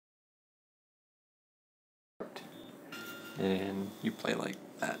and you play like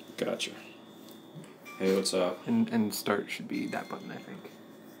that. Gotcha. Hey, what's up? And start should be that button, I think.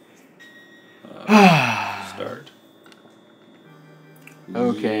 Start.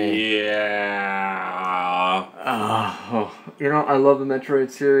 Okay. Yeah. Oh, you know, I love the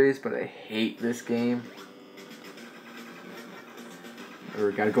Metroid series, but I hate this game.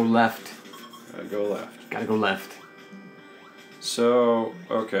 Or gotta go left. Gotta go left. Gotta go left. So,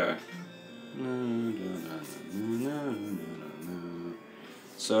 okay.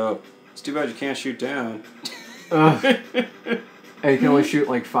 So, it's too bad you can't shoot down. Hey, you can only shoot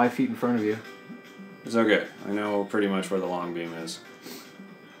like 5 feet in front of you. It's okay. I know pretty much where the long beam is.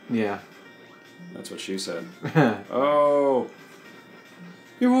 Yeah. That's what she said. Oh!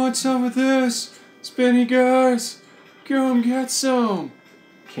 You want some of this? Spinny guys! Come get some!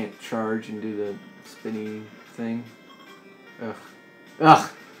 Can't charge and do the spinny thing. Ugh.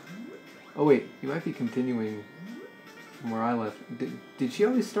 Ugh! Oh wait, you might be continuing from where I left. Did she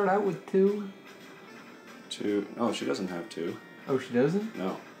always start out with 2? 2. Oh, she doesn't have 2. Oh, she doesn't?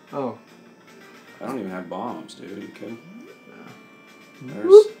 No. Oh. I don't even have bombs, dude. Are you kidding?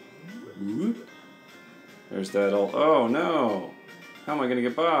 There's that old... Oh, no! How am I gonna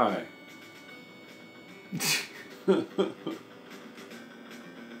get by?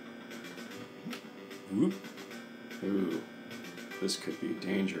 Whoop. Ooh. This could be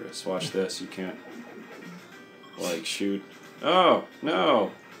dangerous. Watch this. You can't, like, shoot. Oh,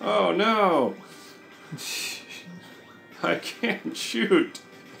 no! Oh, no! I can't shoot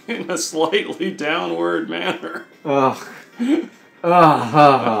in a slightly downward manner. Ugh.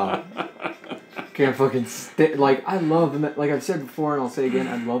 Ugh. Can't fucking like, I love the... Like I've said before and I'll say again,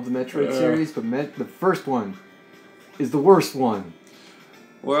 I love the Metroid series, but the first one is the worst one.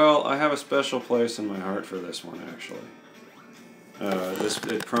 Well, I have a special place in my heart for this one, actually.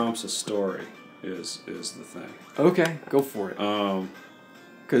 It prompts a story, is the thing. Okay, go for it.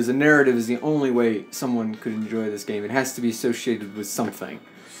 Because the narrative is the only way someone could enjoy this game. It has to be associated with something.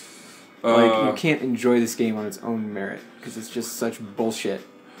 Like, you can't enjoy this game on its own merit, because it's just such bullshit.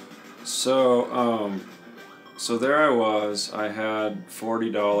 So, so there I was. I had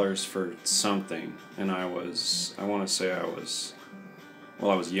 $40 for something, and I want to say I was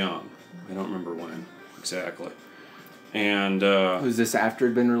young. I don't remember when exactly. And was this after it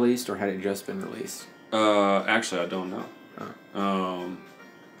had been released, or had it just been released? Actually, I don't know. Oh.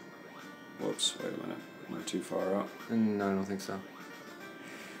 Whoops! Wait a minute. Am I too far up? No, I don't think so.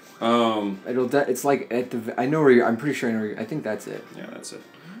 It's like at the... I know where you're... I'm pretty sure I know where you're... I think that's it. Yeah, that's it.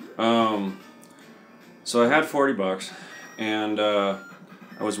 So I had $40, and I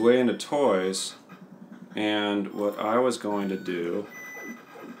was way into toys, and what I was going to do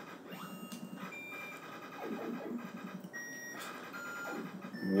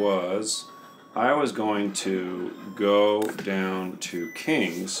was I was going to go down to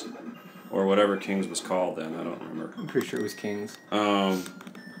King's, or whatever King's was called then, I don't remember. I'm pretty sure it was King's.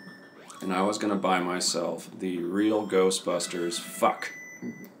 And I was going to buy myself the real Ghostbusters fuck.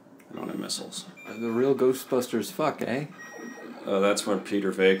 I don't have missiles. The real Ghostbusters fuck, eh? That's when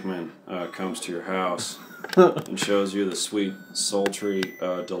Peter Venkman comes to your house and shows you the sweet, sultry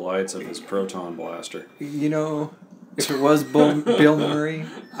delights of his proton blaster. You know, if it was Bill Murray,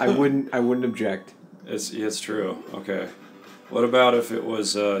 I wouldn't object. It's true. Okay. What about if it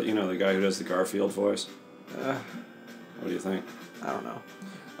was the guy who does the Garfield voice? What do you think? I don't know.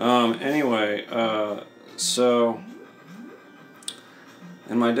 Anyway,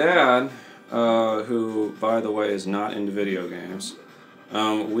 and my dad, who, by the way, is not into video games,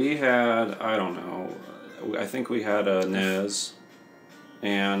 we had, I don't know, I think we had a NES,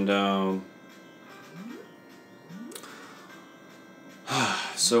 and,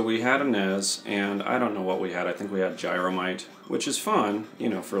 so we had a NES, and I don't know what we had. I think we had Gyromite, which is fun,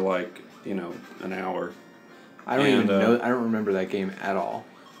 for like, an hour. I don't even know. I don't remember that game at all.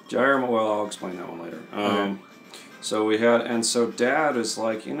 Well, I'll explain that one later. Okay. So we had, and so Dad is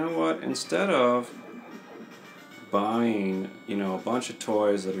like, you know what? Instead of buying, a bunch of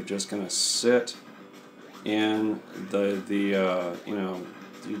toys that are just gonna sit in they're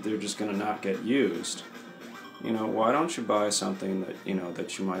just gonna not get used. Why don't you buy something that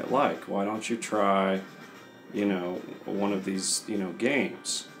that you might like? Why don't you try, one of these,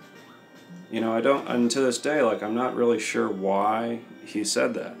 games? I don't, and to this day, like, I'm not really sure why he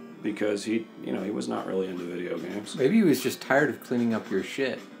said that, because he was not really into video games. Maybe he was just tired of cleaning up your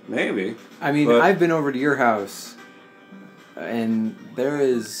shit. Maybe. I mean, I've been over to your house, and there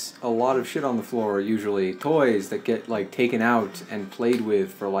is a lot of shit on the floor, usually. Toys that get, like, taken out and played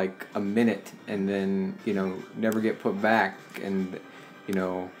with for, like, a minute, and then, never get put back, and,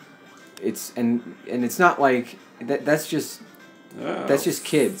 it's not like that's just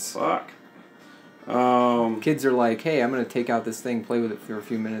kids. Fuck. Kids are like, hey, I'm gonna take out this thing, play with it for a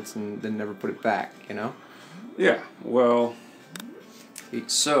few minutes, and then never put it back. You know. Yeah. Well.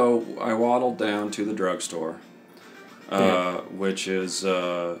 So I waddled down to the drugstore, which is it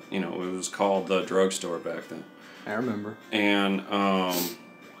was called the drugstore back then. I remember. And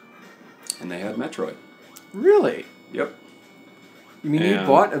they had Metroid. Really? Yep. You mean you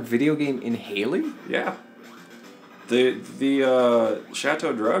bought a video game in Haley? Yeah. The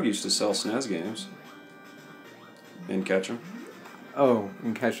Chateau Drug used to sell SNES games in Ketchum. Oh,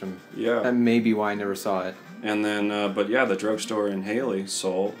 in Ketchum. Yeah. That may be why I never saw it. And then, the drugstore in Haley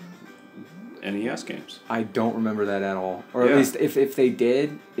sold NES games. I don't remember that at all. Or at least if they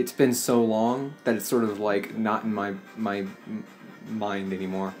did, it's been so long that it's sort of like not in my mind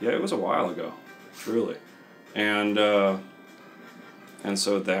anymore. Yeah, it was a while ago, truly. And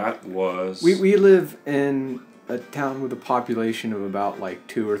so that was... We live in a town with a population of about like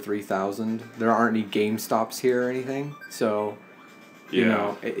 2,000 or 3,000. There aren't any GameStops here or anything, so... You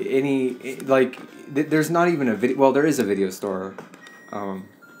know, there's not even a video... Well, there is a video store,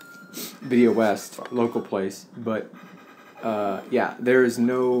 Video West, local place, but, there is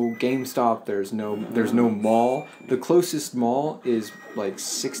no GameStop, there's no mall. The closest mall is, like,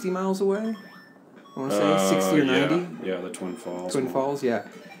 60 miles away, I want to say, 60 or 90? Yeah, the Twin Falls. Twin Falls, yeah.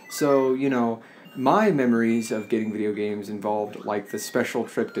 So, my memories of getting video games involved, like, the special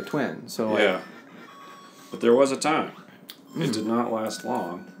trip to Twin, so, like... Yeah. But there was a time. It did not last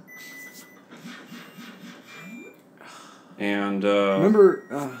long. And, remember...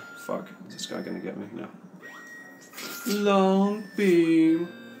 fuck, is this guy gonna get me? No. Long beam.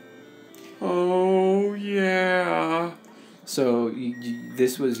 Oh, yeah. So,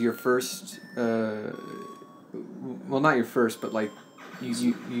 this was your first... well, not your first, but, like,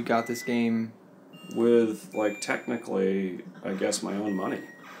 you got this game... With, like, technically, I guess, my own money.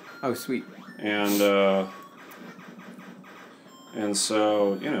 Oh, sweet. And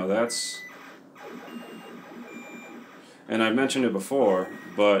so, that's... And I've mentioned it before,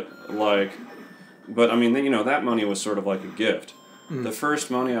 but I mean, that money was sort of like a gift. Mm. The first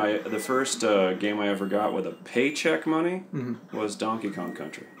game I ever got with a paycheck money was Donkey Kong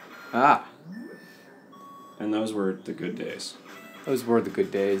Country. Ah. And those were the good days. Those were the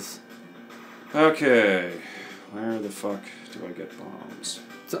good days. Okay. Where the fuck do I get bombs?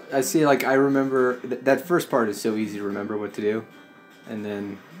 So, I see, like, I remember... that first part is so easy to remember what to do. And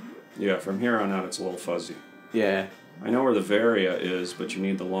then... Yeah, from here on out, it's a little fuzzy. Yeah. I know where the Varia is, but you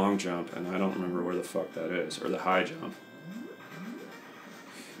need the long jump, and I don't remember where the fuck that is. Or the high jump.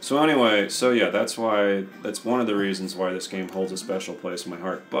 So anyway, that's one of the reasons why this game holds a special place in my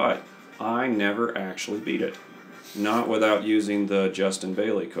heart. But I never actually beat it. Not without using the Justin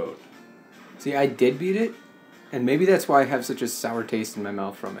Bailey code. See, I did beat it, and maybe that's why I have such a sour taste in my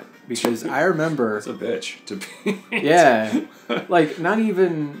mouth from it. Because I remember... It's a bitch to beat. Yeah. Like, not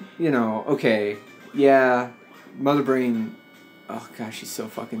even, okay, yeah, Mother Brain... Oh, gosh, she's so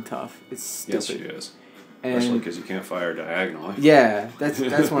fucking tough. It's stupid. Yes, she is. Especially because you can't fire diagonally. Yeah,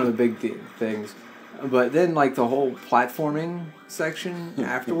 that's one of the big things. But then, like, the whole platforming section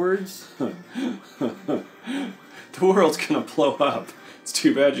afterwards... The world's gonna blow up. It's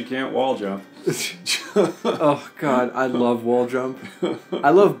too bad you can't wall jump. Oh, God, I love wall jump.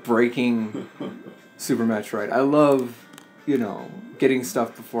 I love breaking Super Metroid. I love, getting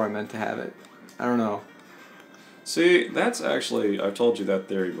stuff before I meant to have it. I don't know. See, that's actually... I've told you that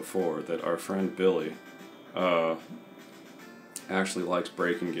theory before, that our friend Billy actually likes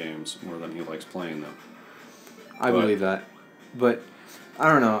breaking games more than he likes playing them. I believe that. But... I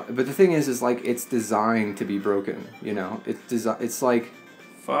don't know, but the thing is like, it's designed to be broken, It's like...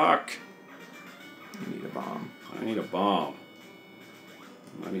 Fuck. You need a bomb. I need a bomb.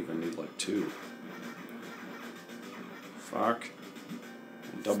 I might even need, like, 2. Fuck.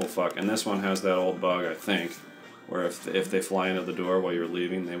 And double fuck. And this one has that old bug, I think, where if they fly into the door while you're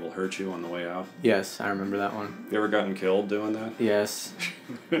leaving, they will hurt you on the way out. Yes, I remember that one. You ever gotten killed doing that? Yes.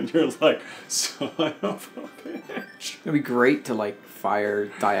 And you're like, son of a bitch. It'd be great to, like, fire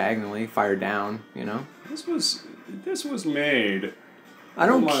diagonally, fire down, This was made. I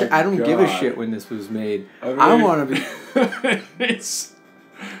don't give a shit when this was made. I want to be...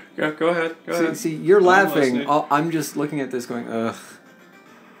 Go ahead. See, you're laughing. I'm just looking at this going, ugh.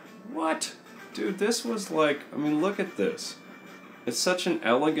 What? Dude, this was like... I mean, look at this. It's such an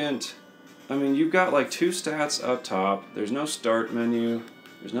elegant... I mean, you've got like 2 stats up top. There's no start menu.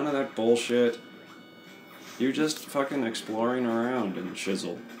 There's none of that bullshit. You're just fucking exploring around in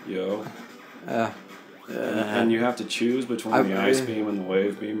Shizzle, yo. And you have to choose between the ice beam and the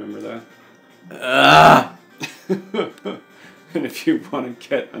wave beam. Remember Ah! that? And if you want to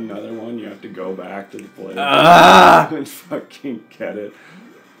get another one, you have to go back to the place and fucking get it.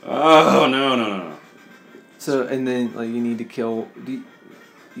 Oh, no. So, and then, like, you need to kill...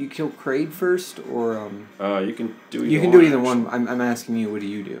 You kill Kraid first, or... You can do either one. You can do either one. I'm asking you, what do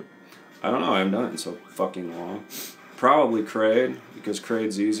you do? I don't know. I haven't done it in so fucking long. Probably Kraid, because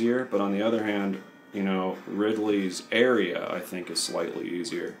Kraid's easier. But on the other hand, you know, Ridley's area, I think, is slightly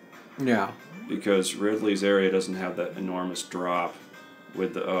easier. Yeah. Because Ridley's area doesn't have that enormous drop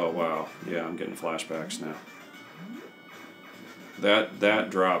with the... Oh, wow. Yeah, I'm getting flashbacks now. That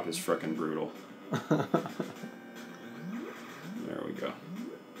drop is frickin' brutal. There we go.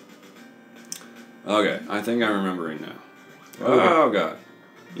 Okay, I think I'm remembering now. Okay. Oh, God.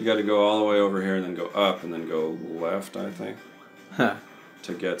 You got to go all the way over here and then go up and then go left, I think. Huh.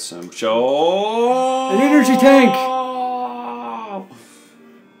 To get some... Show! An energy tank! Of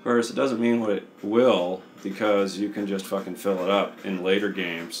course, it doesn't mean what it will, because you can just fucking fill it up in later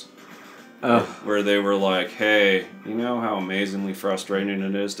games. Where they were like, hey, you know how amazingly frustrating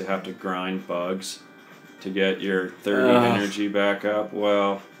it is to have to grind bugs to get your 30 energy back up?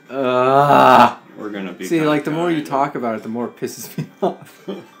 Well, we're going to be... See, like, the more you talk about it, the more it pisses me off.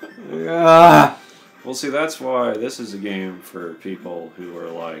 Well, see, that's why this is a game for people who are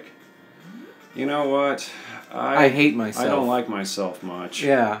like, you know what? I hate myself. I don't like myself much.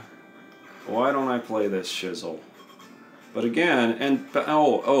 Yeah. Why don't I play this shizzle? But again, and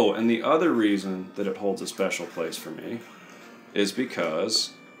the other reason that it holds a special place for me is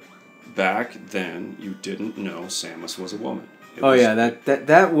because back then you didn't know Samus was a woman.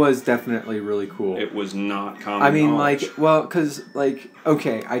 That was definitely really cool. It was not common knowledge. like, well, because, like,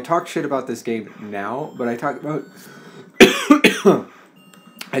 okay, I talk shit about this game now, but I talk about...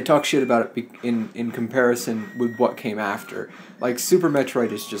 I talk shit about it in comparison with what came after. Like, Super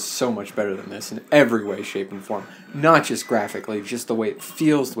Metroid is just so much better than this in every way, shape, and form. Not just graphically, just the way it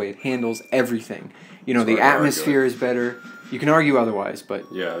feels, the way it handles everything. You know, the atmosphere is better. You can argue otherwise, but...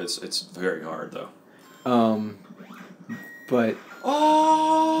 Yeah, it's very hard, though. But...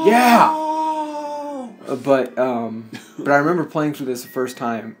 Oh! Yeah! But I remember playing through this the first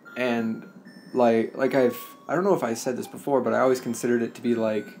time, and, like I don't know if I said this before, but I always considered it to be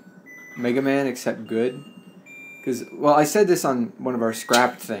like Mega Man except good. Because, well, I said this on one of our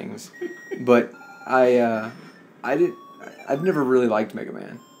scrapped things, but I've never really liked Mega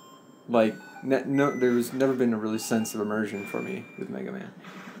Man. Like, there's never been a really sense of immersion for me with Mega Man.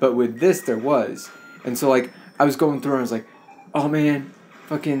 But with this, there was. And so, like, I was going through and I was like, oh man,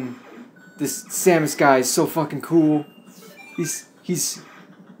 fucking, this Samus guy is so fucking cool. He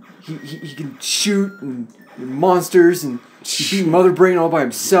can shoot and monsters and he beat Mother Brain all by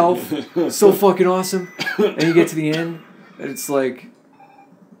himself. So fucking awesome. And you get to the end and it's like,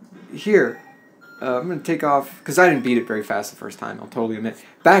 here, I'm going to take off, because I didn't beat it very fast the first time, I'll totally admit.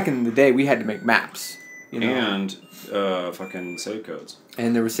 Back in the day, we had to make maps. You know? And fucking save codes.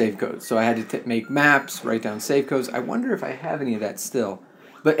 And there were save codes. So I had to make maps, write down save codes. I wonder if I have any of that still.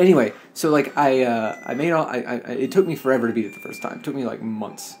 But anyway, so like I made all. It took me forever to beat it the first time. It took me like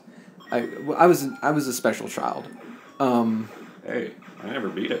months. I was a special child. Hey, I never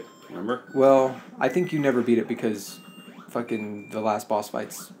beat it. Remember? Well, I think you never beat it because fucking the last boss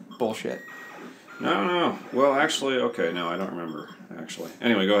fight's bullshit. No. Well, actually, okay. No, I don't remember. Actually,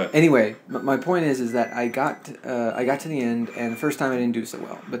 anyway, go ahead. Anyway, my point is that I got to the end, and the first time I didn't do so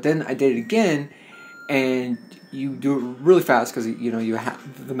well. But then I did it again, and you do it really fast because you know you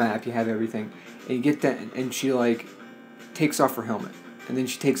have the map, you have everything, and you get that, and she like takes off her helmet, and then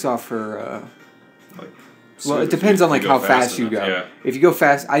she takes off her. Well, it depends on like how fast you go. Yeah. If you go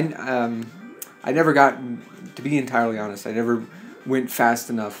fast, I never got, to be entirely honest, I never went fast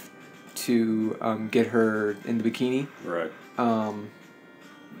enough to get her in the bikini. Right.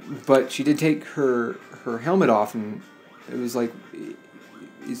 But she did take her helmet off, and it was like,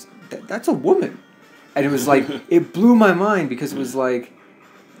 that's a woman, and it was like it blew my mind because it was like,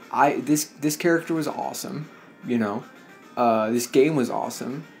 this character was awesome, you know, this game was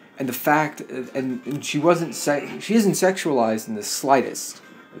awesome, and the fact and she isn't sexualized in the slightest.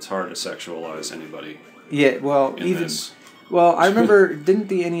 It's hard to sexualize anybody. Yeah, well, even this. Well, I remember, didn't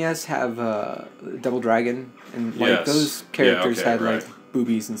the NES have Double Dragon? And, like, yes. Those characters had, right. like,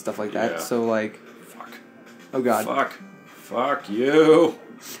 boobies and stuff like that. Yeah. So, like... Fuck. Oh, God. Fuck you.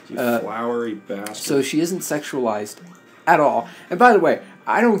 You flowery bastard. So she isn't sexualized at all. And, by the way,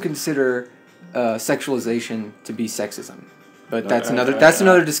 I don't consider sexualization to be sexism. But that's another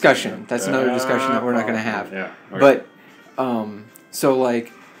discussion. That's another discussion that we're not going to have. Yeah. Okay. But, so,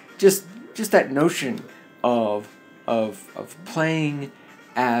 like, just that notion of playing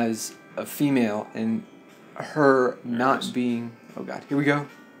as a female and her not being. Oh God, here we go.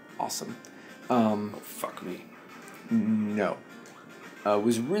 Awesome. Oh, fuck me. No.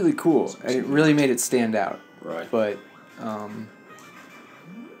 Was really cool, and it really made it stand out. Right. But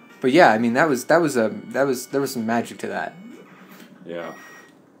yeah, I mean there was some magic to that. Yeah.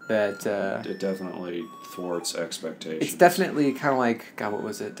 That it definitely thwarts expectations. It's definitely kind of like, God, what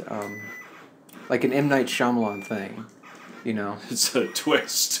was it? Like an M. Night Shyamalan thing, you know. It's a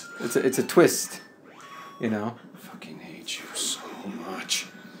twist. It's a twist, you know. I fucking hate you so much.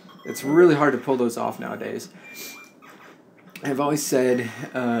 It's really hard to pull those off nowadays. I've always said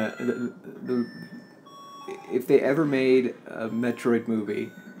if they ever made a Metroid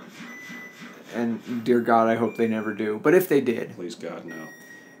movie, and dear God, I hope they never do, but if they did. Please God, no.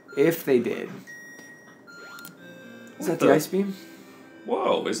 If they did. Is that the ice beam?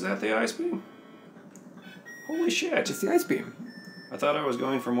 Whoa, is that the ice beam? Holy shit. It's the ice beam. I thought I was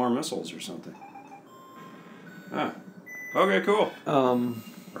going for more missiles or something. Ah. Okay, cool.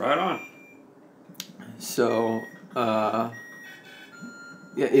 Right on. So, yeah,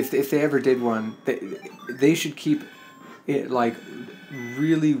 if they ever did one, they should keep it like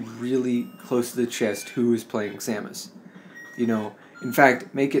really, really close to the chest who is playing Samus. You know, in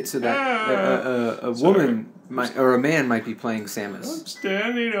fact, make it so that a woman might, or a man might be playing Samus. I'm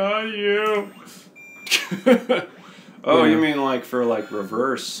standing on you. Oh, you mean like for like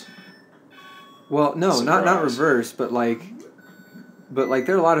reverse? Well, no, not reverse, but like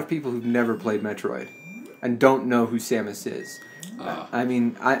there are a lot of people who've never played Metroid and don't know who Samus is. I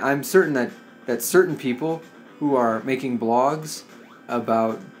mean, I'm certain that certain people who are making blogs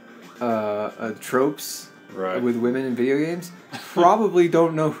about tropes with women in video games probably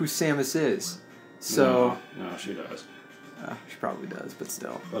don't know who Samus is. So no, she does. She probably does, but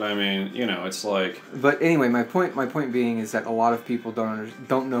still. But I mean, you know, it's like. But anyway, my point being is that a lot of people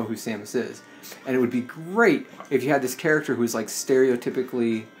don't know who Samus is, and it would be great if you had this character who's like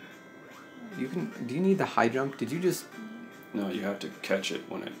stereotypically. Do you need the high jump? Did you just? No, you have to catch it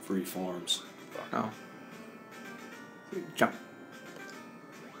when it reforms. Oh. Jump.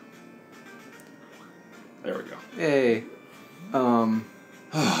 There we go. Hey.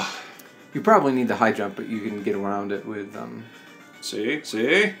 You probably need the high jump, but you can get around it with See?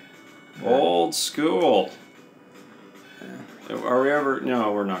 Old school. Yeah. Are we ever?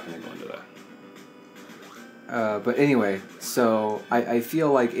 No, we're not going to go into that. But anyway, so I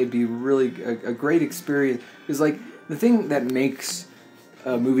feel like it'd be really a great experience, because like the thing that makes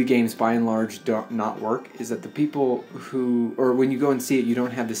movie games by and large not work is that the people who, or when you go and see it, you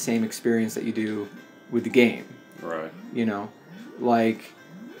don't have the same experience that you do with the game. Right. You know, like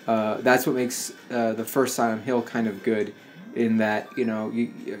that's what makes the first Silent Hill kind of good, in that, you know,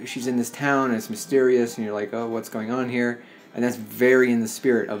 she's in this town and it's mysterious and you're like, oh, what's going on here? And that's very in the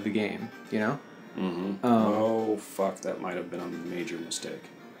spirit of the game, you know? Mm-hmm. Oh, fuck, that might have been a major mistake.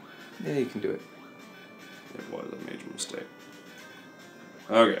 Yeah, you can do it. It was a major mistake.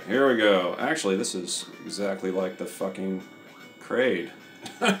 Okay, here we go. Actually, this is exactly like the fucking Kraid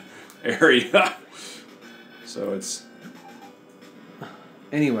area. So it's...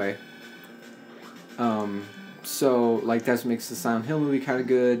 Anyway. So, like, that's what makes the Silent Hill movie kind of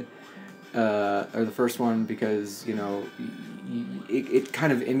good. Or the first one, because, you know, it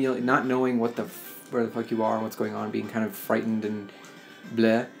kind of emulates, not knowing where the fuck you are and what's going on, being kind of frightened and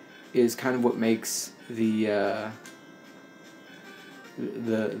bleh, is kind of what makes the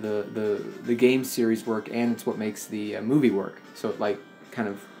game series work, and it's what makes the movie work. So it like kind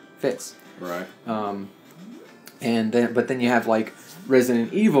of fits. Right. But then you have like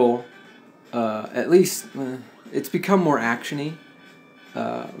Resident Evil. At least it's become more actiony.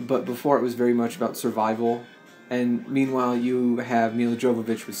 But before it was very much about survival. And meanwhile, you have Mila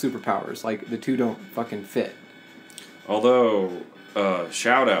Jovovich with superpowers. Like, the two don't fucking fit. Although,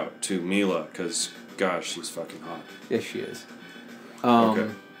 shout out to Mila, because, gosh, she's fucking hot. Yes, she is. Okay.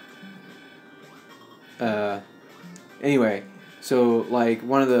 Anyway, so, like,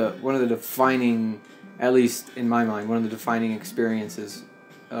 one of the defining, at least in my mind, one of the defining experiences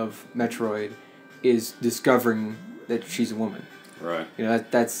of Metroid is discovering that she's a woman. Right. You know,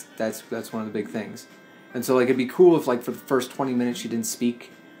 that's one of the big things. And so, like, it'd be cool if, like, for the first 20 minutes she didn't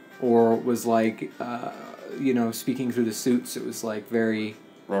speak, or was, like, you know, speaking through the suits. It was, like, very,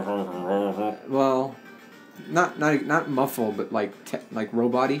 well, not muffled, but, like, like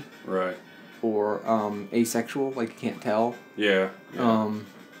robot-y. Right. Or asexual, like, you can't tell. Yeah.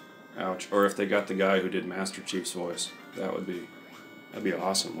 Ouch. Or if they got the guy who did Master Chief's voice, that'd be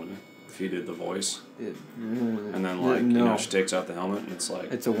awesome, wouldn't it? If he did the voice. And then, like, you know, she takes out the helmet and it's like...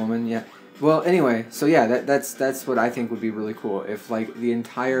 It's a woman, yeah. Well, anyway, so yeah, that's what I think would be really cool. If, like, the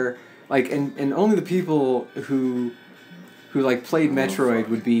entire... Like, and only the people who like, played Metroid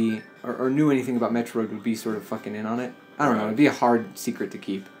would be... Or knew anything about Metroid would be sort of fucking in on it. I don't know. It'd be a hard secret to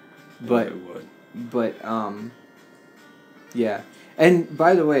keep. But... Yeah, it would. But, yeah. And,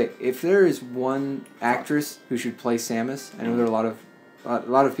 by the way, if there is one actress who should play Samus, I know there are a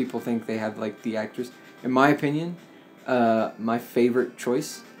lot of people think they have, like, the actress. In my opinion, my favorite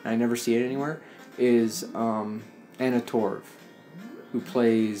choice, and I never see it anywhere, is Anna Torv, who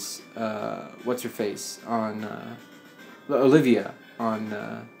plays, what's-her-face on, Olivia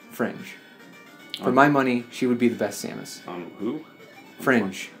on Fringe. For my money, she would be the best Samus. On who?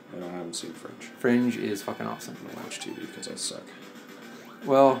 Fringe. I haven't seen Fringe. Fringe is fucking awesome. I don't watch TV because I suck.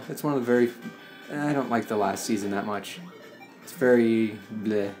 Well, it's one of the very... I don't like the last season that much. It's very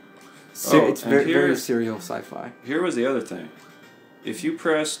bleh. It's very serial sci-fi. Here was the other thing. If you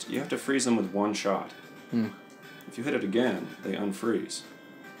pressed... You have to freeze them with one shot. If you hit it again, they unfreeze.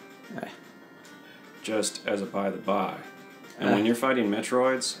 Just as a by-the-by. And when you're fighting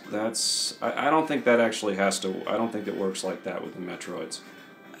Metroids, that's... I don't think that actually has to... I don't think it works like that with the Metroids.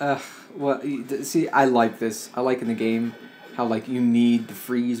 Well, see, I like this. I like in the game how, like, you need the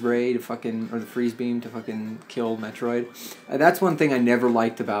freeze ray to fucking... Or the freeze beam to fucking kill Metroid. That's one thing I never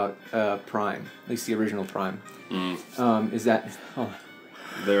liked about Prime. At least the original Prime. Is that... Oh.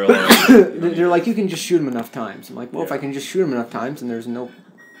 They're like... They're like, you can just shoot them enough times. I'm like, well, if I can just shoot them enough times and there's no...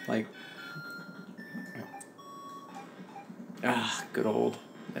 Like... good old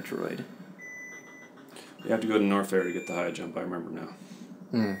Metroid. You have to go to North Fair to get the high jump, I remember now.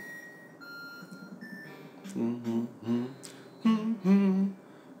 Come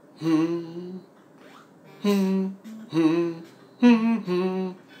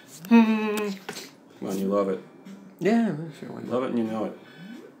on, you love it. Yeah, I'm sure. Love it and you know it.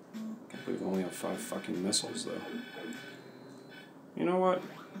 Can't believe we only have 5 fucking missiles, though. You know what?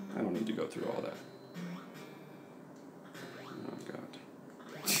 I don't need to go through all that. Oh, God.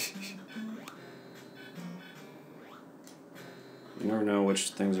 You never know which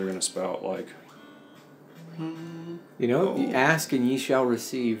things are going to spout, like... You know, you ask and ye shall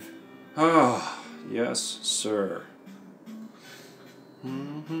receive. Oh, yes, sir.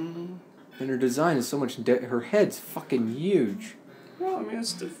 And her design is so much... her head's fucking huge. Well, I mean,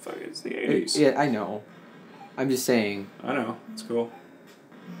 it's the 80s. Yeah, I know. I'm just saying. I know. It's cool.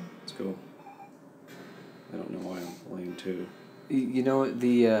 It's cool. I don't know why I'm lame, too. You know,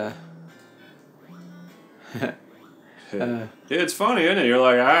 the... it's funny, isn't it? You're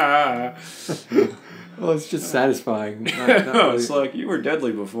like, ah. Well, it's just satisfying. Not No, really. it's like, you were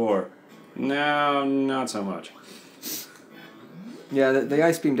deadly before. No, not so much. Yeah, the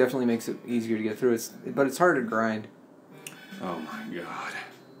ice beam definitely makes it easier to get through. But it's hard to grind. Oh my God.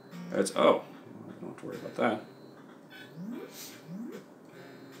 That's... Oh. I don't have to worry about that.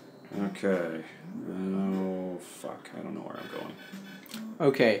 Okay. Oh, fuck. I don't know where I'm going.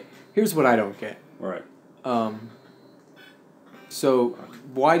 Okay, here's what I don't get. Right. So,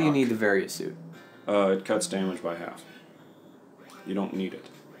 why do you need the Varia suit? It cuts damage by half. You don't need it.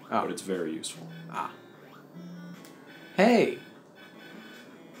 Oh. But it's very useful. Ah. Hey!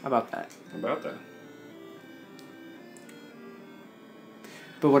 How about that? How about that?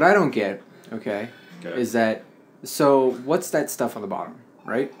 But what I don't get, okay, is that... So, what's that stuff on the bottom,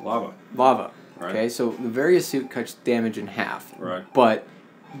 right? Lava. Lava. Right. Okay, so the Varia suit cuts damage in half. Right. But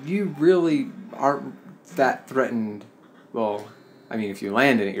you really aren't that threatened. Well, I mean, if you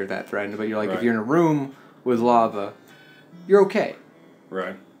land in it, you're that threatened. But you're like, if you're in a room with lava, you're okay.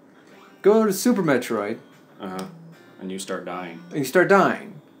 Right. Go to Super Metroid. Uh-huh. And you start dying. And you start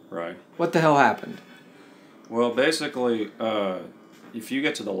dying. Right. What the hell happened? Well, basically, if you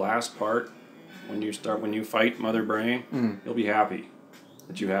get to the last part, when you fight Mother Brain, you'll be happy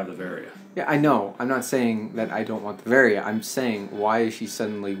that you have the Varia. Yeah, I know. I'm not saying that I don't want the Varia. I'm saying, why is she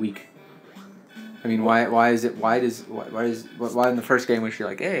suddenly weak? I mean, why in the first game was she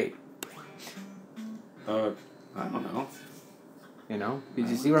like, hey? I don't know. You know? Did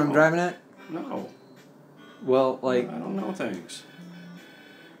you see what I'm driving at? No. Well, like... I don't know things.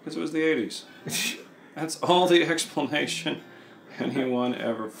 Because it was the 80s. That's all the explanation anyone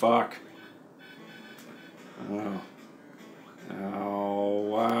ever... Fuck. Oh. Oh,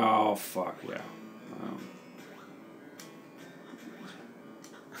 wow. Fuck, yeah.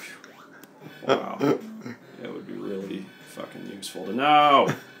 Wow. It would be really fucking useful to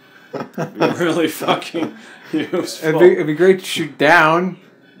know. It'd be really fucking useful. It'd be great to shoot down.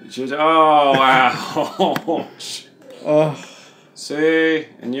 Oh, wow. Oh. See,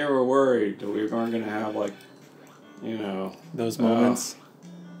 and you were worried that we weren't gonna have like, you know, those moments.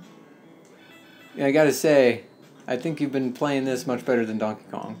 Yeah, I gotta say, I think you've been playing this much better than Donkey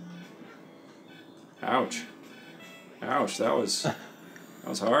Kong. Ouch. Ouch, that was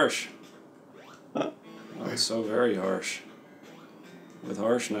harsh. That was so very harsh. With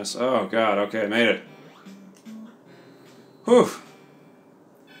harshness. Oh god, okay, I made it. Whew.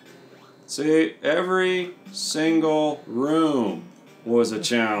 See, every single room was a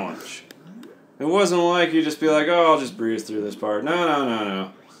challenge. It wasn't like you just be like, oh, I'll just breeze through this part. No, no,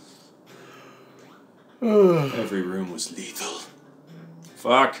 no, no. Every room was lethal.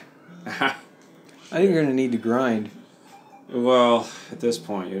 Fuck. I think you're gonna need to grind. Well, at this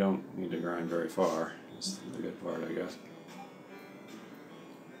point, you don't need to grind very far. That's the good part, I guess.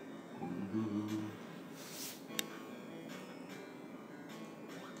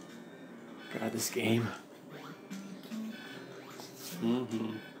 God, this game.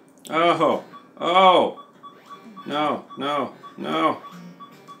 Oh! Oh! No, no, no.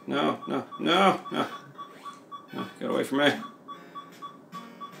 No, no, no, no. No, get away from me.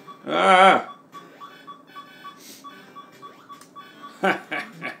 Ah!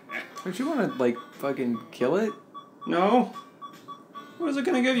 Don't you want to, like, fucking kill it? No. What is it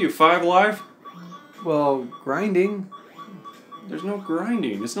gonna give you? 5 life? Well, grinding. There's no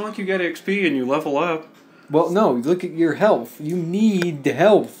grinding. It's not like you get XP and you level up. Well, no, look at your health. You need the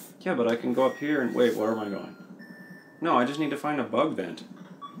health. Yeah, but I can go up here and... Wait, where am I going? No, I just need to find a bug vent.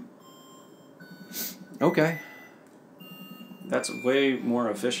 Okay. That's way more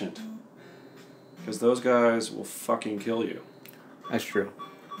efficient. Because those guys will fucking kill you. That's true.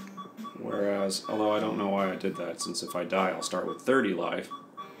 Whereas, although I don't know why I did that, since if I die, I'll start with 30 life.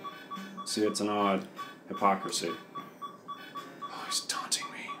 See, it's an odd hypocrisy. Oh, he's taunting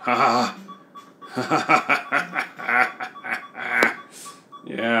me. Ha ha!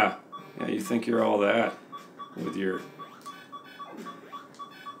 Yeah. Yeah, you think you're all that. With your...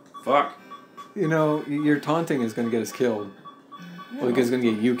 Fuck. You know, your taunting is going to get us killed. Yeah, well, because it's going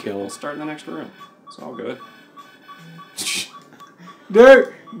to get you killed. We'll start in the next room. It's all good.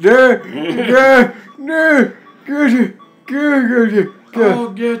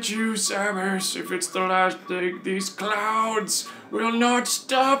 I'll get you, Samus. If it's the last thing, these clouds will not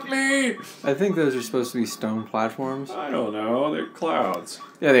stop me. I think those are supposed to be stone platforms. I don't know. They're clouds.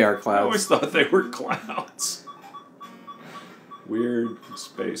 Yeah, they are I clouds. always thought they were clouds. Weird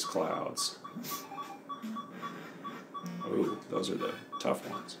space clouds. Ooh, those are the tough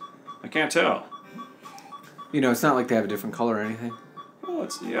ones. I can't tell. You know, it's not like they have a different color or anything. Well,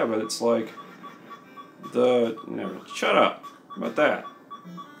 it's... Yeah, but it's like... The... No, shut up. How about that?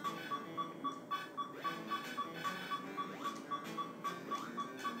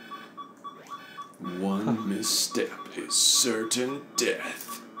 One misstep is certain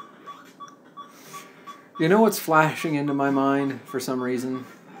death. You know what's flashing into my mind for some reason?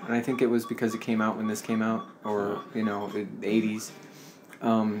 And I think it was because it came out when this came out, or, you know, in the 80s,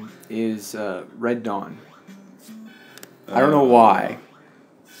 is Red Dawn. I don't know why.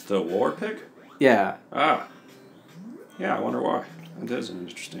 The war pick? Yeah. Ah. Yeah, I wonder why. That is an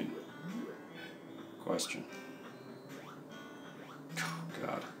interesting question. Oh,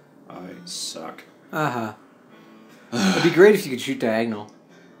 God. I suck. Uh-huh. It'd be great if you could shoot diagonal.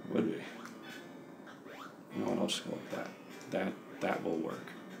 Would be. You know what, I'll just go like that. That will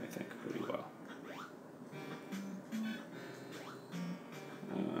work, I think, pretty well.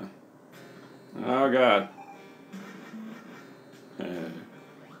 Oh, God.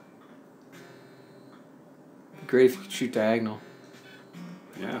 Great if you could shoot diagonal.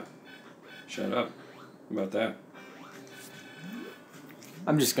 Yeah. Shut up. How about that?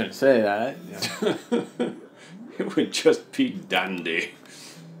 I'm just gonna say that. Yeah. It would just be dandy.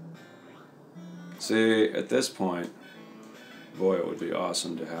 See, at this point, boy, it would be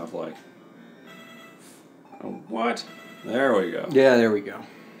awesome to have, like... What? There we go. Yeah, there we go.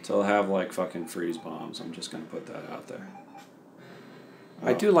 To have, like, fucking freeze bombs. I'm just gonna put that out there. Oh.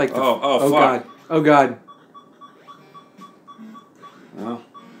 I do like the... Oh, fuck. God. Oh, God. Oh.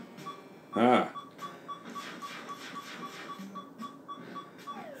 Ah.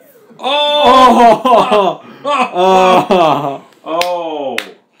 Oh! Oh! Oh!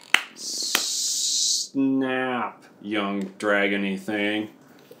 Snap, young dragony thing.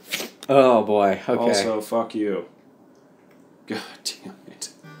 Oh, boy. Okay. Also, fuck you. God damn it.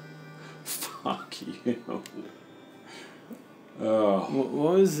 Fuck you. Oh. What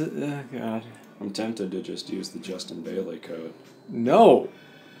was it? God. I'm tempted to just use the Justin Bailey code. No.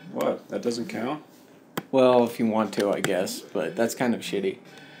 What? That doesn't count? Well, if you want to, I guess. But that's kind of shitty.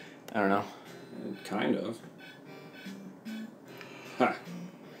 I don't know. Kind of. Ha.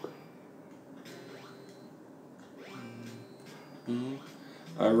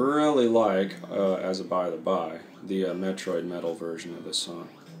 I really like, as a by the by, the Metroid metal version of this song.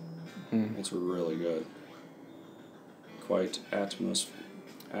 It's really good. Quite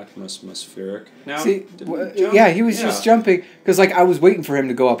atmospheric. Now, see, yeah, he was just jumping because like I was waiting for him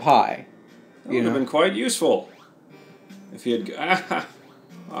to go up high. That would have been quite useful if he had.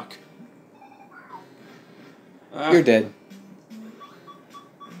 Fuck. You're dead.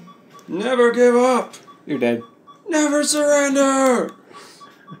 Never give up. You're dead. Never surrender.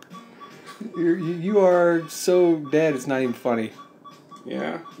 You are so dead. It's not even funny.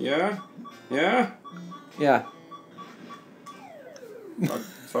 Yeah.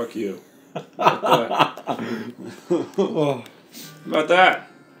 Fuck you. About that. Oh. About that.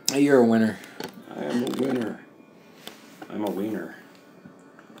 You're a winner. I am a winner. I'm a wiener.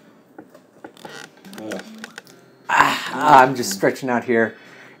 I'm just stretching out here,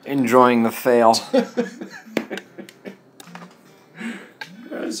 enjoying the fail.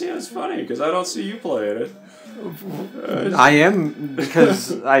 Yeah, it's funny because I don't see you playing it. I am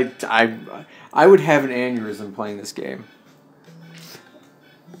because I would have an aneurysm playing this game.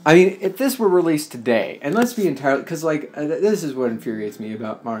 I mean, if this were released today, and let's be entirely, because like this is what infuriates me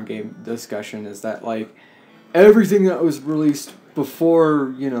about modern game discussion is that like everything that was released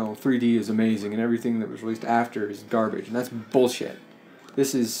before 3D is amazing, and everything that was released after is garbage, and that's bullshit.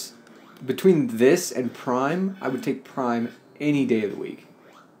 This is between this and Prime. I would take Prime any day of the week.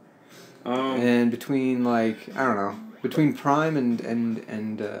 And between like I don't know, between Prime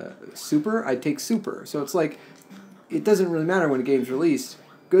and Super, I'd take Super. So it's like it doesn't really matter when a game's released.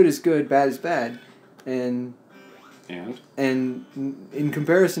 Good is good, bad is bad, and in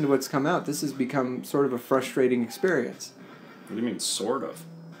comparison to what's come out, this has become sort of a frustrating experience. What do you mean, sort of?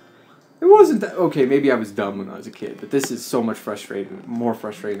 It wasn't that okay. Maybe I was dumb when I was a kid, but this is so much more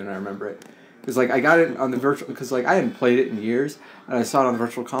frustrating than I remember it. Because like I got it on the virtual, because like I hadn't played it in years, and I saw it on the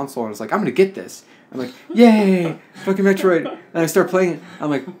virtual console, and I was like, I'm gonna get this. I'm like, yay, fucking Metroid, and I start playing it. I'm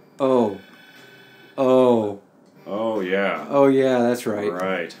like, oh yeah, that's right.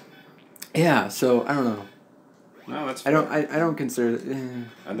 Right. Yeah, so I don't know. No, that's fair. I don't consider it.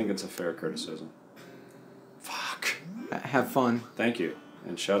 I think it's a fair criticism. Fuck. Have fun. Thank you,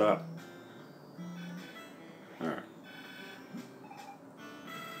 and shut up. All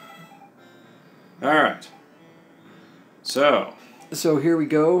right. So here we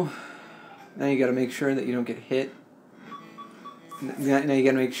go. Now you got to make sure that you don't get hit. Now you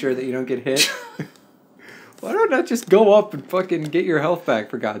got to make sure that you don't get hit. Why don't I just go up and fucking get your health back,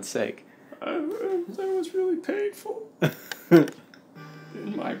 for God's sake? That was really painful. In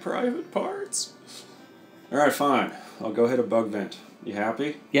my private parts. All right, fine. I'll go hit a bug vent. You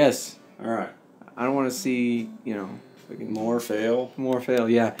happy? Yes. All right. I don't want to see, fucking more fail. More fail,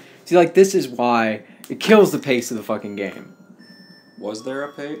 yeah. See, like, this is why it kills the pace of the fucking game. Was there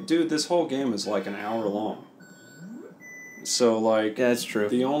a pace? Dude, this whole game is like an hour long. So, like... Yeah, that's true.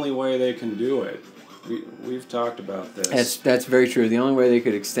 The only way they can do it... We've talked about this. That's very true. The only way they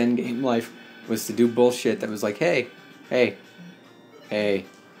could extend game life was to do bullshit that was like, hey. Okay,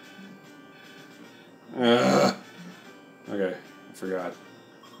 I forgot.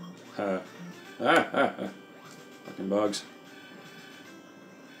 Fucking bugs.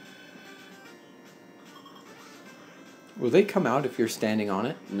 Will they come out if you're standing on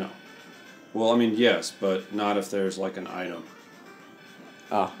it? No. Well, I mean, yes, but not if there's like an item.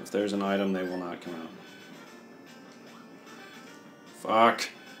 Oh. If there's an item, they will not come out. Fuck.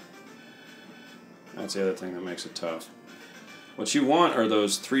 That's the other thing that makes it tough. What you want are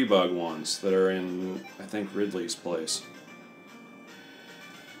those 3-bug ones that are in, I think, Ridley's place.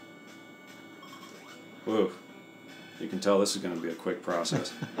 Whoa. You can tell this is going to be a quick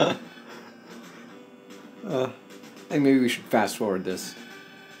process. I think maybe we should fast forward this.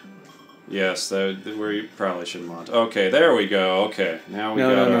 Yes, we probably should montage. Okay, there we go. Okay, now we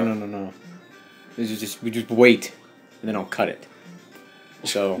got No. We just wait, and then I'll cut it.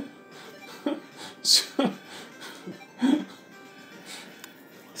 So.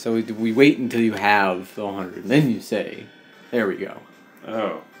 So we wait until you have the 100, and then you say, "There we go."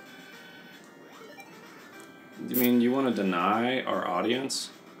 Oh. You mean you want to deny our audience?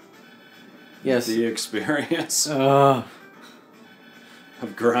 Yes. The experience of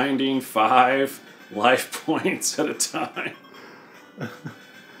grinding 5 life points at a time.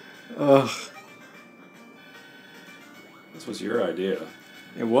 Ugh. This was your idea.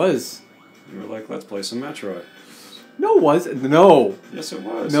 It was. You were like, let's play some Metroid. No, it wasn't. No. Yes, it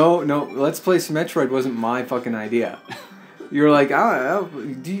was. No. Let's play some Metroid wasn't my fucking idea. You were like,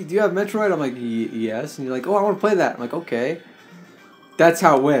 do you have Metroid? I'm like, yes. And you're like, oh, I want to play that. I'm like, okay. That's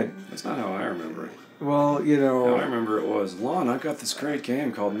how it went. That's not how I remember it. Well, you know. How I remember it was, Laun, I've got this great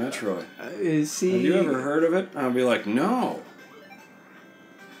game called Metroid. See, have you ever heard of it? I'll be like, no.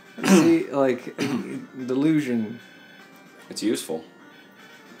 See, like, delusion. It's useful.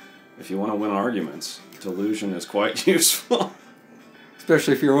 If you want to win arguments, delusion is quite useful.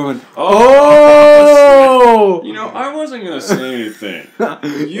 Especially if you're a woman. Oh! You know, I wasn't going to say anything.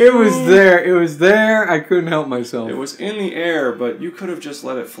 It was there. It was there. I couldn't help myself. It was in the air, but you could have just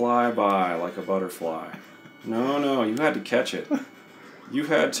let it fly by like a butterfly. No, you had to catch it. You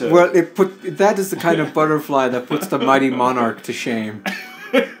had to... Well, that is the kind of butterfly that puts the mighty monarch to shame.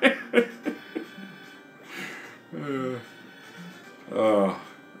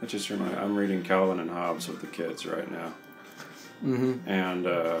 That just reminds me, I'm reading Calvin and Hobbes with the kids right now. Mm-hmm. And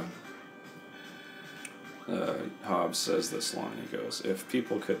Hobbes says this line, he goes, if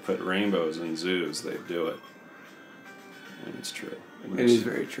people could put rainbows in zoos, they'd do it. And it's true. It is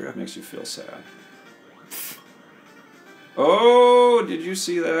very true. It makes you feel sad. Oh, did you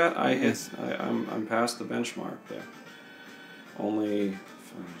see that? I'm past the benchmark there. Only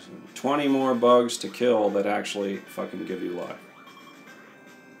 20 more bugs to kill that actually fucking give you life.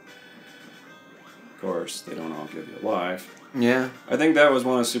 Of course, they don't all give you life. Yeah. I think that was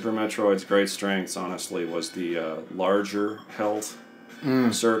one of Super Metroid's great strengths, honestly, was the larger health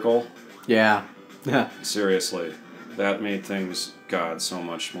circle. Yeah. Yeah. Seriously. That made things, God, so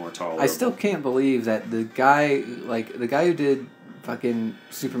much more tolerable. I still can't believe that the guy who did fucking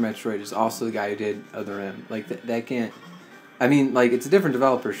Super Metroid is also the guy who did Other M. Like, that can't... I mean, like, it's a different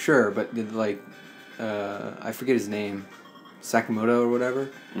developer, sure, but, like, I forget his name. Sakamoto or whatever.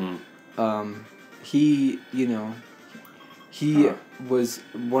 He, you know... He was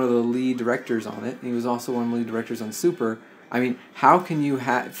one of the lead directors on it. He was also one of the lead directors on Super. I mean, how can you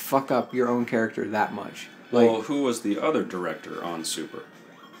fuck up your own character that much? Like, well, who was the other director on Super?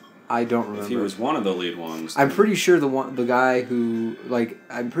 I don't remember. If he was one of the lead ones... I'm pretty sure the guy who... Like,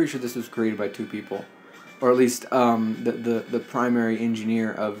 I'm pretty sure this was created by two people. Or at least the primary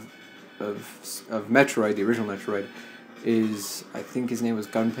engineer of Metroid, the original Metroid, is... I think his name was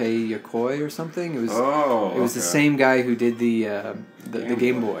Gunpei Yokoi or something. It was the same guy who did the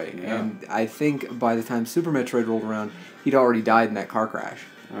Game Boy. Yeah. And I think by the time Super Metroid rolled around, he'd already died in that car crash.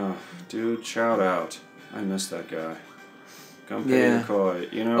 Oh, dude, shout out. I miss that guy. Gunpei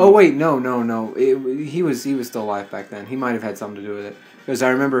Yokoi, you know... Oh, wait, no. He was still alive back then. He might have had something to do with it. Because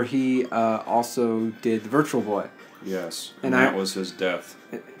I remember he also did the Virtual Boy. Yes, and that was his death.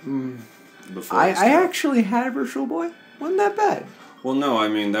 Before I actually had a Virtual Boy. Wasn't that bad. Well, no, I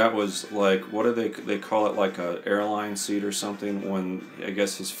mean, that was like, what do they call it, like a airline seat or something, when I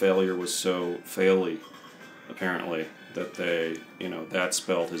guess his failure was so faily, apparently, that they, you know, that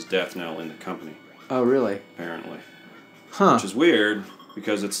spelled his death knell in the company. Oh, really? Apparently. Huh. Which is weird,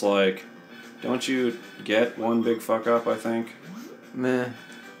 because it's like, don't you get one big fuck up, I think? Meh.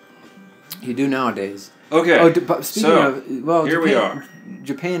 You do nowadays. Okay. Oh, but speaking of, well, here we are.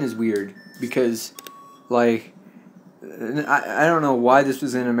 Japan is weird, because, like, I don't know why this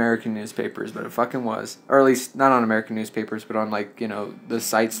was in American newspapers, but it fucking was. Or at least, not on American newspapers, but on, like, you know, the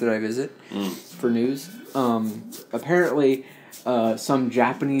sites that I visit for news. Apparently, some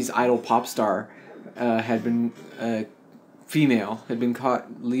Japanese idol pop star had been... female had been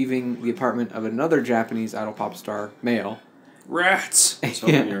caught leaving the apartment of another Japanese idol pop star, male. Rats! I was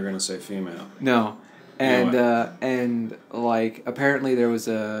hoping you were going to say female. No. And like, apparently there was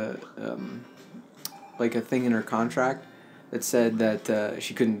a thing in her contract that said that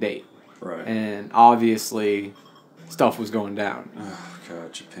she couldn't date. Right. And obviously, stuff was going down. Oh,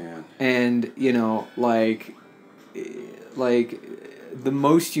 God, Japan. And, you know, like, the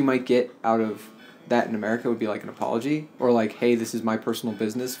most you might get out of that in America would be like an apology, or like, hey, this is my personal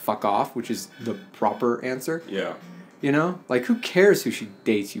business, fuck off, which is the proper answer. Yeah. You know? Like, who cares who she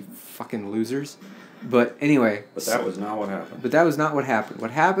dates, you fucking losers? But anyway. But that was not what happened. But that was not what happened.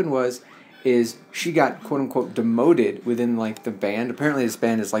 What happened is she got, quote-unquote, demoted within, like, the band. Apparently this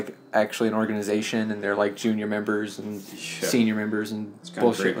band is, like, actually an organization, and they're, like, junior members and senior members and it's kind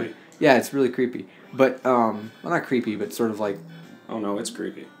bullshit. of creepy. Yeah, it's really creepy. But, well, not creepy, but sort of like... Oh, no, it's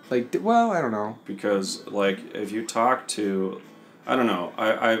creepy. Like, well, I don't know. Because, like, if you talk to... I don't know.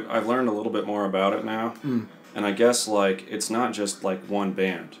 I've learned a little bit more about it now. And I guess, like, it's not just, like, one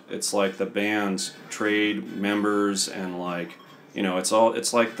band. It's, like, the band's trade members and, like, you know,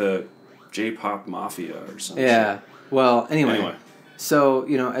 it's like the J-pop mafia or something. Yeah. Well, anyway. So,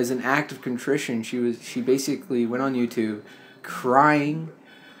 you know, as an act of contrition, she basically went on YouTube crying,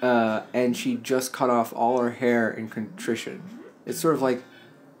 and she just cut off all her hair in contrition. It's sort of like,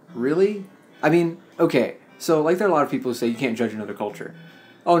 really? I mean, okay, So, like, there are a lot of people who say you can't judge another culture.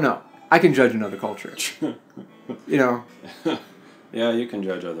 Oh, no. I can judge another culture. You know? Yeah, you can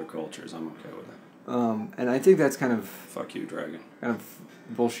judge other cultures. I'm okay with it. And I think that's kind of... Fuck you, dragon. Kind of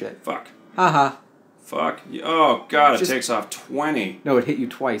bullshit. Fuck. Haha. Fuck. Oh, God, it takes off 20. No, it hit you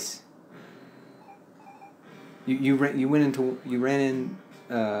twice. You ran in to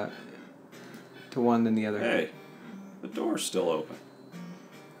one then the other. Hey, the door's still open.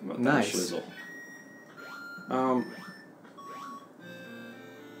 How about nice. That shizzle?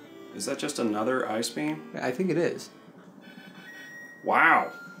 Is that just another ice beam? I think it is.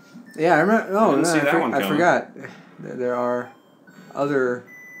 Wow. Yeah, I remember. Oh, I didn't see that one coming. I forgot. There are other.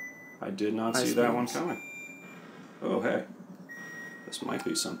 I did not see that one coming. Oh, hey. This might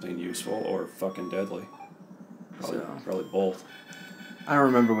be something useful or fucking deadly. Probably both. I don't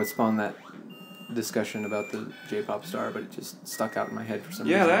remember what spawned that discussion about the J-pop star, but it just stuck out in my head for some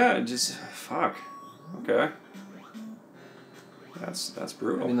reason. Yeah, that just fuck. Okay. That's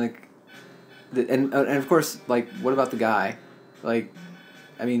brutal. I mean, like, and of course, like, what about the guy? Like,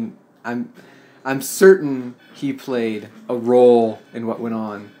 I mean, I'm certain he played a role in what went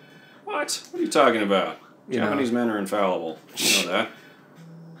on. What? What are you talking about? Japanese men are infallible. You know that.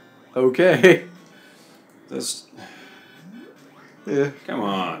 Okay. This. Yeah. Come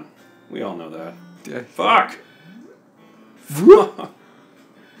on. We all know that. Yeah. Fuck!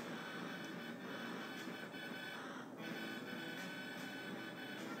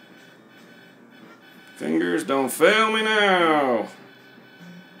 Fingers don't fail me now.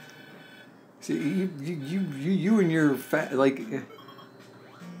 See, you and your press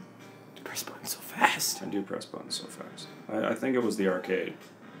buttons so fast. I do press buttons so fast. I think it was the arcade.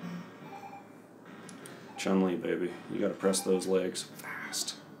 Chun-Li, baby. You gotta press those legs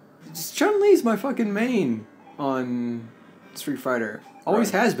fast. Chun-Li's my fucking main on Street Fighter. Always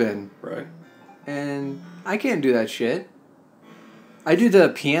has been. Right. And I can't do that shit. I do the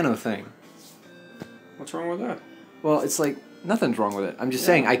piano thing. What's wrong with that? Well, it's like, nothing's wrong with it. I'm just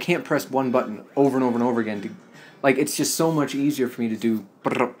saying, I can't press one button over and over and over again. Like, it's just so much easier for me to do,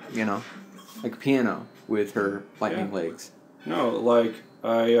 you know, like piano with her lightning legs. No, like,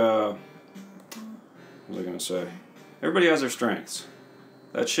 what was I going to say? Everybody has their strengths.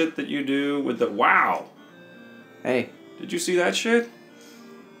 That shit that you do with the... Wow! Hey. Did you see that shit?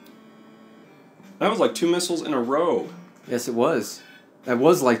 That was like 2 missiles in a row. Yes, it was. That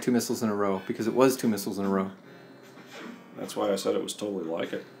was like 2 missiles in a row, because it was 2 missiles in a row. That's why I said it was totally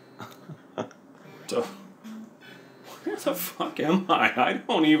like it. So, where the fuck am I? I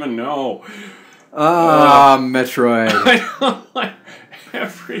don't even know. Metroid. I don't like...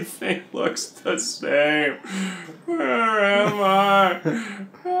 Everything looks the same. Where am I? I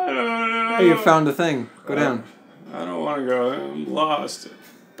don't know. Hey, you found a thing. Go down. I don't want to go. I'm lost.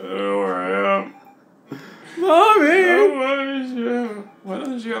 I don't know where I am. Mommy! Why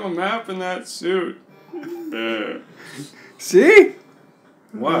don't you have a map in that suit? See?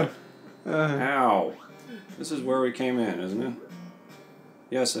 What? How? This is where we came in, isn't it?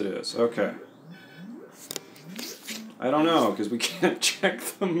 Yes, it is. Okay. I don't know, because we can't check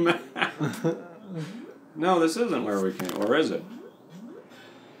the map. No, this isn't where we came. Or is it?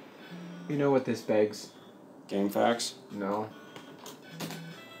 You know what this begs? Game facts? No.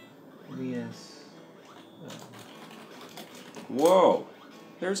 Yes. Whoa.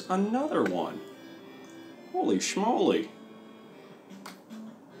 There's another one. Holy schmoly.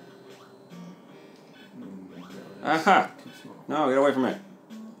 Aha! No, get away from me.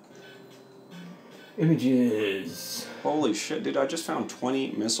 Images. Holy shit, dude, I just found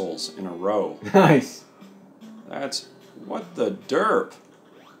 20 missiles in a row. Nice. That's... What the derp?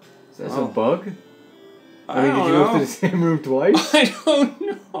 Is that some bug? I mean, did you go through the same room twice? I don't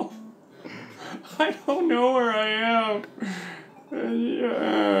know. I don't know where I am.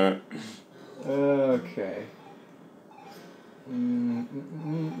 Yeah. Okay.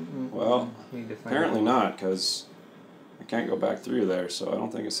 Well, apparently not, because I can't go back through there, so I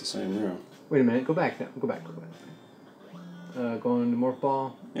don't think it's the same room. Wait a minute, go back now. Go back. Go into Morph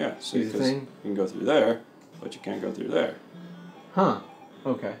Ball. Yeah, see, because you can go through there, but you can't go through there. Huh.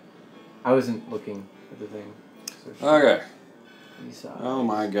 Okay. I wasn't looking at the thing. So Okay. Size, oh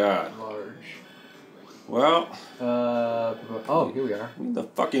my god. Large. Well. Oh, here we are. I need the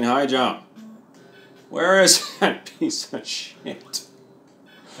fucking high jump. Where is that piece of shit?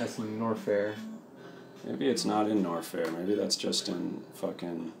 That's in Norfair. Maybe it's not in Norfair. Maybe that's just in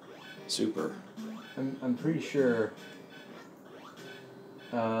fucking Super. I'm pretty sure.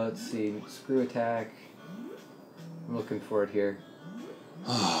 Let's see. Screw attack. I'm looking for it here.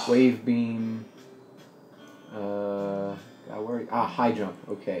 Wave beam. God Where? Ah, high jump.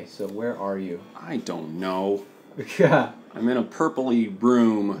 Okay, so where are you? I don't know. Yeah. I'm in a purpley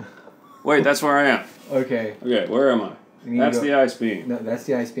room. Wait, that's where I am. Okay. Okay, where am I? That's the ice beam. No, that's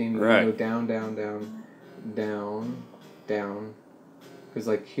the ice beam. You Right. can go down, down, down, down, down. Because,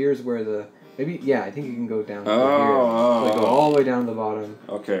 like, here's where the... Maybe, yeah, I think you can go down to here. So go all the way down to the bottom.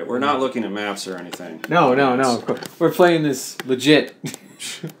 Okay, we're not looking at maps or anything. No, of course. We're playing this legit.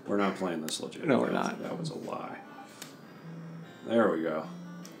 We're not playing this legit. No, we're not. That was a lie. There we go.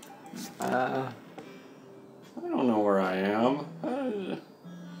 I don't know where I am.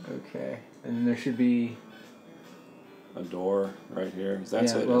 Okay. And there should be... A door right here.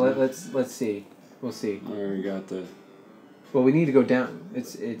 That's it. Well, let's see. We'll see. Where we got the... Well, we need to go down.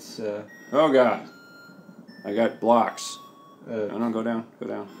 It's Oh, God. I got blocks. No, go down. Go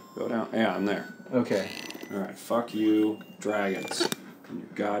down. Go down. Yeah, I'm there. Okay. Alright, fuck you, dragons. And your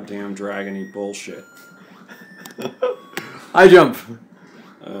goddamn dragony bullshit. I jump.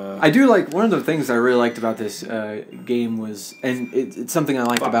 I do like, one of the things I really liked about this game was, and it's something I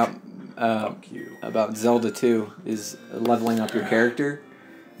liked about Zelda 2, is leveling up your character.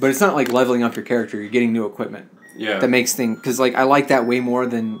 But it's not like leveling up your character, you're getting new equipment. Yeah. That makes things, because like I like that way more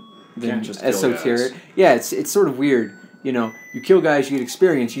than esoteric. Yeah, it's sort of weird. You know, you kill guys, you get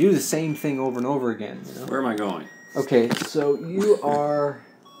experience, you do the same thing over and over again. You know? Where am I going? Okay, so you are...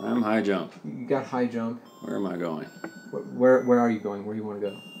 I'm high jump. You got high jump. Where am I going? Where are you going? Where do you want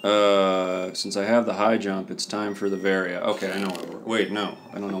to go? Since I have the high jump, it's time for the Varia. Okay, I know where wait, no.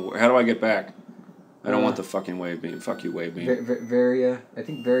 I don't know. How do I get back? I don't want the fucking wave beam. Fuck you, wave beam. Varia. I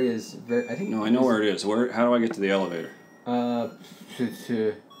think Varia is... I think... No, I know where it is. How do I get to the elevator? Let's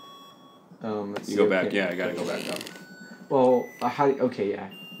you see, go back. Yeah, I gotta go back up. Well, okay, yeah.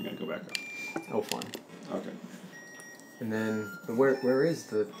 You gotta go back up. Oh, fine. Okay. And then, where is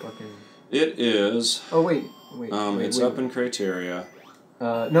the fucking... It is... Oh, wait. It's up in Crateria.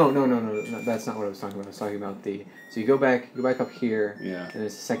 No, that's not what I was talking about. I was talking about the... So you go back up here. Yeah. And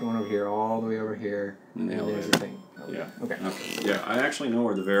there's the second one over here, all the way over here. And there's the thing. Yeah. Okay. Yeah, I actually know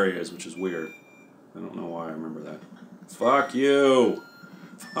where the Varia is, which is weird. I don't know why I remember that. Fuck you!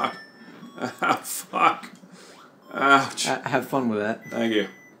 Fuck. Ah, fuck. Ouch. Have fun with that. Thank you.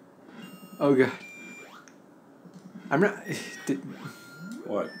 Oh, God. I'm not...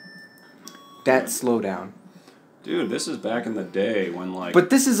 What? That slow down. Dude, this is back in the day when, like... But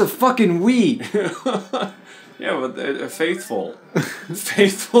this is a fucking Wii! Yeah, but a faithful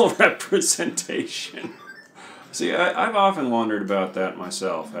representation. See, I've often wondered about that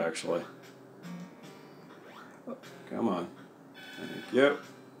myself, actually. Come on. Thank you.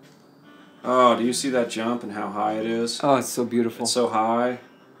 Oh, do you see that jump and how high it is? Oh, it's so beautiful. It's so high.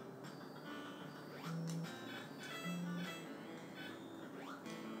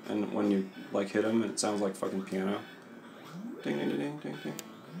 And when you, like, hit him, it sounds like fucking piano. Ding, ding, ding, ding, ding, ding.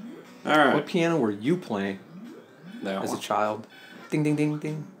 Alright. What piano were you playing as a child? Ding, ding, ding,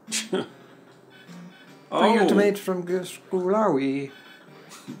 ding. Bring your tomato from school, are we?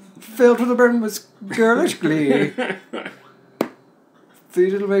 Filled to the brim with girlish glee. 3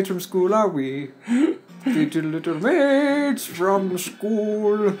 little maids from school, are we? 3 little maids from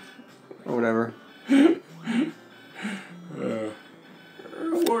school. Or whatever.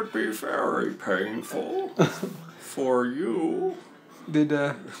 It would be very painful for you.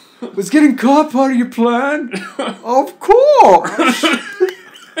 Was getting caught part of your plan? Of course!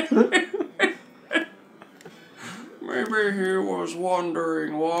 Maybe he was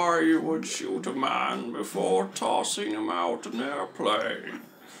wondering why you would shoot a man before tossing him out an airplane.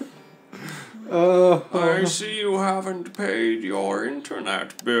 I see you haven't paid your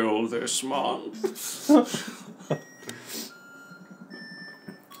internet bill this month.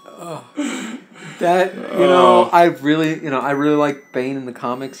 I really like Bane in the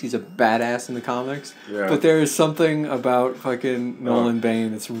comics. He's a badass in the comics. Yeah. But there is something about fucking Nolan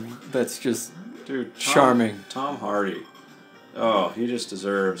Bane that's just charming. Tom Hardy. Oh, he just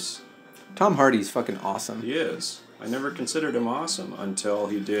deserves... Tom Hardy's fucking awesome. He is. I never considered him awesome until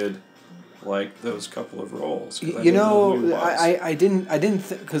he did, like, those couple of roles. I didn't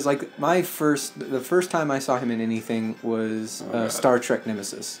because like the first time I saw him in anything was Star Trek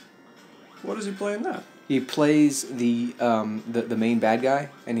Nemesis. What does he play in that? He plays the main bad guy,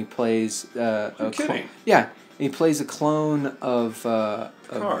 and he plays You're kidding? Yeah, he plays a clone of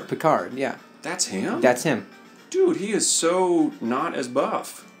Picard. Yeah, that's him. That's him. Dude, he is so not as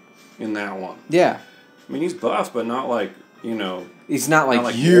buff in that one. Yeah. I mean, he's buff, but not like, He's not like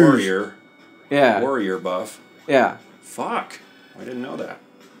Warrior. Yeah. Warrior buff. Yeah. Fuck. I didn't know that.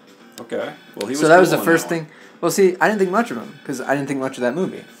 Okay. Well, he was. So that was the first thing. Well, see, I didn't think much of him because I didn't think much of that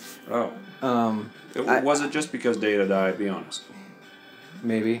movie. Oh. Was it just because Data died? Be honest.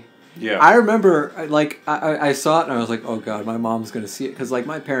 Maybe. Yeah. I remember, like, I saw it and I was like, oh god, my mom's gonna see it. Because, like,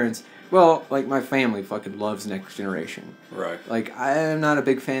 my parents, well, like, my family fucking loves Next Generation. Right. Like, I am not a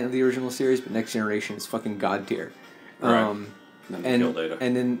big fan of the original series, but Next Generation is fucking god tier. Right. And then kill Data.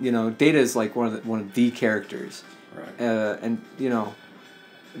 And then, you know, Data is, like, one of the characters. Right. And, you know,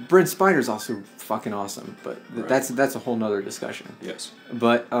 Brent Spiner's also fucking awesome, but Right. that's a whole nother discussion. Yes.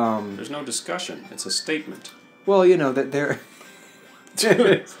 But, there's no discussion. It's a statement. well, you know, that they're...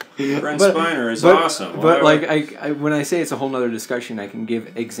 Brent Spiner is awesome. But like I when I say it's a whole nother discussion, I can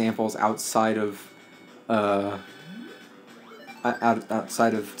give examples outside of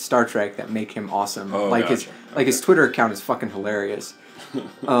Star Trek that make him awesome. Oh, like gotcha. his Twitter account is fucking hilarious.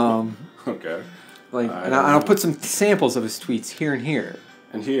 Okay. Like and I'll put some samples of his tweets here and here.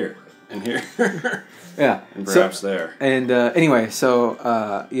 And here. And here. Yeah. And perhaps there. And anyway,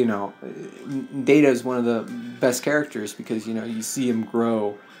 so you know, Data is one of the best characters because you know you see him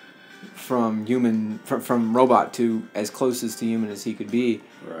grow from robot to as close as to human as he could be,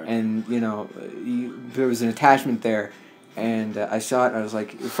 right. And you know there was an attachment there, and I saw it. And I was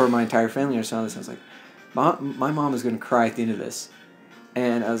like, for my entire family, I saw this. I was like, my mom is gonna cry at the end of this,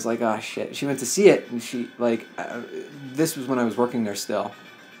 and I was like, oh shit. She went to see it, and she like this was when I was working there still.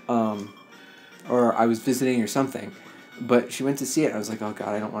 Or I was visiting or something, but she went to see it. I was like, oh god,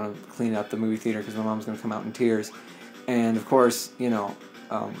 I don't want to clean up the movie theater because my mom's going to come out in tears. And of course, you know,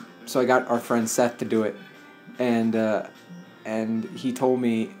 so I got our friend Seth to do it, and he told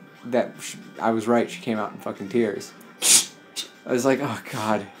me that I was right. She came out in fucking tears. I was like, oh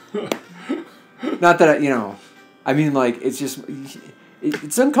god. Not that you know, I mean, like it's just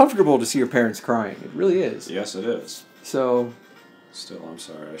it's uncomfortable to see your parents crying. It really is. Yes, it is. So. Still, I'm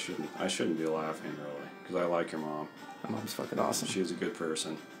sorry. I shouldn't be laughing, really, because I like your mom. My mom's fucking awesome. She's a good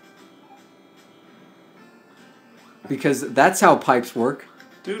person. Because that's how pipes work.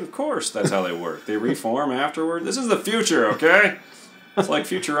 Dude, of course that's how they work. They reform afterward. This is the future, okay? It's like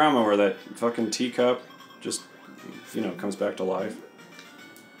Futurama where that fucking teacup just, you know, comes back to life.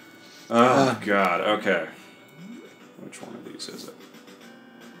 Oh, God. Okay. Which one of these is it?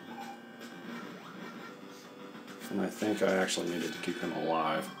 And I think I actually needed to keep him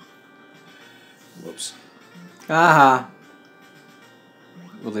alive. Whoops. Aha.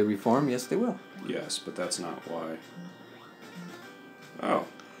 Will they reform? Yes, they will. Yes, but that's not why. Oh.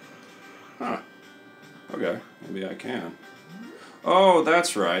 Huh. Okay, maybe I can. Oh,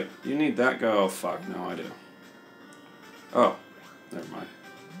 that's right. You need that guy. Oh, fuck, no, I do. Oh, never mind.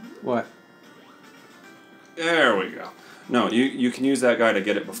 What? There we go. No, you can use that guy to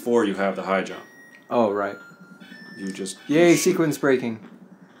get it before you have the high jump. Oh, right. You just... Yay, sequence breaking.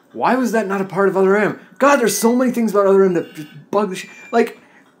 Why was that not a part of Other M? God, there's so many things about Other M that just bug the shit. Like,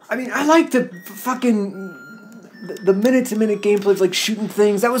 I mean, I like the fucking... The minute-to-minute gameplay of, like, shooting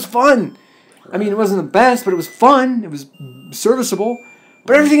things. That was fun. Right. I mean, it wasn't the best, but it was fun. It was serviceable.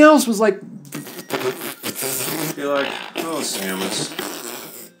 But everything else was, like... You're like, oh, Samus.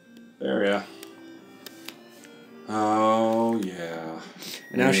 There, yeah. Oh, yeah.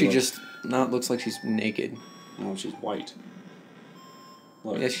 And now she just... Now it looks like she's naked. No, she's white.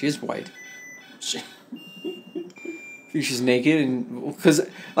 Look. Yeah, she is white. She's naked and because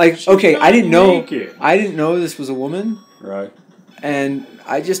like she's okay, I didn't know this was a woman. Right. And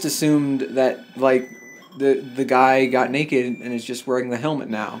I just assumed that like the guy got naked and is just wearing the helmet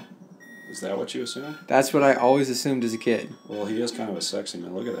now. Is that what you assumed? That's what I always assumed as a kid. Well, he is kind of a sexy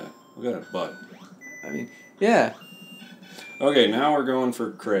man. Look at that. Look at that butt. I mean, yeah. Okay, now we're going for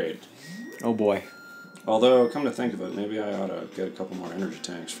Kraid. Oh boy. Although, come to think of it, maybe I ought to get a couple more energy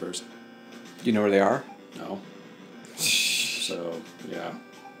tanks first. Do you know where they are? No. So, yeah.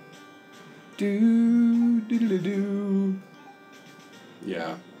 Do.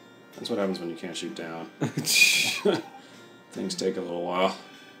 Yeah. That's what happens when you can't shoot down. Things take a little while.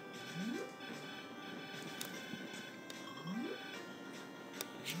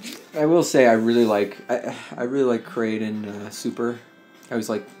 I will say I really like Kraid in Super. I was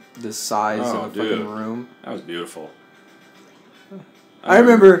like the size of a fucking room. That was beautiful. I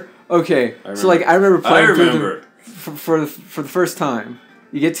remember. Okay, so like I remember playing for the first time.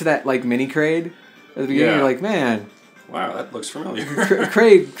 You get to that like mini Kraid at the beginning. You're like, man. Wow, that looks familiar.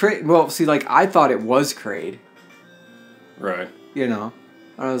 Kraid. Well, see, like I thought it was Kraid. Right. You know,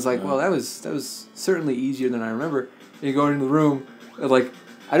 and I was like, well, that was certainly easier than I remember. And you go into the room, and, like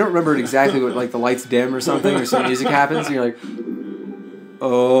I don't remember exactly what like the lights dim or something, or some music happens, and you're like,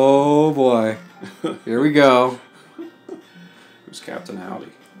 oh boy, here we go. Who's Captain Howdy?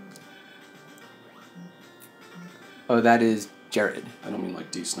 Oh, that is Jared. I don't mean like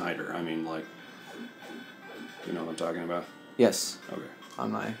D. Snyder. I mean like, you know what I'm talking about? Yes. Okay.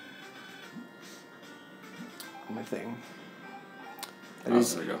 On my thing. There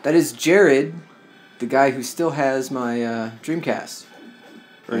you go. That is Jared, the guy who still has my Dreamcast.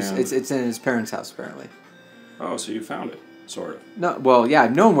 Or it's in his parents' house apparently. Oh, so you found it, sort of. No, well, yeah,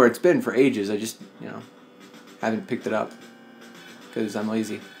 I've known where it's been for ages. I just, haven't picked it up because I'm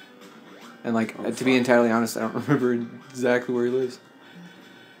lazy. And to be entirely honest, I don't remember exactly where he lives.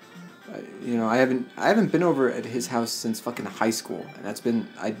 I haven't been over at his house since fucking high school, and that's been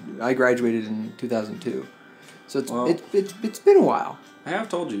I graduated in 2002, so it's been a while. I have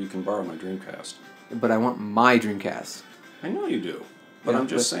told you can borrow my Dreamcast. But I want my Dreamcast. I know you do, but I'm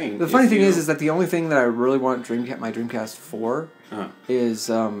just saying. The funny thing is that the only thing that I really want my Dreamcast for is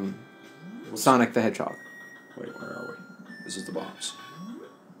Sonic the Hedgehog. Wait, where are we? This is the box.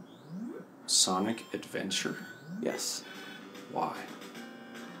 Sonic Adventure? Yes. Why?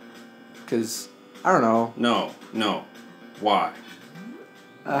 Because, I don't know. No. Why?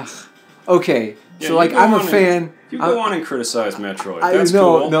 Okay. Yeah, so, I'm a fan. You go on and criticize Metroid. That's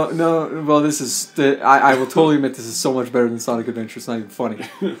cool. No. Well, this is... I will totally admit this is so much better than Sonic Adventure. It's not even funny.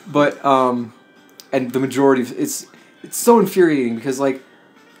 But, and the majority of... It's so infuriating because,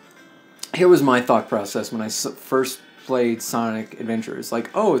 here was my thought process when I first played Sonic Adventure. It's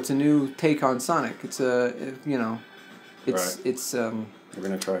it's a new take on Sonic. It's Right. it's We're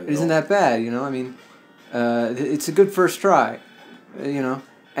gonna try it. Isn't that bad? I mean, it's a good first try.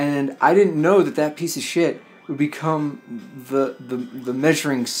 And I didn't know that piece of shit would become the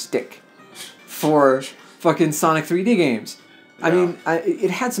measuring stick for fucking Sonic 3D games. Yeah. I mean, it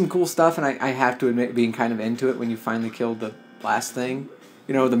had some cool stuff, and I have to admit being kind of into it when you finally killed the last thing.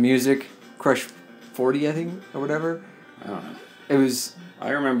 The music, Crush 40, I think, or whatever. I don't know. It was... I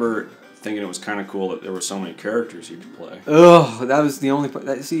remember thinking it was kind of cool that there were so many characters you could play. Ugh, that was the only part.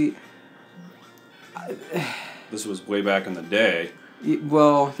 This was way back in the day.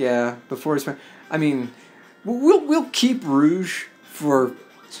 Well, yeah, before it's... I mean, we'll keep Rouge for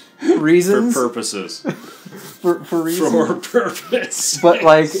reasons. For purposes. for reasons. For purpose. But,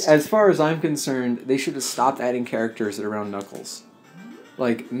 as far as I'm concerned, they should have stopped adding characters around Knuckles.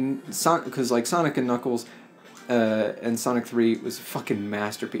 Because, Sonic and Knuckles and Sonic 3 was a fucking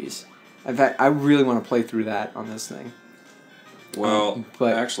masterpiece. In fact, I really want to play through that on this thing. Well,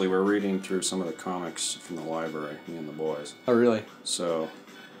 actually, we're reading through some of the comics from the library, me and the boys. Oh, really? So,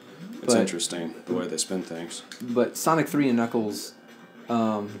 it's interesting, the way they spin things. But Sonic 3 and Knuckles...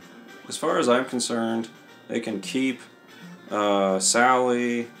 as far as I'm concerned, they can keep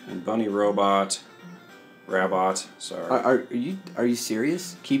Sally and Bunny Rabbot, sorry. Are you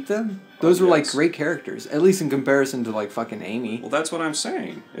serious? Keep them? Those were great characters, at least in comparison to fucking Amy. Well, that's what I'm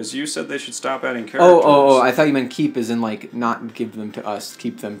saying. Is you said they should stop adding characters. Oh! I thought you meant keep as in not give them to us,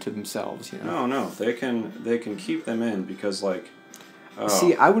 keep them to themselves. No, they can keep them in because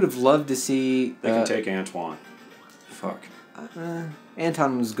See, I would have loved to see. They can take Antoine. Fuck.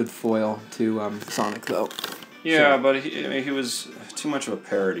 Anton was a good foil to Sonic though. Yeah, but he was too much of a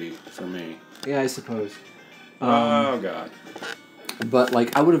parody for me. Yeah, I suppose. Oh God. But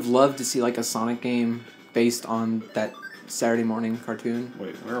I would have loved to see a Sonic game based on that Saturday morning cartoon.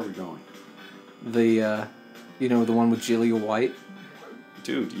 Wait, where are we going? The, the one with Julia White.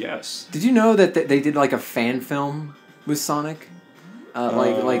 Dude, yes. Did you know that they did a fan film with Sonic,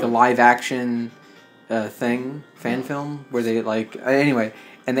 like a live action fan film where they anyway,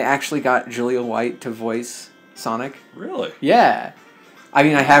 and they actually got Julia White to voice Sonic. Really? Yeah. I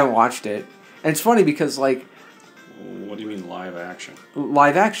mean, I haven't watched it, and it's funny because What do you mean live action?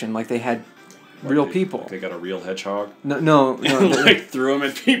 Live action, they had real people. They got a real hedgehog? No. Threw them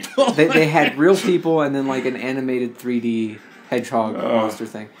at people? They had real people and then an animated 3D hedgehog monster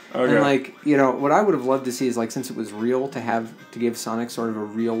thing. Okay. And what I would have loved to see is since it was real to give Sonic sort of a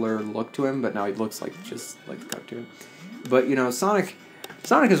realer look to him, but now he looks just like the cartoon. But Sonic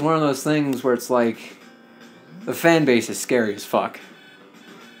is one of those things where it's the fan base is scary as fuck.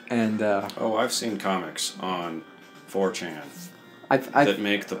 And I've seen comics on 4chan I've that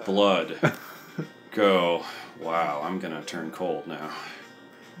make the blood go, wow, I'm gonna turn cold now.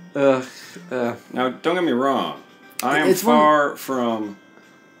 Now, don't get me wrong. I am far from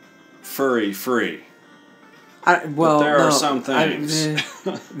furry free. But there are some things.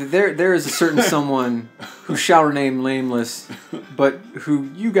 There is a certain someone who shall remain nameless, but who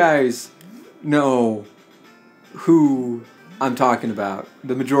you guys know who I'm talking about.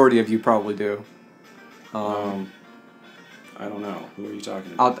 The majority of you probably do. I don't know. Who are you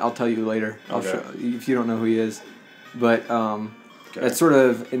talking about? I'll tell you later. Okay. I'll show if you don't know who he is. But that's sort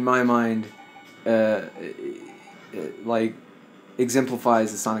of in my mind,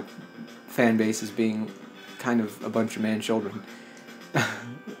 exemplifies the Sonic fan base as being kind of a bunch of man-children.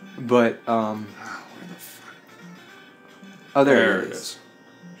 But, where the fuck? Oh, there it is.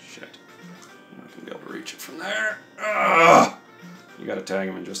 Shit. I'm not gonna be able to reach it from there. Ugh! You gotta tag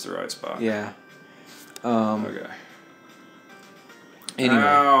him in just the right spot. Yeah. Okay. Anyway.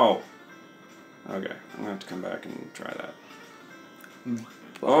 Ow! Okay, I'm gonna have to come back and try that.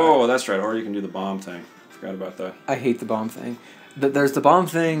 But oh, that's right. Or you can do the bomb thing. Forgot about that. I hate the bomb thing. There's the bomb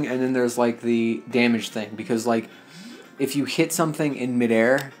thing, and then there's like the damage thing, because like if you hit something in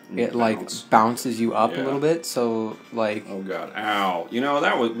midair, it like bounces you up a little bit. So like. Oh god! Ow! You know,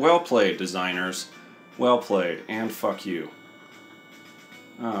 that was well played, designers. Well played, and fuck you.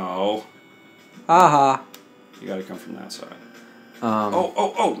 Oh. Aha. You gotta come from that side.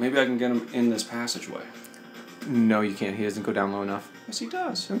 Oh! Maybe I can get him in this passageway. No, you can't. He doesn't go down low enough. Yes, he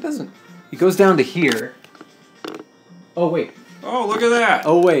does. No, he doesn't. He goes down to here. Oh, wait. Oh, look at that.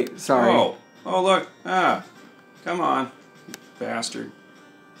 Oh, wait. Sorry. Oh, look. Ah. Come on. You bastard.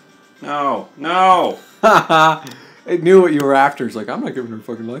 No. No. It knew what you were after. It's like, I'm not giving her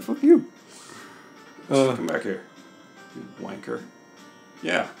fucking life. Fuck you. Come back here. You wanker.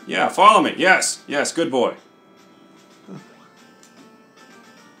 Yeah. Follow me. Yes. Good boy.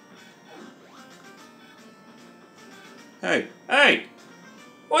 Hey.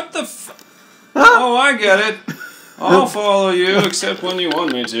 What the f... Oh, I get it. I'll follow you, except when you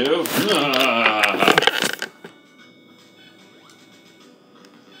want me to.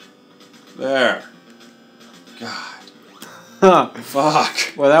 There. God.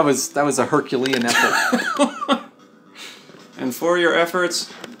 Fuck. Well, that was a Herculean effort. And for your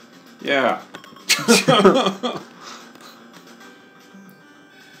efforts, yeah.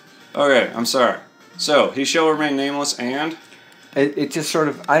 Okay, I'm sorry. So, he shall remain nameless and... It just sort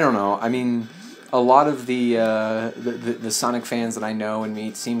of, I don't know. I mean, a lot of the Sonic fans that I know and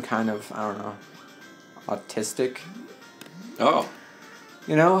meet seem kind of, I don't know, autistic. Oh.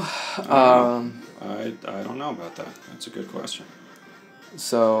 You know? I don't know about that. That's a good question.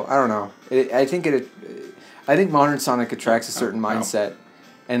 So, I don't know. I think modern Sonic attracts a certain mindset.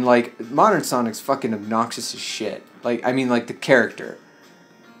 And, like, modern Sonic's fucking obnoxious as shit. Like, I mean, like, the character.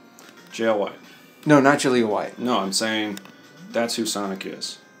 Jaleel White. No, not Jaleel White. No, I'm saying that's who Sonic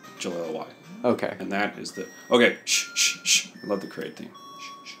is. Jaleel White. Okay. And that is the... Okay, shh. I love the crate theme.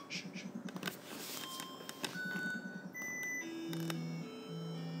 Shh.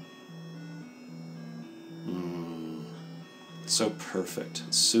 It's so perfect.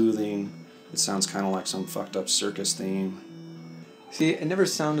 It's soothing. It sounds kind of like some fucked up circus theme. See, it never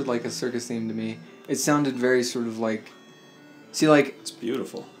sounded like a circus theme to me. It sounded very sort of like... See, like... It's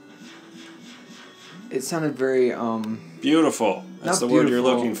beautiful. It sounded very, Beautiful. That's the word you're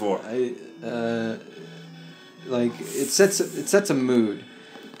looking for. Like, it sets a mood.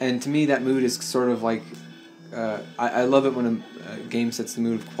 And to me, that mood is sort of like... I love it when a game sets the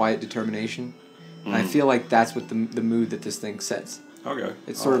mood of quiet determination. And I feel like that's what the mood that this thing sets. Okay.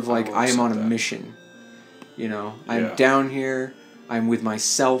 It's sort of like, I am on a mission. You know? I'm down here, I'm with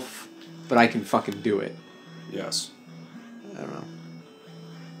myself, but I can fucking do it. Yes. I don't know.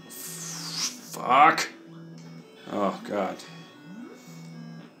 Fuck. Oh, God.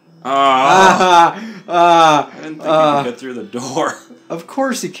 I didn't think you could get through the door. Of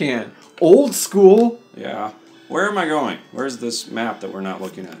course you can. Old school. Yeah. Where am I going? Where's this map that we're not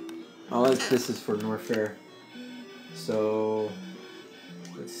looking at? Oh, this is for North Fair. So,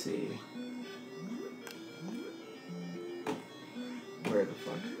 let's see. Where the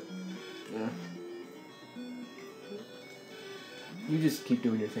fuck? You just keep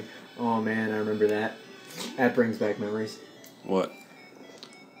doing your thing. Oh man, I remember that. That brings back memories. What?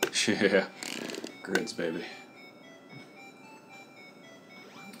 Yeah. Grids, baby.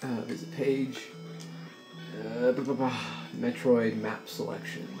 There's a page. Metroid map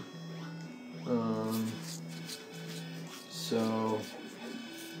selection. So...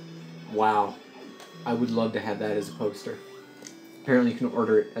 Wow. I would love to have that as a poster. Apparently you can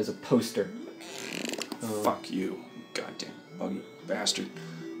order it as a poster. Fuck you, goddamn buggy bastard.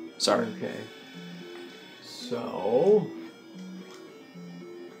 Sorry. Okay. So...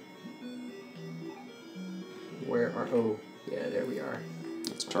 Where are... Oh, yeah, there we are.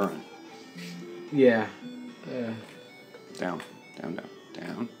 Let's turn. Yeah. Down.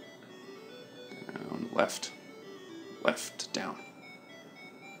 Left. Down.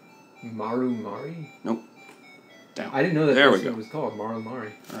 Maru Mari? Nope. Down. I didn't know that there this was called Maru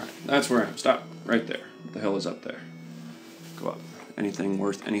Mari. Alright, that's where I am. Stop. Right there. What the hell is up there? Go up. Anything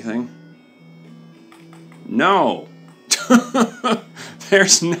worth anything? No!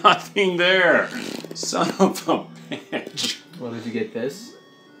 There's nothing there! Son of a bitch. Well, did you get this?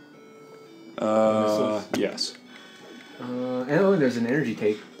 Yes. Oh, there's an energy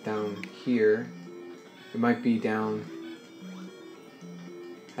tank down here. It might be down...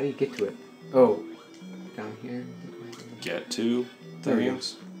 How do you get to it? Oh, down here? Get to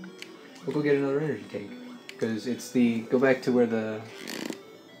things. We'll go get another energy tank. Because it's the... Go back to where the...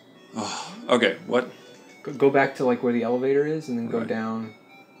 Oh, okay, what? Go back to like where the elevator is and then go Right. down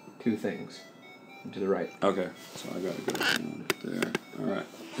 2 things. To the right. Okay, so I gotta go down there. Alright.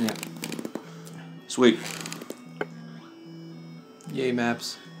 Yeah. Sweet. Yay,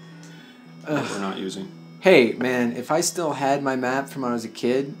 maps. We're not using. Hey, man, if I still had my map from when I was a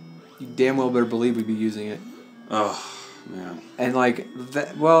kid, you damn well better believe we'd be using it. Oh, man. And like,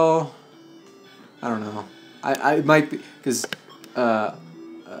 that, well, I don't know. I might be, because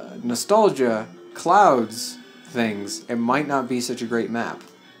nostalgia clouds things. It might not be such a great map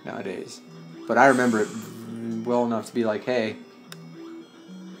nowadays. But I remember it well enough to be like, hey,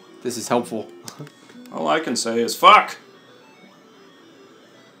 this is helpful. All I can say is, fuck!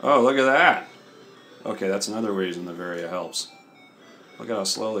 Oh, look at that! Okay, that's another reason the Varia helps. Look at how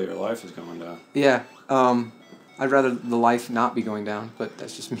slowly your life is going down. Yeah, I'd rather the life not be going down, but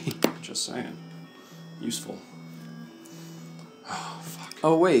that's just me. Just saying. Useful. Oh, fuck.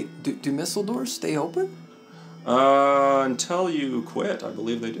 Oh, wait, do missile doors stay open? Until you quit, I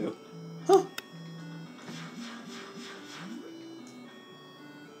believe they do. Huh.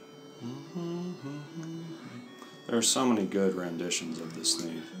 There are so many good renditions of this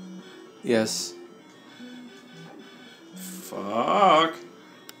theme. Yes. Fuck.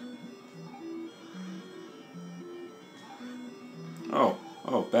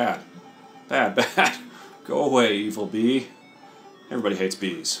 Oh, bad. Bad. Go away, evil bee. Everybody hates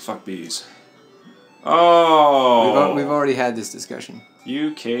bees. Fuck bees. Oh! We've already had this discussion.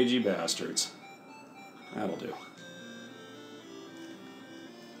 You cagey bastards. That'll do.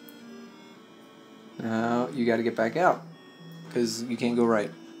 Now you got to get back out, because you can't go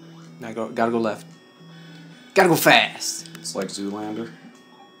right. Now gotta go left. Gotta go fast. It's like Zoolander.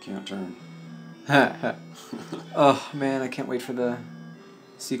 Can't turn. Oh man, I can't wait for the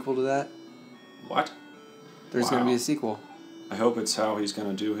sequel to that. What? There's gonna be a sequel. I hope it's how he's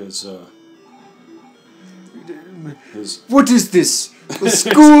gonna do his. What is this? A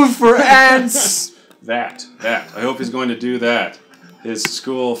school for ants? That. I hope he's going to do that. His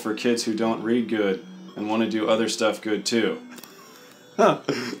school for kids who don't read good and want to do other stuff good too. Huh.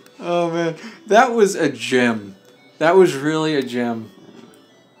 Oh man, that was a gem. That was really a gem.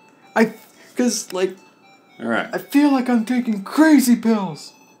 Cause like, all right. I feel like I'm taking crazy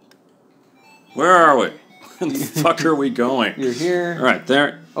pills. Where are we? Where the fuck are we going? You're here. All right,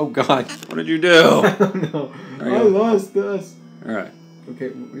 there. Oh God. What did you do? I don't know. I lost us. All right. Okay.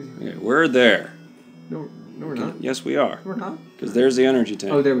 We're there. No, we're not. Yes, we are. We're not. Because there's the energy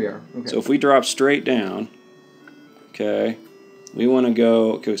tank. Oh, there we are. Okay. So if we drop straight down, okay, we want to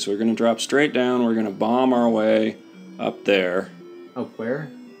go. Okay, so we're going to drop straight down. We're going to bomb our way up there. Up where?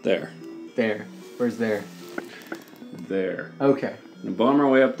 There. There. Where's there? There. Okay. We're going to bomb our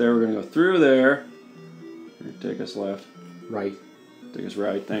way up there. We're going to go through there. Take us left. Right. Take us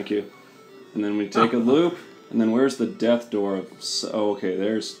right. Thank you. And then we take a loop. And then where's the death door? Oh, okay.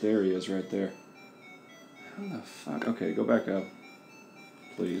 There he is right there. How the fuck? Okay, go back up.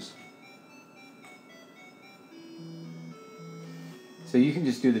 Please. So you can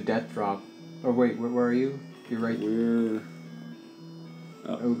just do the death drop. Or wait, where are you? You're right. We're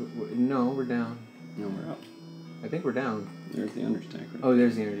up. Oh, no, we're down. No, we're up. I think we're down. There's the energy tank. Right? Oh,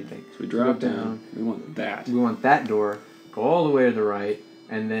 there's the energy tank. So we drop down. We want that. We want that door. Go all the way to the right,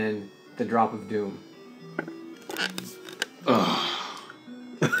 and then the drop of doom. Oh.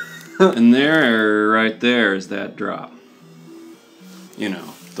 And there, right there, is that drop. You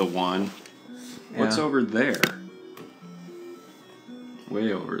know, the one. Yeah. What's over there?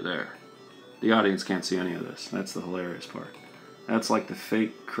 Way over there. The audience can't see any of this. That's the hilarious part. That's like the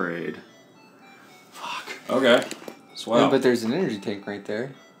fake Kraid. Fuck. Okay. Swell. Yeah, but there's an energy tank right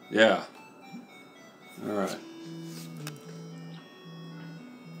there. Yeah. Alright.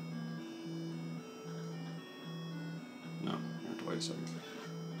 No, you have to wait a second.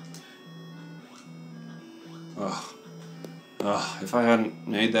 Ugh, if I hadn't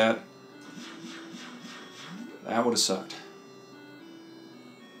made that, that would have sucked.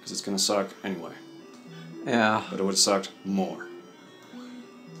 Because it's going to suck anyway. Yeah. But it would have sucked more.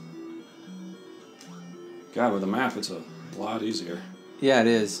 God, with a map, it's a lot easier. Yeah, it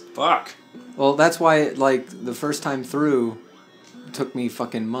is. Fuck! Well, that's why, like, the first time through, it took me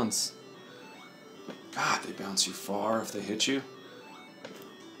fucking months. God, they bounce you far if they hit you.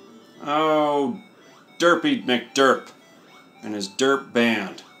 Oh, Derpy McDerp. and his derp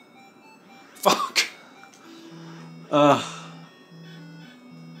band. Fuck.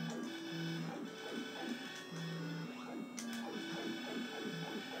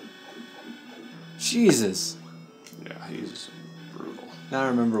 Jesus. Yeah, he's brutal. Now I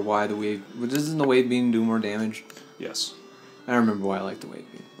remember why the wave... Doesn't the wave beam do more damage? Yes. I remember why I like the wave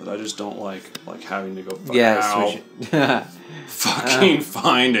beam. But I just don't like having to go switch it. Fucking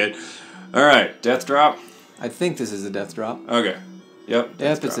find it. Alright, death drop? I think this is a death drop. Okay. Yep.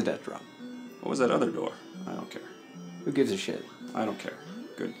 Yep, it's a death drop. What was that other door? I don't care. Who gives a shit? I don't care.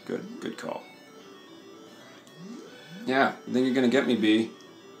 Good call. Yeah, you think you're gonna get me, B?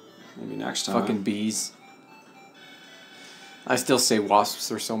 Maybe next time. Fucking bees. I still say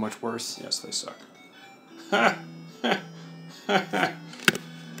wasps are so much worse. Yes, they suck.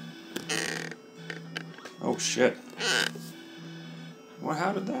 Oh shit. Well,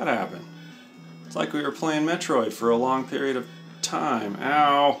 how did that happen? It's like we were playing Metroid for a long period of time.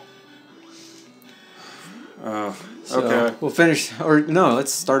 Ow. Okay. We'll finish, or no,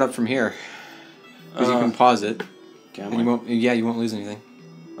 let's start up from here. Because you can pause it. Can we? You won't lose anything.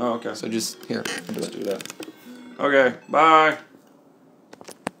 Oh, okay. So just, here. Let's do that. Okay, bye.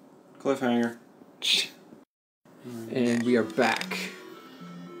 Cliffhanger. And we are back.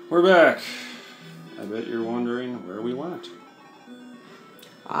 We're back. I bet you're wondering where we went.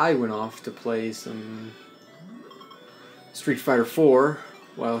 I went off to play some Street Fighter 4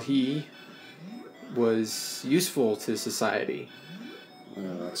 while he was useful to society.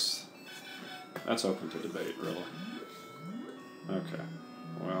 Yeah, that's open to debate, really. Okay.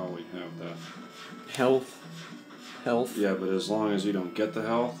 Well, we have that. Health. Yeah, but as long as you don't get the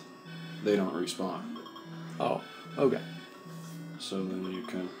health, they don't respawn. Oh, okay. So then you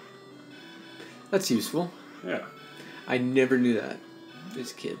can... That's useful. Yeah. I never knew that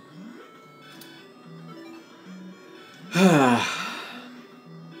as a kid.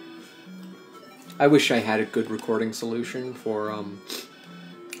 I wish I had a good recording solution for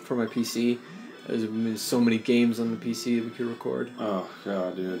my PC. There's so many games on the PC that we could record. Oh,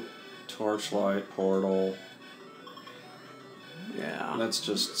 God, dude. Torchlight, Portal... Yeah. That's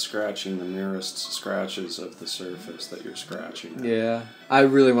just scratching the nearest scratches of the surface that you're scratching at. Yeah. I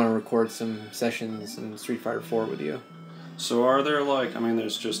really want to record some sessions in Street Fighter 4 with you. So are there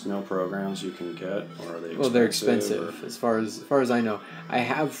there's just no programs you can get, or are they expensive? Well, they're expensive as far as I know. I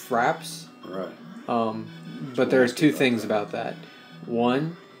have Fraps. Right. But there are two things about that.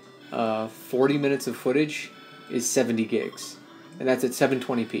 One, 40 minutes of footage is 70 gigs. And that's at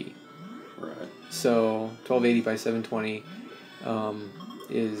 720p. Right. So 1280 by 720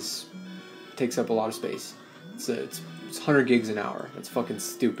 takes up a lot of space. It's 100 gigs an hour. That's fucking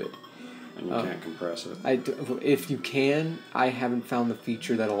stupid. And you can't compress it. If you can, I haven't found the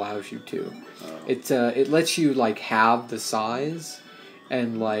feature that allows you to. Oh. It lets you have the size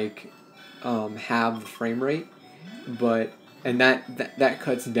and have the frame rate, and that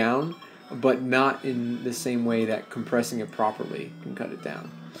cuts down, but not in the same way that compressing it properly can cut it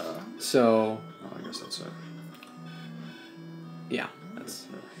down. So. Oh, I guess that's it. Yeah, that's.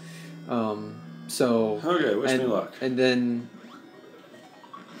 So. Okay, wish me luck. And then.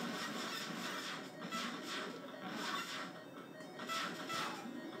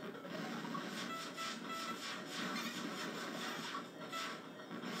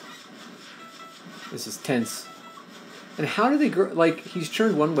 This is tense. And how do they grow? He's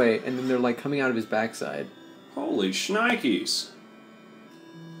turned one way, and then they're coming out of his backside. Holy shnikes!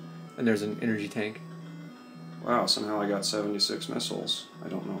 And there's an energy tank. Wow, somehow I got 76 missiles. I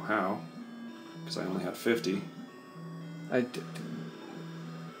don't know how, because I only had 50. I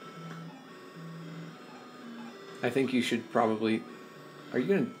think you should probably... Are you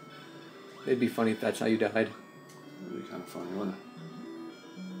gonna... It'd be funny if that's how you died. That'd be kind of funny, wouldn't it?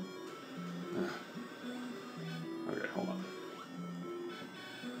 Okay, hold on.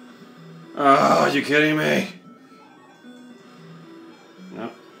 Oh, are you kidding me? No,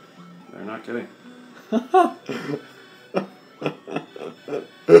 they're not kidding.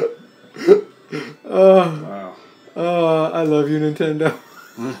 Wow. Oh, I love you, Nintendo.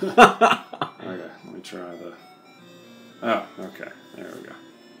 Okay, let me try the... Oh, okay. There we go.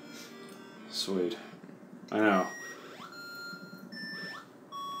 Sweet. I know.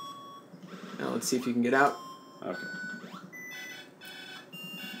 Now let's see if you can get out. Okay.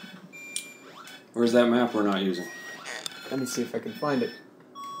 Where's that map we're not using? Let me see if I can find it.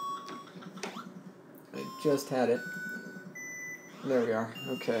 I just had it. There we are.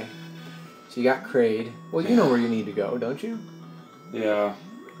 Okay. So you got Kraid. Well, you know where you need to go, don't you? Yeah.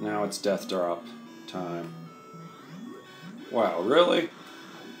 Now it's death drop time. Wow, really?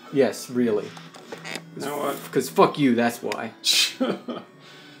 Yes, really. You know what? Because fuck you, that's why.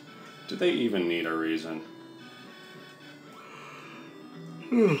 Do they even need a reason?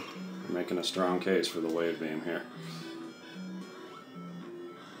 Making a strong case for the wave beam here.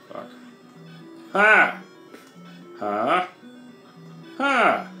 Fuck. Ha! Ha!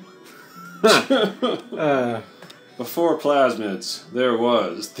 Ha! Before plasmids, there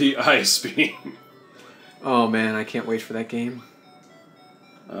was the ice beam. Oh man, I can't wait for that game.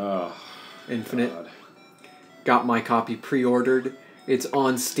 Oh, Infinite. God. Got my copy pre-ordered. It's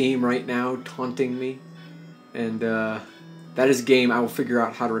on Steam right now, taunting me. And that is a game I will figure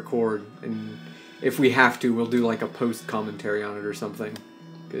out how to record. And if we have to, we'll do like a post-commentary on it or something.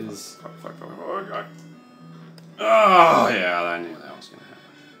 Because... Oh, God. Oh, yeah, I knew that was going to happen.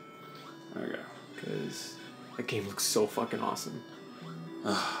 There we go. Because that game looks so fucking awesome.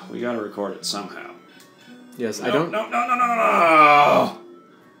 We got to record it somehow. Yes, No, I don't... No.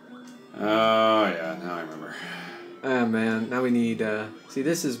 Oh, yeah, now I remember. Ah, man, now we need... See,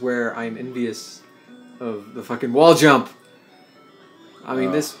 this is where I'm envious of the fucking wall jump. I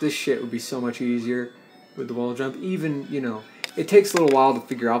mean, this shit would be so much easier with the wall jump. Even, you know, it takes a little while to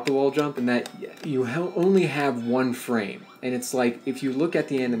figure out the wall jump, and that you only have one frame. And it's like, if you look at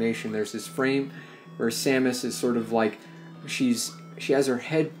the animation, there's this frame where Samus is sort of like... She has her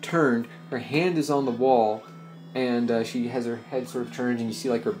head turned, her hand is on the wall, and she has her head sort of turned, and you see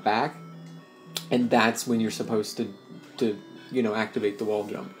like her back, and that's when you're supposed to you know, activate the wall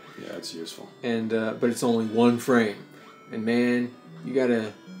jump. Yeah, it's useful. And but it's only one frame, and man, you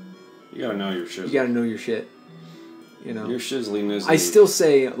gotta know your shit. You gotta know your shit. You know. Your shizzly nizzly. I still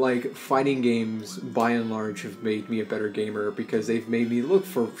say, like, fighting games by and large have made me a better gamer because they've made me look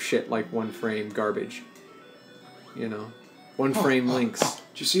for shit like one frame garbage. You know. One frame links.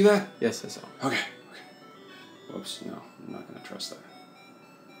 Did you see that? Yes, I saw. Okay. Whoops, no, I'm not going to trust that.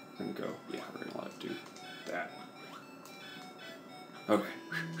 I'm going to go, yeah, we're going to let it do that. Okay.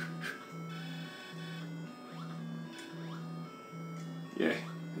 Yeah.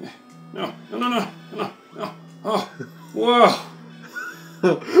 No. Oh, whoa.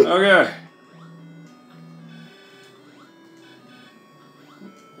 Okay.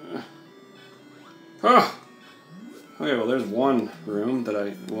 Oh. Okay, well, there's one room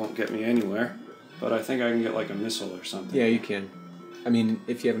that won't get me anywhere, but I think I can get like a missile or something. Yeah, you can. I mean,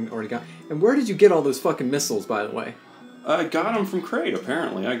 if you haven't already got... And where did you get all those fucking missiles, by the way? I got them from Crate,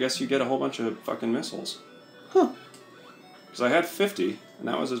 apparently. I guess you get a whole bunch of fucking missiles. Huh. Because I had 50, and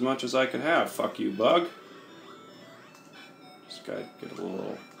that was as much as I could have. Fuck you, bug. Just gotta get a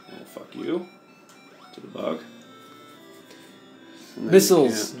little fuck you to the bug.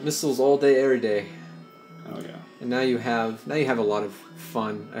 Missiles all day, every day. Oh yeah. And now you have a lot of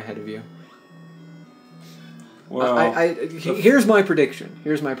fun ahead of you. Well, here's my prediction. I'm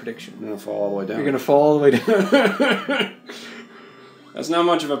gonna fall all the way down. You're gonna fall all the way down. That's not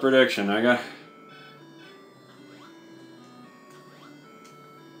much of a prediction.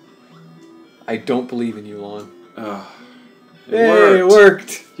 I don't believe in you, Laun. It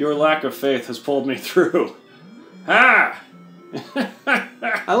worked. Your lack of faith has pulled me through. Ha!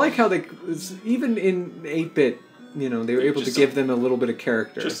 I like how they, even in 8-bit, you know, they were able to give them a little bit of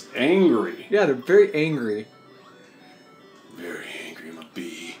character. Just angry. Yeah, they're very angry. Very angry, I'm a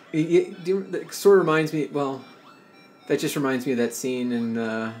bee. It sort of reminds me, well, that just reminds me of that scene in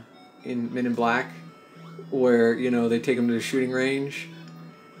Men in Black, where, you know, they take them to the shooting range,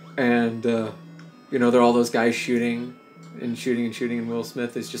 and, you know, there are all those guys shooting, and Will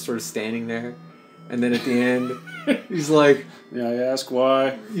Smith is just sort of standing there. And then at the end, he's like... Yeah, I ask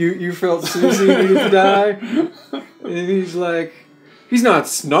why. You felt Susie needed to die? And he's like... He's not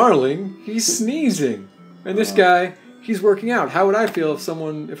snarling, he's sneezing. And this guy, he's working out. How would I feel if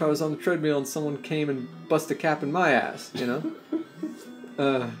I was on the treadmill and someone came and busted a cap in my ass, you know?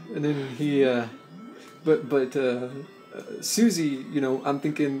 And then he... But Susie, you know, I'm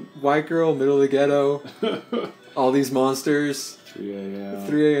thinking white girl, middle of the ghetto, all these monsters. 3 a.m.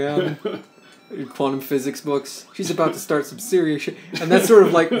 3 a.m. Quantum physics books. She's about to start some serious shit. And that's sort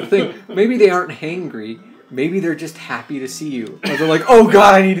of like the thing. Maybe they aren't hangry. Maybe they're just happy to see you. Or they're like, oh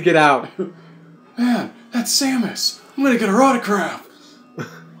god, I need to get out. Man, that's Samus. I'm gonna get her autograph.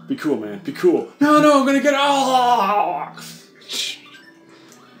 Be cool, man. Be cool. No, I'm gonna get... Oh!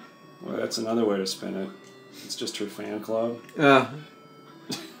 Well, that's another way to spin it. It's just her fan club. God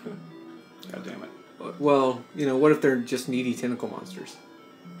damn it. Well, you know, what if they're just needy tentacle monsters?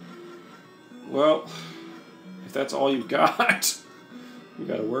 Well, if that's all you've got, you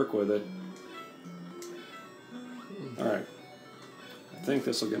gotta work with it. Alright. I think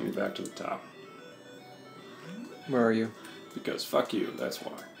this will get me back to the top. Where are you? Because fuck you, that's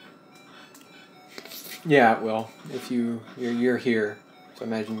why. Yeah, it will. If you're here, so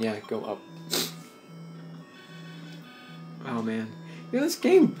imagine, yeah, go up. Oh man, this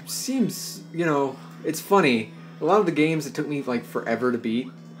game seems, it's funny. A lot of the games that took me like forever to beat,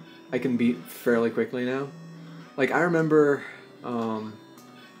 I can beat fairly quickly now. Like I remember,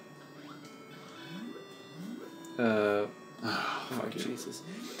 Jesus,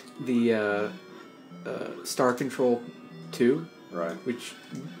 the Star Control 2, right? Which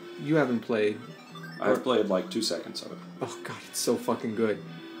you haven't played. I've played like 2 seconds of it. Oh god, it's so fucking good.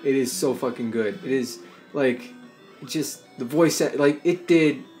 It is so fucking good. It is like just the voice like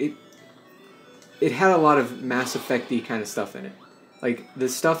it had a lot of Mass Effect-y kind of stuff in it. Like the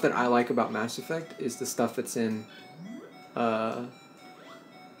stuff that I like about Mass Effect is the stuff that's in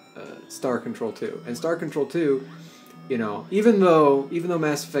Star Control 2. And Star Control 2, even though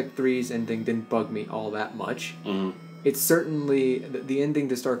Mass Effect 3's ending didn't bug me all that much, it's certainly the ending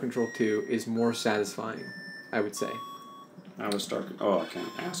to Star Control 2 is more satisfying, I would say. I can't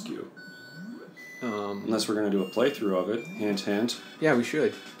ask you. Unless we're going to do a playthrough of it. Hint, hint. Yeah, we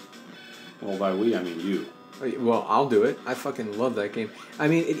should. Well, by we, I mean you. Well, I'll do it. I fucking love that game. I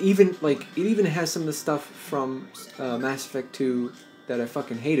mean, it even has some of the stuff from Mass Effect 2 that I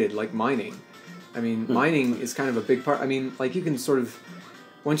fucking hated, like mining. I mean, mining is kind of a big part. I mean, like you can sort of,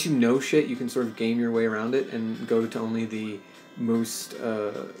 once you know shit, you can sort of game your way around it and go to only the most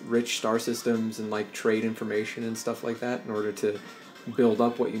rich star systems and like trade information and stuff like that in order to build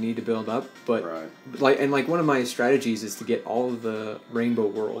up what you need to build up. But right. one of my strategies is to get all of the rainbow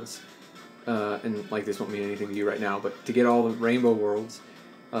worlds. And like this won't mean anything to you right now, but to get all the rainbow worlds,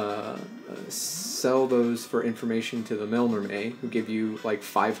 sell those for information to the Melnorme, who give you like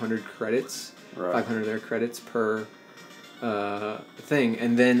 500 credits, right. 500 of their credits per thing,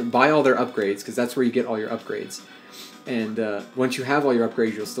 and then buy all their upgrades, because that's where you get all your upgrades. And once you have all your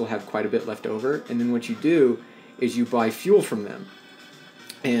upgrades, you'll still have quite a bit left over. And then what you do is you buy fuel from them,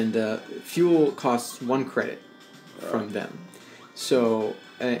 and fuel costs 1 credit from them. So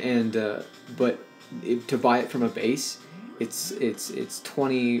but to buy it from a base, it's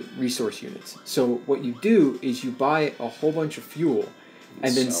 20 resource units. So what you do is you buy a whole bunch of fuel,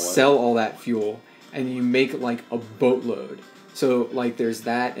 and then sell all that fuel, and you make like a boatload. So like there's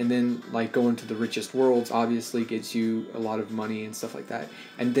that, and then like going to the richest worlds obviously gets you a lot of money and stuff like that.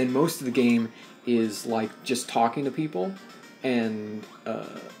 And then most of the game is like just talking to people, and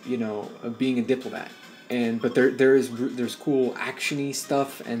being a diplomat. But there's cool actiony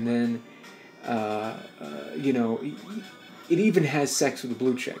stuff, and then it even has sex with a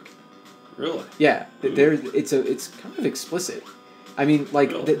blue chick. Really? Yeah, it's kind of explicit. I mean,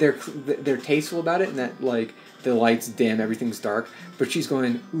 like really? they're tasteful about it, and that like the lights dim, everything's dark, but she's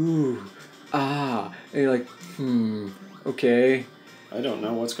going ooh, ah, and you're like okay. I don't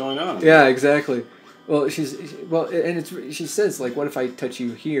know what's going on. Yeah, exactly. Well, and she says like, what if I touch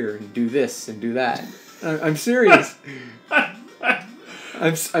you here and do this and do that? I'm serious.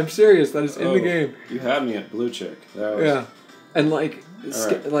 I'm serious. That is in the game. You had me at blue chick. That was... and like,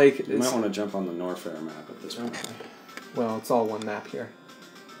 right. You might want to jump on the Norfair map at this point. Okay. Well, it's all one map here.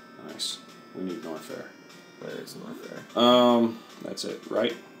 Nice. We need Norfair. Where is Norfair? That's it.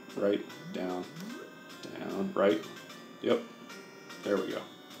 Right, down, right. Yep. There we go.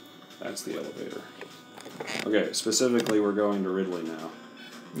 That's the elevator. Okay, specifically, we're going to Ridley now.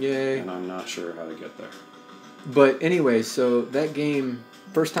 Yay. And I'm not sure how to get there. But anyway, so that game,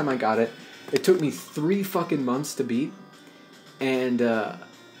 first time I got it, it took me 3 fucking months to beat. And,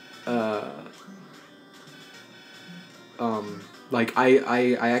 like,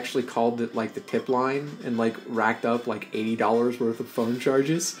 I actually called it, like, the tip line and, like, racked up, like, $80 worth of phone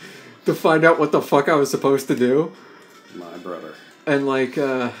charges to find out what the fuck I was supposed to do. My brother. And, like,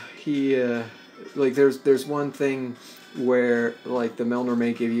 there's one thing where like the Melnor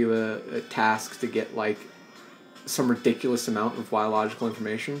may give you a task to get like some ridiculous amount of biological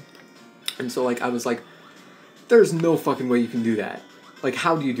information, and so like I was like, there's no fucking way you can do that. Like,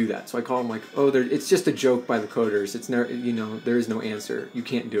 how do you do that? So I call him like, it's just a joke by the coders. It's never, there is no answer. You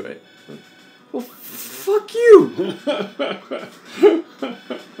can't do it. Like, well, fuck you.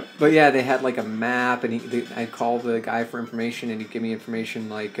 But yeah, they had like a map, and I called the guy for information, and he'd give me information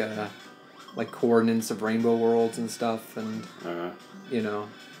like coordinates of rainbow worlds and stuff, and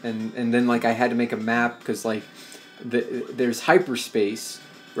and then like I had to make a map because like there's hyperspace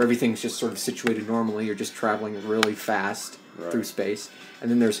where everything's just sort of situated normally. You're just traveling really fast through space,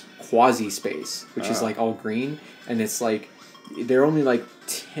 and then there's quasi space, which is like all green, and it's like there are only like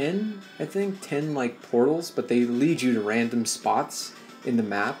 10 like portals, but they lead you to random spots in the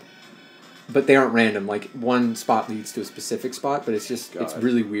map but they aren't random. Like, one spot leads to a specific spot, but it's just, it's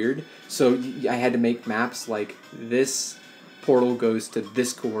really weird. So I had to make maps like this portal goes to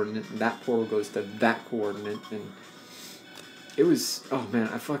this coordinate, and that portal goes to that coordinate, and it was, oh man,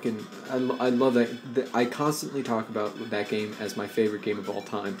 I love that. I constantly talk about that game as my favorite game of all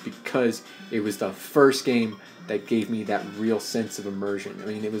time because it was the first game that gave me that real sense of immersion. I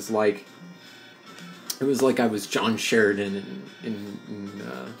mean, it was like I was John Sheridan in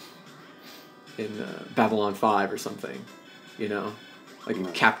Babylon 5 or something, you know, like No.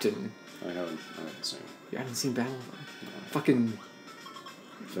 Captain. I haven't seen it. You haven't seen Babylon 5? No. Fucking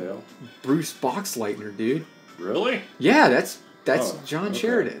Fail? Bruce Boxleitner, dude. Really? Yeah, that's Oh, John okay.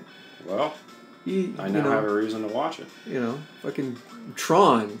 Sheridan. Well, I now have a reason to watch it. You know, fucking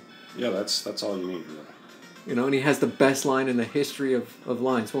Tron. Yeah, that's all you need, really. You know, and he has the best line in the history of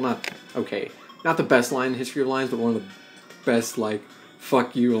lines. Well, not the best line in the history of lines, but one of the best, like,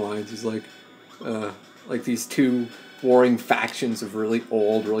 fuck you lines. He's like these two warring factions of really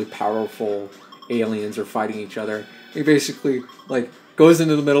old, really powerful aliens are fighting each other. He basically, like, goes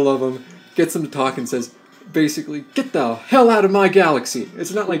into the middle of them, gets them to talk, and says, basically, get the hell out of my galaxy.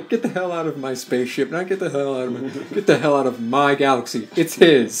 It's not like, get the hell out of my spaceship, not get the hell out of my, get the hell out of my galaxy. It's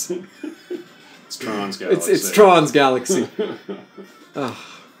his. It's Tron's galaxy. It's Tron's galaxy. Ugh.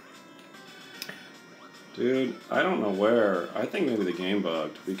 Dude, I don't know where. I think maybe the game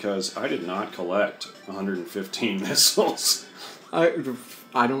bugged because I did not collect 115 missiles. I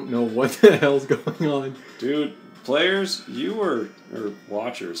don't know what the hell's going on. Dude, players, or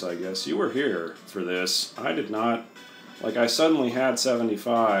watchers, I guess, you were here for this. I did not. Like, I suddenly had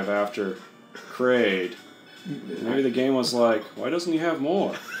 75 after Kraid. Maybe the game was like, why doesn't he have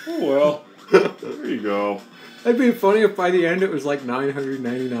more? Oh, well, there you go. It'd be funny if by the end it was like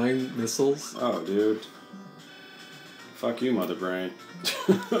 999 missiles. Oh, dude. Fuck you, mother brain.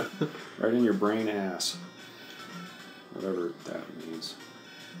 Right in your brain ass. Whatever that means.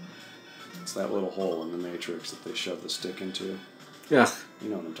 It's that little hole in the Matrix that they shove the stick into. Yeah. You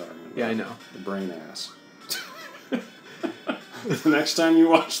know what I'm talking about. Yeah, I know. The brain ass. The next time you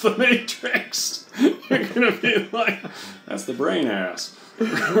watch The Matrix, you're going to be like, that's the brain ass.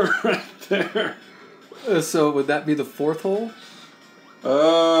 Right there. So would that be the fourth hole?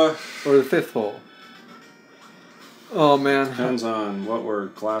 Or Or the fifth hole? Oh, man. depends on what we're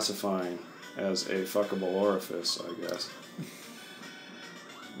classifying as a fuckable orifice, I guess.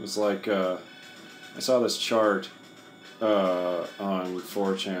 It was like, I saw this chart on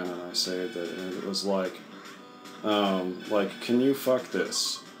 4chan and I saved it, and it was like, can you fuck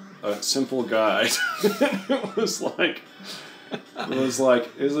this? A simple guide. It was like,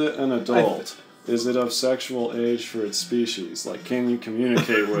 is it an adult? Is it of sexual age for its species? Like, can you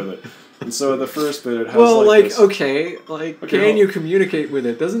communicate with it? And so the first bit, it has this, okay, can you communicate with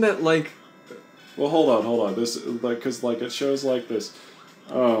it? Doesn't that, like... Well, hold on. This, like, because, like, it shows, like, this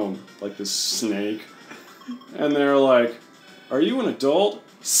snake. And they're like, are you an adult?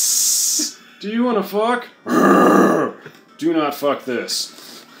 Do you want to fuck? Do not fuck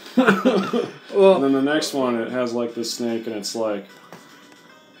this. Well, And then the next one, it has, like, this snake, and it's like,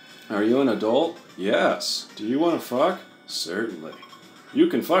 are you an adult? Yes. Do you want to fuck? Certainly. You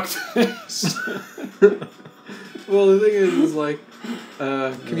can fuck this. well, the thing is like,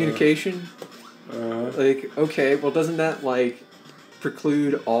 communication. Like, okay, well, doesn't that, like,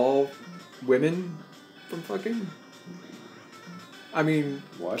 preclude all women from fucking? I mean,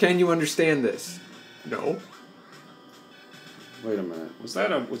 What? can you understand this? No. Wait a minute. Was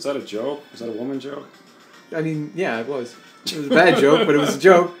that a joke? Was that a woman joke? I mean, yeah, it was. It was a bad joke, but it was a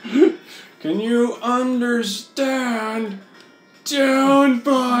joke. Can you understand down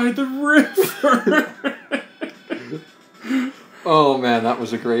by the river? Oh man, that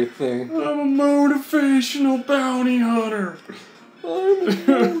was a great thing. I'm a motivational bounty hunter.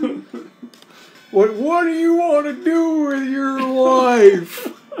 What do you want to do with your life?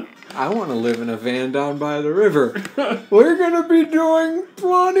 I want to live in a van down by the river. We're going to be doing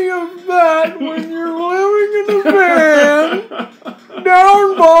plenty of that when you're living in a van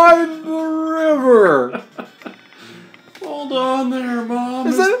down by the river. Hold on there, Mom.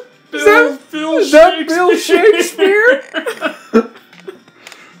 Is that Bill Shakespeare?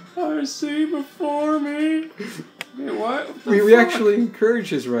 I see before me. Wait, what? We actually encourage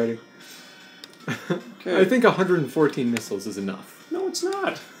his writing. Okay. I think 114 missiles is enough. No, it's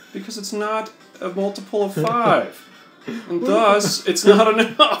not. Because it's not a multiple of 5. And thus, it's not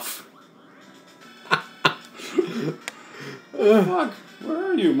enough. Fuck.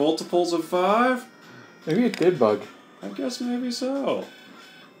 Where are you? Multiples of 5? Maybe it did bug. I guess maybe so.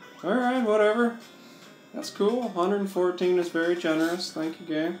 Alright, whatever. That's cool. 114 is very generous. Thank you,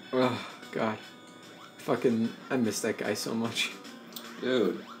 game. Oh, God. I miss that guy so much.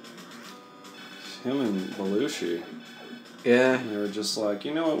 Dude. Him and Belushi. Yeah. They were just like,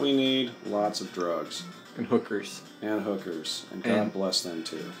 you know what we need? Lots of drugs. And hookers. And hookers. And God bless them,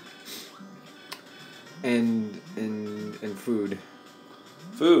 too. And food.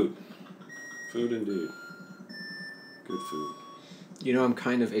 Food. Food, indeed. Good food. You know, I'm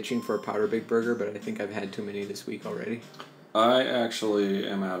kind of itching for a Powder Big Burger, but I think I've had too many this week already. I actually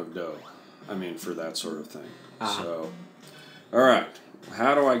am out of dough. I mean, for that sort of thing. Ah. So, all right.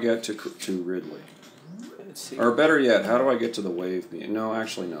 How do I get to Ridley? Let's see. Or better yet, how do I get to the wave beam? No,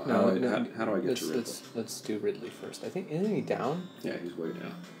 actually, no. How do I get to Ridley? Let's do Ridley first. Isn't he down? Yeah, he's way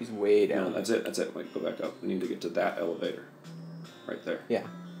down. He's way down. No, that's it. Wait, go back up. We need to get to that elevator. Right there. Yeah.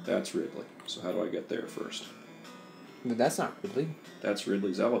 That's Ridley. So how do I get there first? But that's not Ridley. That's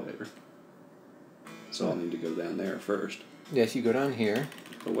Ridley's elevator. So I'll need to go down there first. Yes, you go down here.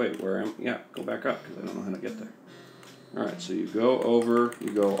 But wait, go back up, because I don't know how to get there. Alright, so you go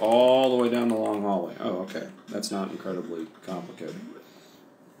all the way down the long hallway. Oh, okay. That's not incredibly complicated.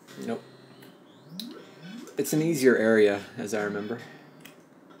 Nope. It's an easier area, as I remember.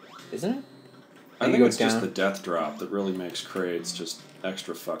 Isn't it? I think it's just the death drop that really makes Kraid's just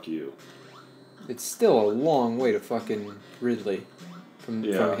extra fuck you. It's still a long way to fucking Ridley from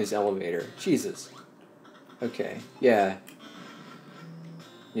his elevator. Jesus. Okay. Yeah.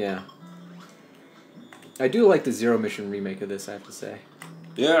 Yeah. I do like the Zero Mission remake of this, I have to say.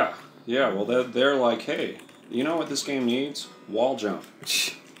 Yeah. Yeah, well, they're like, hey, you know what this game needs? Wall jump.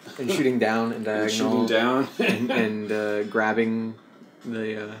 And shooting down and diagonal. And shooting down. and grabbing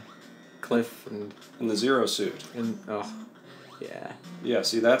the cliff. And the Zero suit. And, oh, yeah. Yeah,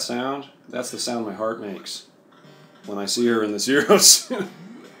 see that sound? That's the sound my heart makes when I see her in the Zero suit.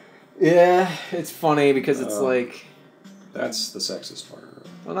 Yeah, it's funny because it's like... That's the sexist part.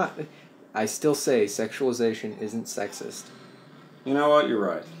 Well, not... I still say sexualization isn't sexist. You know what? You're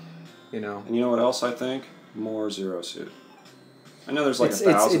right. You know. And you know what else I think? More Zero suit. I know there's like it's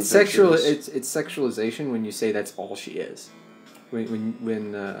 1,000 it's sexual. It's sexualization when you say that's all she is.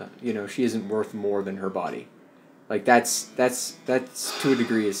 When you know, she isn't worth more than her body. Like that's to a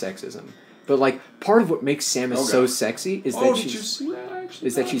degree is sexism. But like part of what makes Samus so sexy is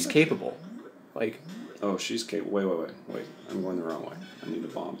that she's capable. Like. Oh, she's capable. Wait. I'm going the wrong way. I need to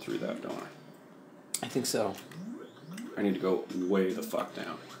bomb through that, don't I? I think so. I need to go way the fuck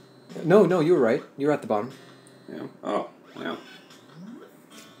down. No, you were right. You're at the bottom. Yeah. Oh, yeah.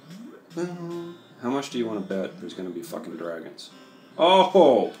 How much do you want to bet there's going to be fucking dragons?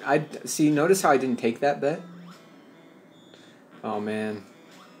 Oh! Notice how I didn't take that bet? Oh, man.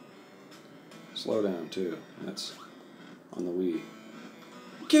 Slow down, too. That's on the Wii.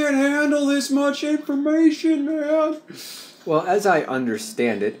 Can't handle this much information, man! Well, as I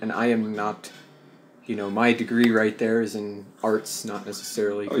understand it, and I am not... You know, my degree right there is in arts, not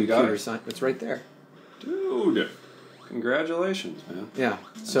necessarily computer science. It's right there. Dude! Congratulations, man. Yeah.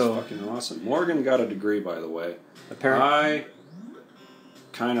 That's fucking awesome. Morgan got a degree, by the way. Apparently. I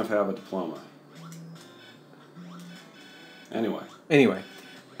kind of have a diploma. Anyway.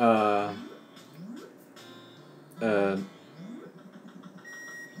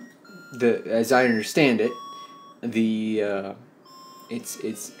 As I understand it,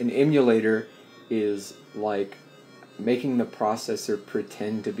 it's an emulator is like making the processor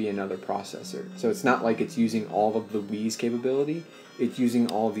pretend to be another processor. So it's not like it's using all of the Wii's capability; it's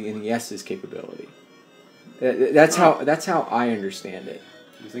using all of the NES's capability. That's how I understand it.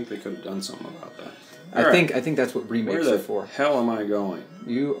 You think they could have done something about that? I think that's what remakes are for. Where the hell am I going?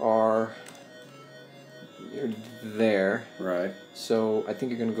 You're there. Right. So I think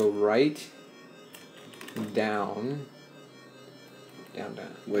you're gonna go right, down.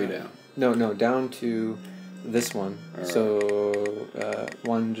 Way down. No, down to this one. Right. So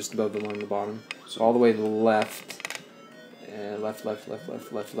one just above the one on the bottom. So all the way to the left,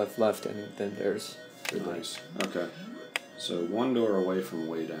 left, and then there's. Nice. Okay. So one door away from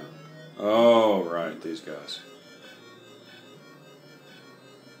way down. Oh, right, these guys.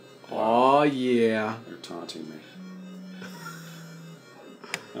 Oh, yeah. They're taunting me.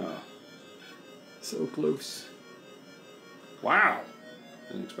 Oh. So close. Wow.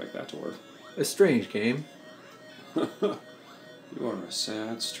 Didn't expect that to work. A strange game. You are a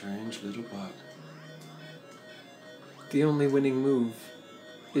sad, strange little bug. The only winning move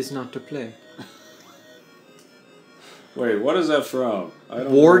is not to play. Wait, what is that from? I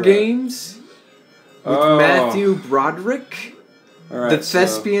don't War know Games? With Matthew Broderick? All right, the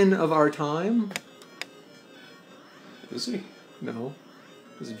thespian of our time? Is he? No.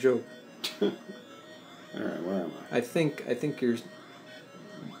 It was a joke. Alright, where am I? I think you're...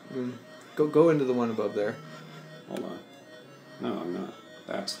 Go into the one above there. Hold on. No, I'm not.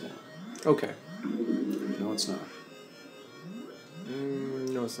 That's the one. Okay. No, it's not.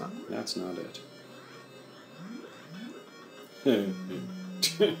 No, it's not. That's not it.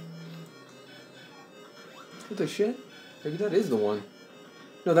 What the shit? Maybe that is the one.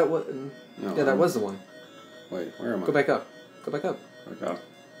 No, that was... No, yeah, that was the one. Wait, where am I? Go back up. Go back up. Back up.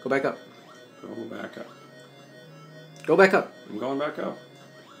 Go back up. Go back up. Go back up. I'm going back up.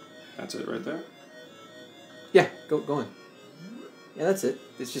 That's it right there? Yeah, go in. Yeah, that's it.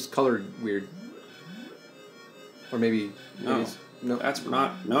 It's just colored weird. Or maybe... No. No. That's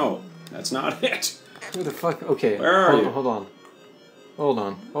not... No. That's not it. Who the fuck? Okay. Where are you? Hold on. Hold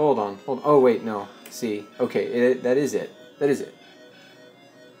on. Hold on. Oh, wait, no. See. Okay, that is it. That is it.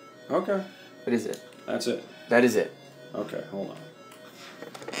 Okay. That is it. That's it. That is it. Okay, hold on.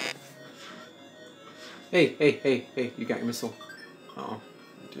 Hey, you got your missile. Uh-oh.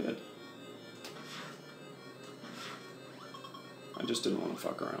 I did. I just didn't want to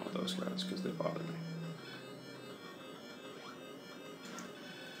fuck around with those guys because they bothered me.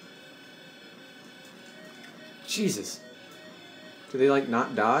 Jesus. Do they, like,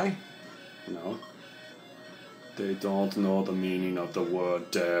 not die? No. They don't know the meaning of the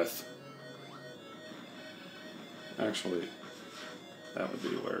word death. Actually, that would be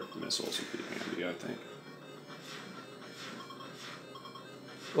where missiles would be handy, I think.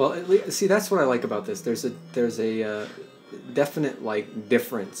 Well, at least, see, that's what I like about this. There's a definite, like,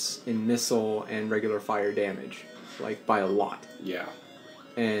 difference in missile and regular fire damage. Like, by a lot. Yeah.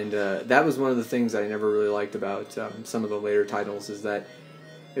 And that was one of the things I never really liked about some of the later titles, is that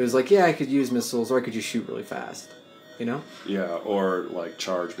it was like, yeah, I could use missiles, or I could just shoot really fast. You know? Yeah, or like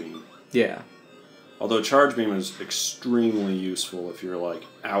charge beam. Yeah. Although charge beam is extremely useful if you're like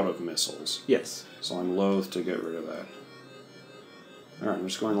out of missiles. Yes. So I'm loath to get rid of that. Alright, I'm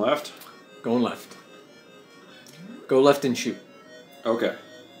just going left. Going left. Go left and shoot. Okay.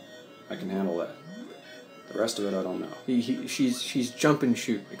 I can handle that. The rest of it I don't know. She's jump and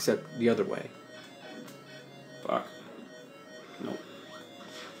shoot, except the other way. Fuck. Nope.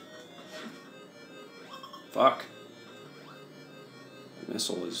 Fuck. The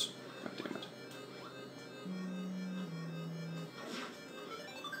missile is... God damn it.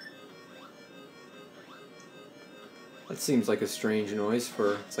 That seems like a strange noise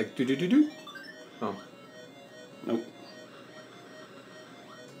for... It's like do-do-do-do. Oh. Nope.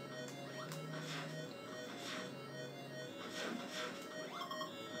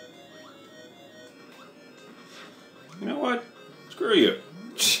 You know what? Screw you.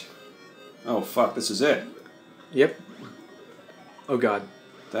 Oh, fuck, this is it. Yep. Oh, God.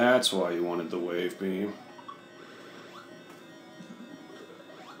 That's why you wanted the wave beam.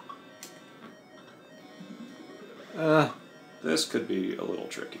 This could be a little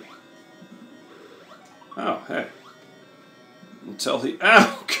tricky. Oh, hey. Until he...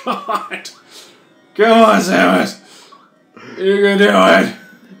 Oh, God! Come on, Samus! You can do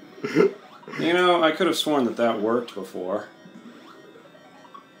it! You know, I could have sworn that that worked before.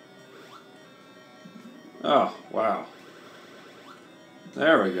 Oh, wow.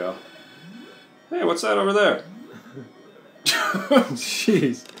 There we go. Hey, what's that over there?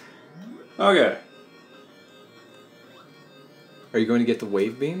 Jeez. Okay. Are you going to get the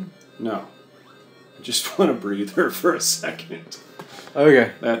wave beam? No. I just want a breather for a second.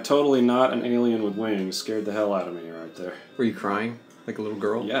 Okay. That totally not an alien with wings scared the hell out of me right there. Were you crying? Like a little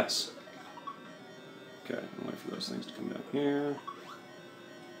girl? Yes. Okay, I'll wait for those things to come down here.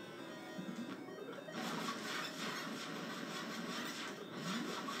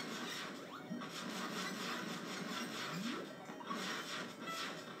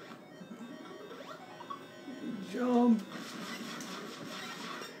 Jump.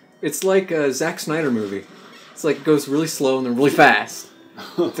 It's like a Zack Snyder movie. It's like it goes really slow and then really fast.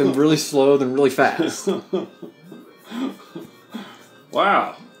 Then really slow, then really fast.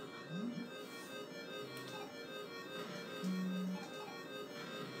 Wow.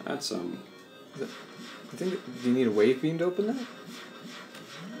 That's I think. Do you need a wave beam to open that?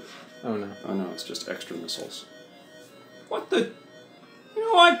 Oh no. Oh no, it's just extra missiles. What the? You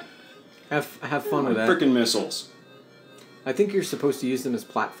know what? Have fun with that. Frickin' missiles. I think you're supposed to use them as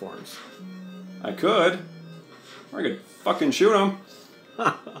platforms. I could. Or I could fucking shoot them.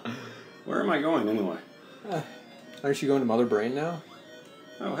 Where am I going anyway? Aren't you going to Mother Brain now?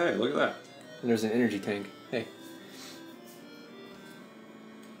 Oh hey, look at that. And there's an energy tank. Hey.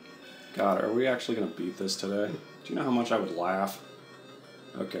 God, are we actually going to beat this today? Do you know how much I would laugh?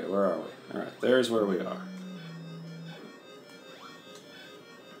 Okay, where are we? Alright, there's where we are.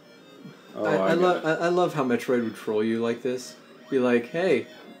 Oh, I love how Metroid would troll you like this. Be like, hey.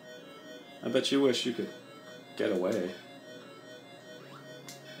 I bet you wish you could get away.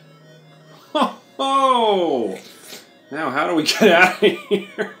 Oh! Now, how do we get out of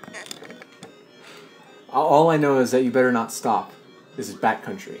here? All I know is that you better not stop. This is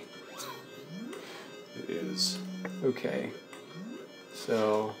backcountry. It is. Okay.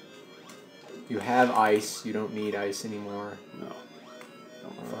 So, you have ice. You don't need ice anymore. No.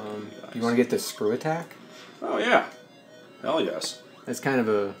 You want to get the screw attack? Oh, yeah. Hell yes. That's kind of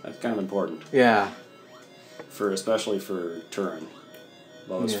important. Yeah. Especially for Turin.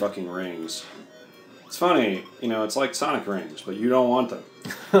 Those fucking rings. It's funny, it's like Sonic rings, but you don't want them.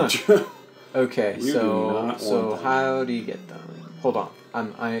 Okay, you do not want them. How do you get them? Hold on.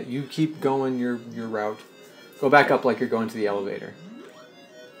 You keep going your route. Go back up like you're going to the elevator.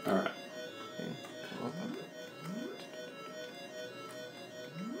 All right. Okay. Go up.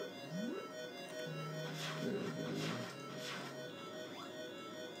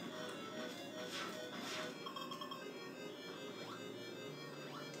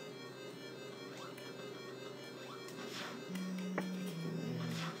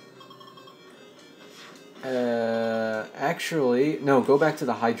 Actually, no, go back to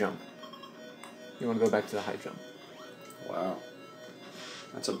the high jump. You want to go back to the high jump. Wow.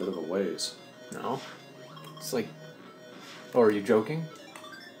 That's a bit of a ways. No. It's like... Oh, are you joking?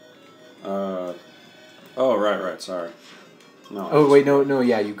 Oh, right, sorry. No. Oh, wait, no,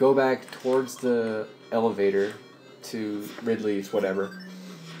 yeah, you go back towards the elevator to Ridley's, whatever,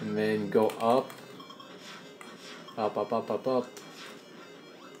 and then go up, up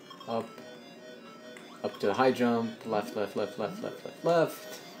to the high jump, left.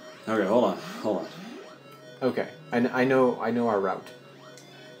 Okay, hold on. Okay, I know our route.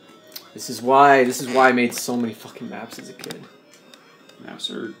 This is why I made so many fucking maps as a kid. Maps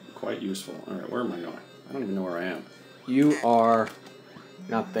are quite useful. Alright, where am I going? I don't even know where I am. You are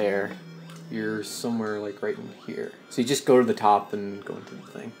not there. You're somewhere like right in here. So you just go to the top and go into the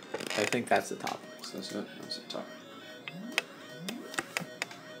thing. I think that's the top. So that's it? That's the top.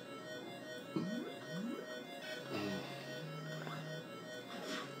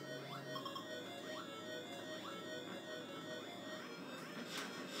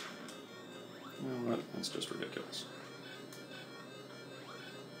 You know what? That's just ridiculous.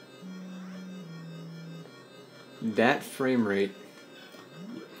 That frame rate.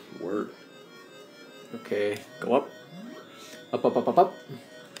 Word. Okay, go up. Up.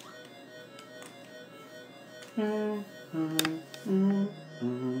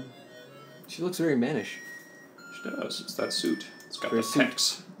 She looks very mannish. She does. It's that suit. It's got Very the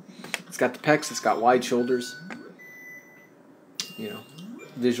pecs. It's got the pecs. It's got wide shoulders.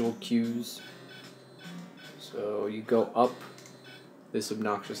 Visual cues. So you go up this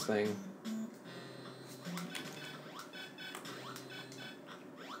obnoxious thing.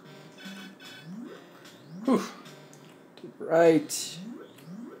 Whew. Right.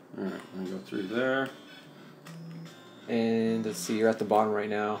 Alright, I'm going to go through there. And let's see, you're at the bottom right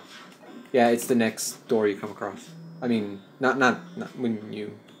now. Yeah, it's the next door you come across. I mean, not when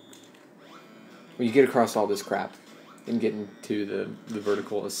you get across all this crap and get into the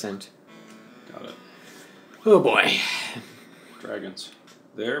vertical ascent. Got it. Oh boy. Dragons.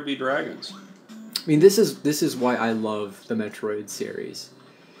 There be dragons. I mean, this is why I love the Metroid series.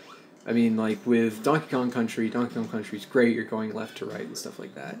 I mean, like with Donkey Kong Country's great. You're going left to right and stuff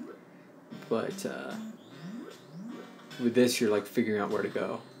like that. But with this, you're like figuring out where to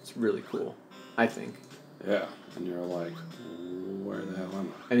go. It's really cool, I think. Yeah, and you're like, where the hell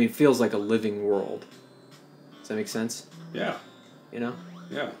am I? I mean, it feels like a living world. Does that make sense? Yeah. Yeah.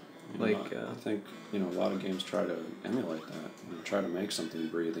 I think a lot of games try to emulate that. Try to make something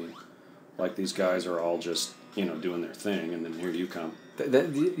breathing. Like these guys are all just doing their thing, and then here you come.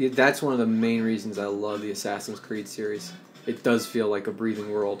 That's one of the main reasons I love the Assassin's Creed series. It does feel like a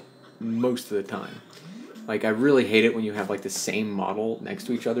breathing world most of the time. Like, I really hate it when you have like the same model next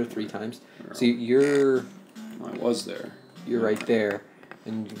to each other 3 times. So you're... I was there. You're right there,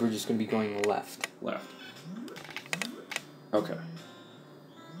 and we're just going to be going left. Left. Okay. Oh,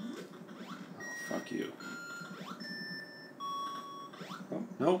 fuck you.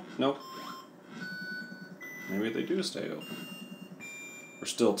 Oh, no. Maybe they do stay open. We're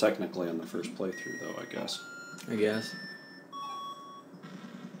still technically on the first playthrough, though, I guess.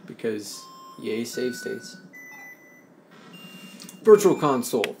 Because, yay, save states. Virtual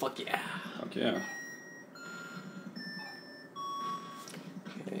console, fuck yeah. Fuck yeah.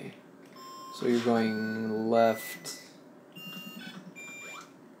 Okay. So you're going left.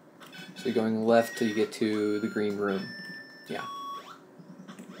 So you're going left till you get to the green room. Yeah.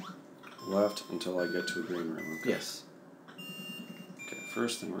 left until I get to a green room. Okay. Yes. Okay,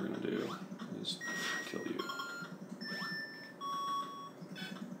 first thing we're going to do is kill you.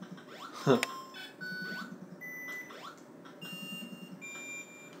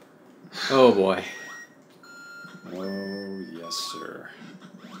 Oh boy. Oh, yes, sir.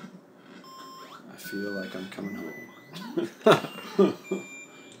 I feel like I'm coming home.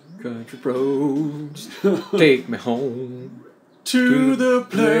 Country roads, take me home to the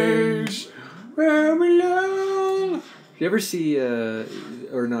place where we belong. You ever see,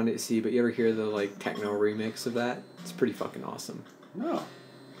 or not see, but you ever hear the like techno remix of that? It's pretty fucking awesome. No.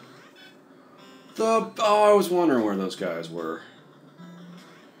 I was wondering where those guys were.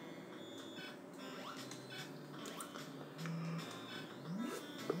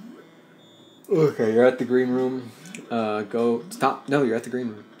 Okay, you're at the green room. Go stop. No, you're at the green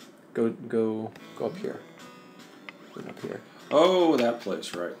room. Go up here. Go up here. Oh, that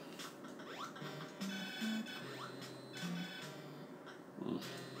place, right.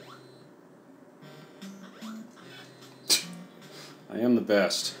 I am the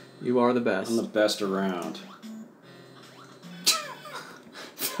best. You are the best. I'm the best around.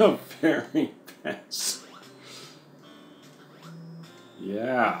 The very best.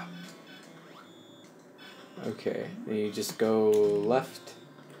 Yeah. Okay, and you just go left.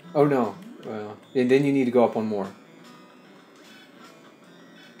 Oh no. Well, and then you need to go up one more.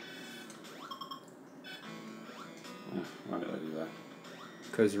 Why did I do that?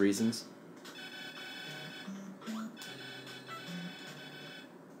 Because reasons.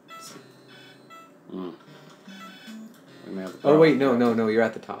 We may have Oh wait, no, you're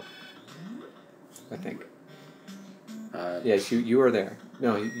at the top. I think. Yes, you are there.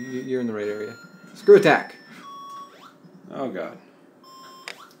 No, you're in the right area. Screw attack. Oh god.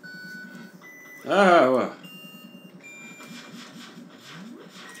 Oh.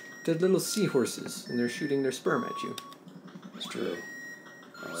 They're little seahorses, and they're shooting their sperm at you. It's true.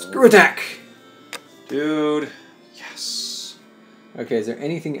 Oh. Screw attack! Dude. Yes. Okay, is there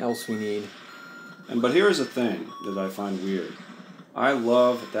anything else we need? But here's the thing that I find weird. I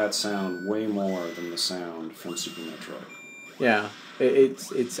love that sound way more than the sound from Super Metroid. Yeah,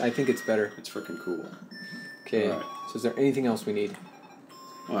 it's. I think it's better. It's freaking cool. Okay, right. So is there anything else we need?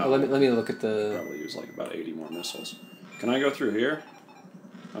 Well, let me look at the... Probably use like about 80 more missiles. Can I go through here?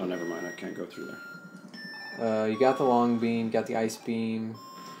 Oh, never mind. I can't go through there. You got the long beam, you got the ice beam,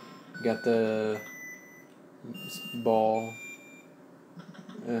 you got the ball.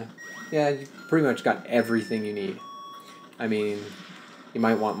 Yeah, you pretty much got everything you need. I mean, you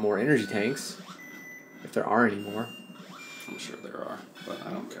might want more energy tanks, if there are any more. I'm sure there are, but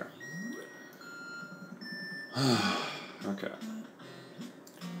I don't care. Okay.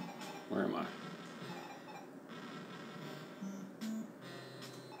 Where am I?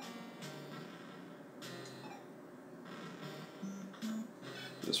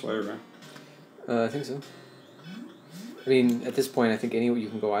 This way or right? I think so. I mean, at this point, I think you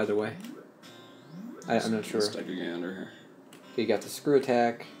can go either way. I'm not sure. Let's take a gander here. Okay, you got the screw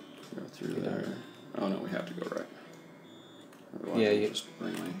attack. Go through there. Oh no, we have to go right. Otherwise Yeah, you just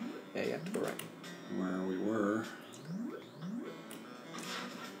bring me. Yeah, you have to go right. Where we were.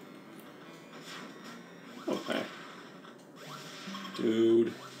 Oh hey,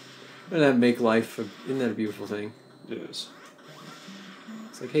 dude. Doesn't that make life? Isn't that a beautiful thing? It is.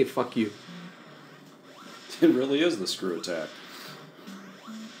 It's like, hey, fuck you. It really is the screw attack.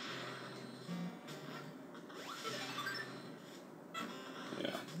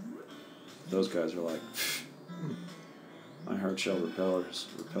 Yeah. Those guys are like, my hard shell repels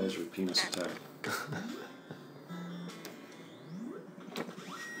your penis attack.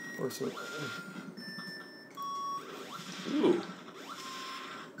 Or so. Ooh.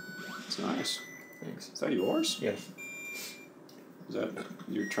 It's nice. Thanks. Is that yours? Yes. Is that,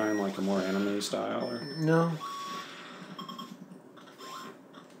 you're trying like a more anime style or? No.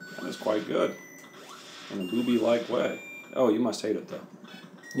 That is quite good. In a booby-like way. Oh, you must hate it though.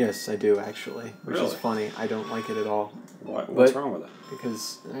 Yes, I do actually, which is Really? funny. I don't like it at all. What's wrong with it?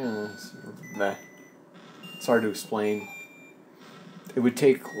 Because it's hard to explain. It would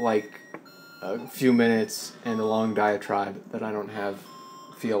take like a few minutes and a long diatribe that I don't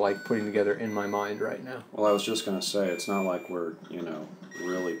feel like putting together in my mind right now. Well, I was just gonna say it's not like we're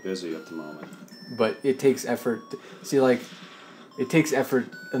really busy at the moment. But it takes effort. It takes effort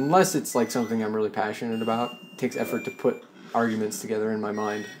unless it's like something I'm really passionate about. It takes effort to put arguments together in my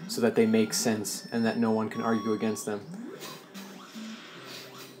mind so that they make sense and that no one can argue against them.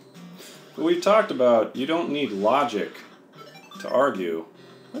 But we've talked about you don't need logic to argue.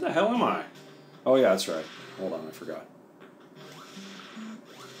 Where the hell am I? Oh yeah, that's right. Hold on, I forgot.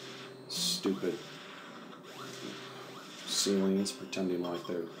 stupid ceilings, pretending like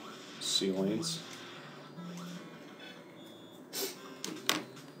they're ceilings. 2,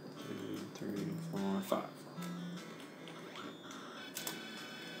 3, 4, 5.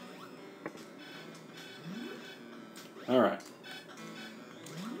 All right.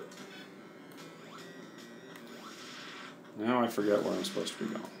 Now I forget where I'm supposed to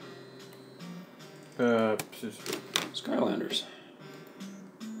be going. Skylanders.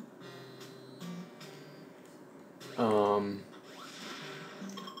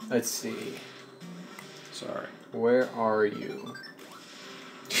 Let's see. Sorry. Where are you?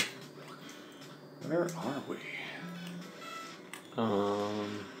 Where are we?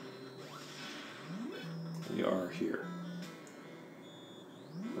 We are here.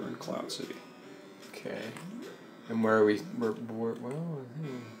 We're in Cloud City. Okay. And where are we? Well,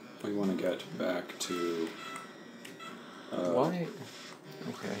 We want to get back to... why?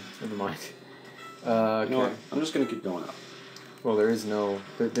 Okay, never mind. Okay. You know what? I'm just going to keep going up. Well, there is no...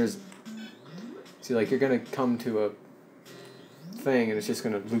 There's... See, like, you're going to come to a thing, and it's just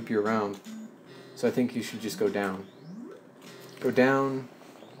going to loop you around. So I think you should just go down. Go down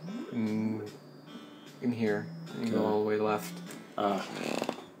in here, and go all the way left. And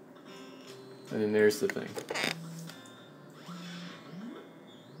then there's the thing.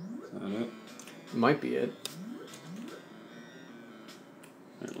 Is that it? It might be it.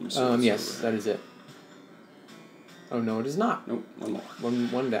 Right, yes, that is it. Oh, no, it is not. Nope, one more.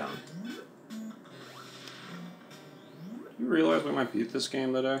 One down. You realize we might beat this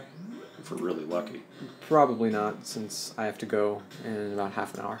game today? If we're really lucky. Probably not, since I have to go in about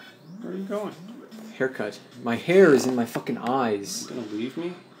half an hour. Where are you going? Haircut. My hair is in my fucking eyes. You gonna leave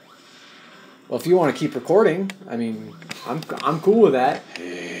me? Well, if you want to keep recording, I mean, I'm cool with that.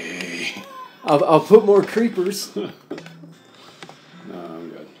 Hey. I'll put more creepers. No, I'm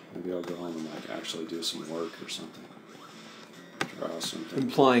good. Maybe I'll go home and like actually do some work or something. Draw something.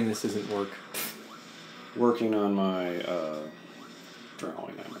 Implying this isn't work. Working on my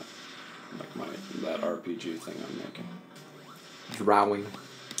drawing, I meant. Like that RPG thing I'm making. Drawing.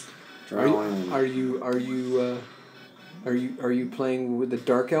 Drawing. Are you playing with the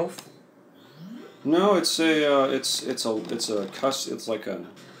dark elf? No, it's like a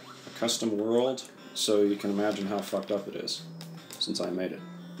custom world, so you can imagine how fucked up it is, since I made it.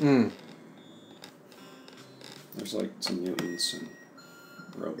 There's like some mutants and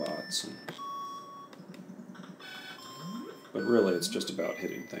robots, but really it's just about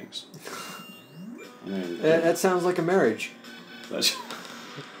hitting things. I mean, That sounds like a marriage.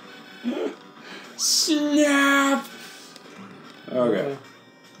 Snap! Okay.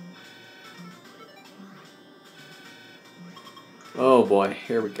 Oh boy,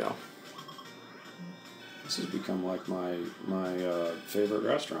 here we go. This has become like my favorite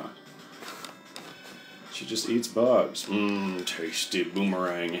restaurant. She just eats bugs. Tasty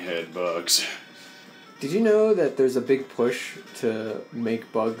boomerang head bugs. Did you know that there's a big push to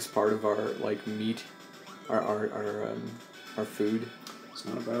make bugs part of our like meat, our food? It's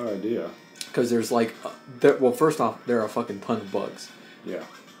not a bad idea. Because there's like, well, first off, there are a fucking ton of bugs. Yeah.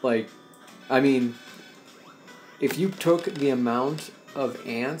 Like, I mean, if you took the amount of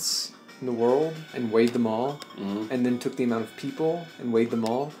ants in the world and weighed them all, and then took the amount of people and weighed them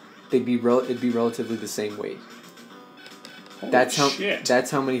all, it'd be relatively the same weight. Holy shit.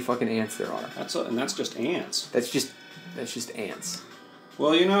 That's how many fucking ants there are. And that's just ants. That's just ants.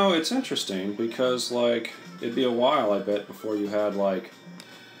 Well, you know, it's interesting because like it'd be a while, I bet, before you had like,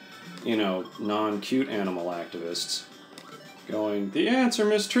 you know, non-cute animal activists going, the ants are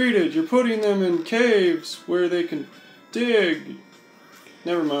mistreated. You're putting them in caves where they can dig.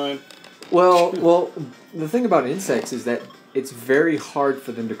 Never mind. Well, the thing about insects is that it's very hard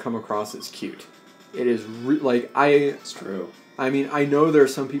for them to come across as cute. It is It's true. I mean, I know there are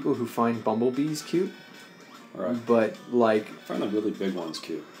some people who find bumblebees cute. Right. But like, I find the really big ones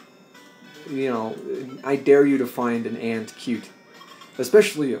cute. You know, I dare you to find an ant cute,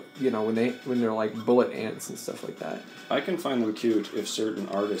 especially when they're like bullet ants and stuff like that. I can find them cute if certain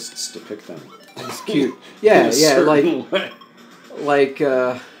artists depict them. It's cute. Yeah, way.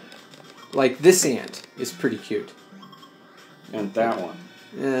 like this ant is pretty cute. And that one.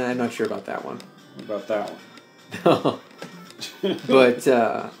 I'm not sure about that one. What about that one? But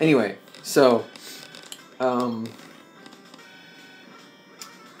anyway, so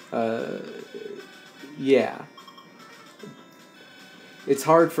yeah. It's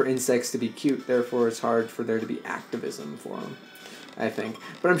hard for insects to be cute, therefore it's hard for there to be activism for them, I think.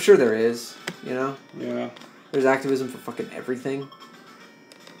 But I'm sure there is, you know? Yeah. There's activism for fucking everything,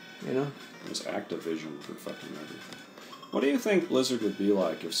 you know? There's Activision for fucking everything. What do you think Blizzard would be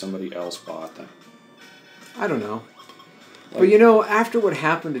like if somebody else bought them? I don't know. Like, But you know, after what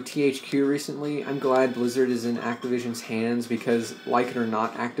happened to THQ recently, I'm glad Blizzard is in Activision's hands because, like it or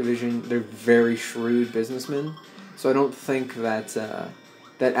not, Activision, they're very shrewd businessmen. So I don't think that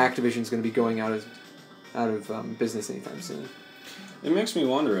that Activision's going to be going out of business anytime soon. it makes me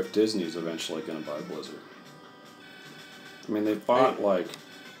wonder if Disney's eventually going to buy Blizzard. I mean, they bought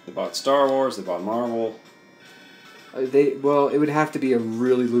they bought Star Wars, they bought Marvel. It would have to be a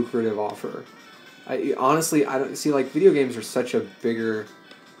really lucrative offer. Honestly, I don't see, like, video games are such a bigger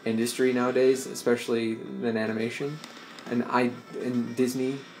industry nowadays, especially than animation, and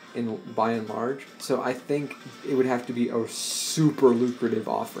Disney by and large. So I think it would have to be a super lucrative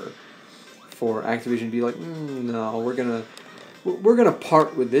offer for Activision to be like, no, we're gonna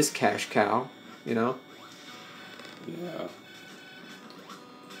part with this cash cow, you know? Yeah.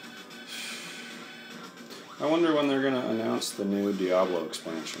 I wonder when they're going to announce the new Diablo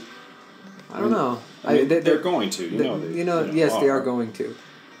expansion. I don't know. I mean, they're going to. Yes, they are going to.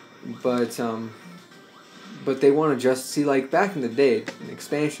 But they want to just see, like, back in the day, an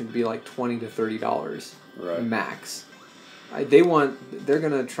expansion would be like $20 to $30 max. They're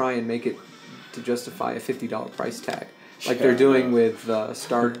gonna try and make it to justify a $50 price tag, like they're doing with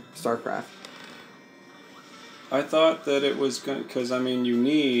StarCraft. I thought that it was going because I mean you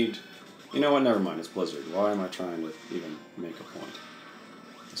need. You know what? Never mind. It's Blizzard. Why am I trying to even make a point?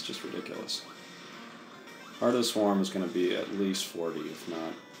 It's just ridiculous. Heart of the Swarm is going to be at least 40, if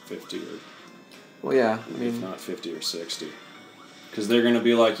not 50, or if not 50 or 60, because they're going to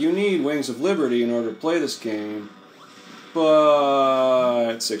be like, you need Wings of Liberty in order to play this game,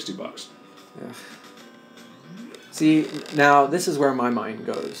 but $60. Yeah. See, now this is where my mind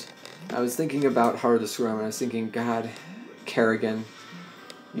goes. I was thinking about Heart of the Swarm, and I was thinking, God, Kerrigan.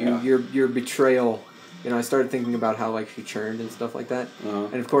 Your betrayal. You know, I started thinking about how, like, she churned and stuff like that.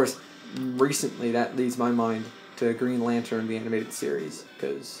 And of course, recently that leads my mind to Green Lantern, the animated series,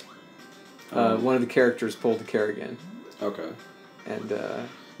 because one of the characters pulled the Kerrigan. Okay. And it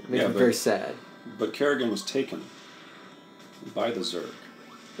made me very sad. But Kerrigan was taken by the Zerg.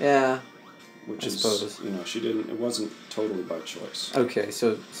 Yeah. Which I suppose. You know, she didn't. It wasn't totally by choice. Okay,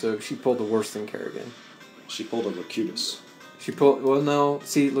 so she pulled the worse than Kerrigan. She pulled a Locutus. She pulled... Well, no.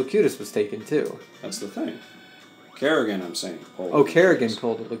 See, Locutus was taken, too. That's the thing. Kerrigan, I'm saying, pulled Oh, Kerrigan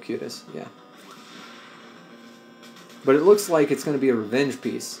pulled a Locutus, yeah. But it looks like it's going to be a revenge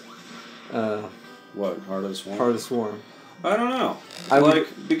piece. What, Heart of the Swarm? Heart of the Swarm. I don't know.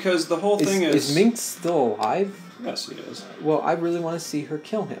 Because the whole thing is... Is Minx still alive? Yes, he is. Well, I really want to see her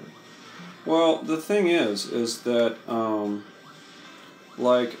kill him. Well, the thing is that,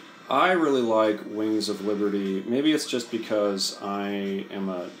 I really like Wings of Liberty. Maybe it's just because I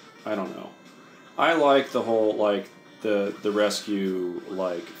don't know. I like the whole, the rescue,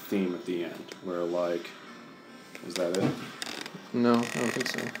 theme at the end. Where, is that it? No, I don't think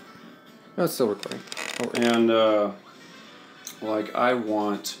so. No, it's still recording. And, I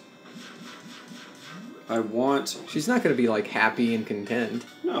want... She's not going to be, happy and content.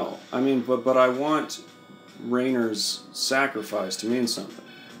 No. I mean, but I want Raynor's sacrifice to mean something.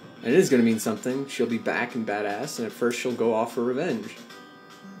 And it is going to mean something. She'll be back and badass, and at first she'll go off for revenge.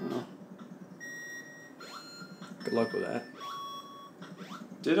 Well. Good luck with that.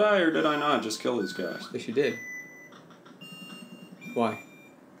 Did I or did I not just kill these guys? Yes, you did. Why?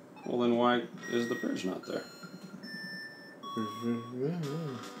 Well, then why is the bridge not there?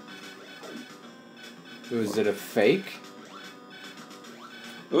 Was it a fake?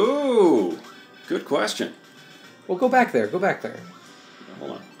 Ooh! Good question. Well, go back there. Go back there.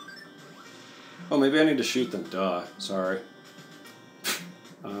 Hold on. Oh, maybe I need to shoot them. Duh. Sorry.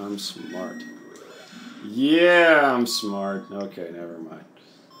 I'm smart. Yeah, I'm smart. Okay, never mind.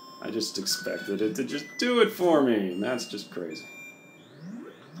 I just expected it to just do it for me, and that's just crazy.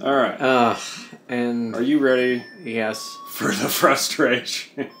 Alright. And... Are you ready? Yes. For the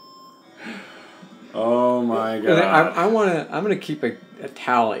frustration. Oh my god. I'm gonna keep a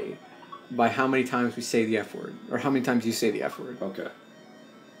tally by how many times we say the F word. Or how many times you say the F word. Okay.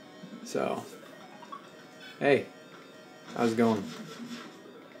 So... Hey. How's it going?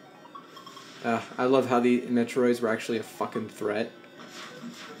 I love how the Metroids were actually a fucking threat.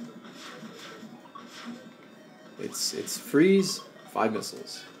 It's freeze, 5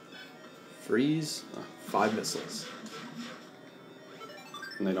 missiles. Freeze, 5 missiles.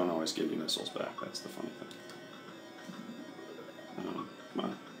 And they don't always give you missiles back. That's the funny thing. Come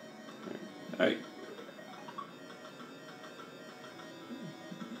on. Hey.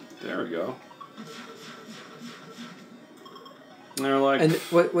 There we go. And they're like... And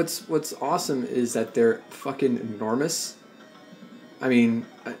what's awesome is that they're fucking enormous. I mean,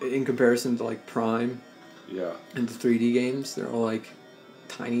 in comparison to like Prime Yeah. and the 3D games, they're all like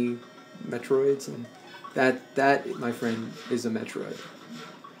tiny Metroids, and that my friend is a Metroid.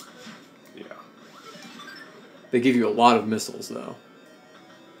 Yeah. They give you a lot of missiles though.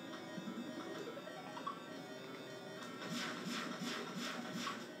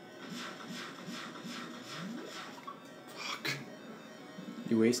 Fuck.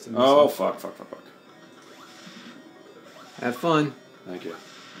 You wasted missile. Oh, fuck. Have fun. Thank you.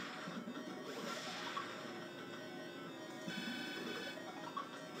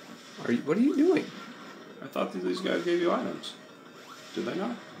 What are you doing? I thought that these guys gave you items. Did they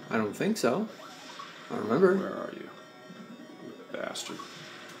not? I don't think so. I don't remember. Where are you? You bastard.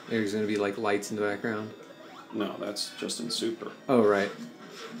 There's gonna be like lights in the background. No, that's just in Super. Oh, right.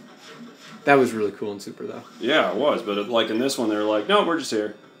 That was really cool in Super, though. Yeah, it was, but like in this one, they're like, no, we're just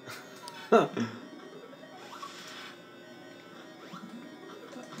here.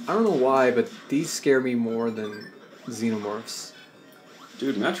 I don't know why, but these scare me more than Xenomorphs.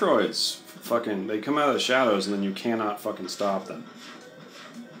 Dude, Metroids, fucking, they come out of the shadows and then you cannot fucking stop them.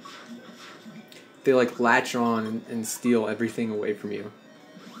 They like latch on and steal everything away from you.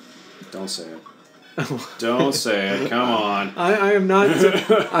 Don't say it. Don't say it, come on. I am not...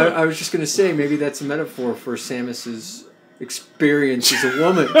 I was just going to say, maybe that's a metaphor for Samus's experience as a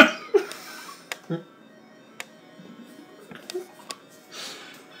woman.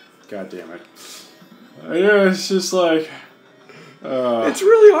 God damn it. Yeah, it's just like... It's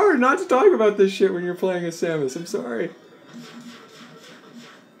really hard not to talk about this shit when you're playing as Samus. I'm sorry.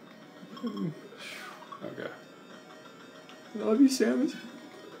 Okay. I love you, Samus.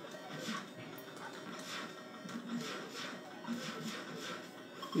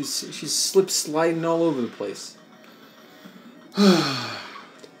 She's slip sliding all over the place. Oh,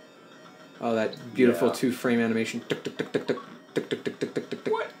 that beautiful 2-frame animation. Tick, tick, tick, tick, tick, tick, tick, tick, tick, tick, tick,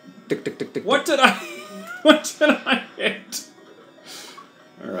 tick. What? Tick, tick, tick, tick. What did I... What did I hit?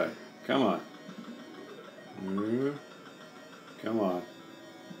 Alright, come on. Come on.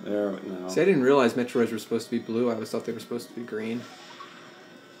 There, no. See, I didn't realize Metroids were supposed to be blue. I always thought they were supposed to be green.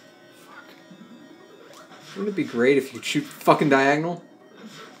 Fuck. Wouldn't it be great if you could shoot fucking diagonal?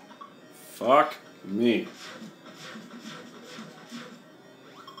 Fuck me.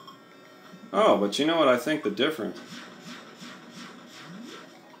 Oh, but you know what I think the difference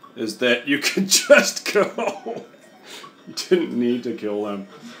is that you could just go. You didn't need to kill them.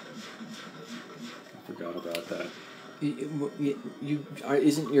 I forgot about that.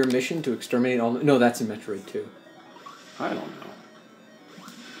 Isn't your mission to exterminate all... No, that's in Metroid 2. I don't know.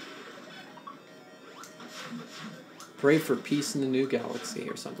 Pray for peace in the new galaxy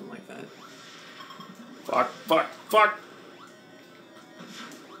or something like that. Fuck, fuck, fuck!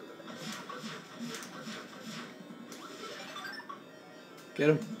 Get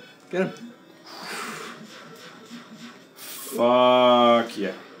him. Get him. Fuck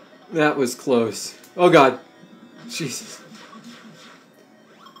yeah. That was close. Oh god. Jesus.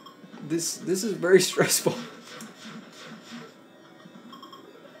 This is very stressful.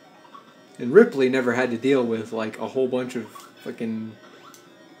 And Ripley never had to deal with like a whole bunch of fucking...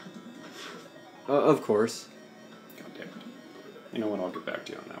 of course. God damn it. You know what, I'll get back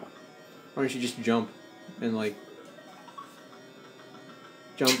to you on that one. Why don't you just jump and like...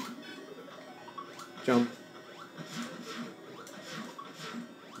 Jump. Jump.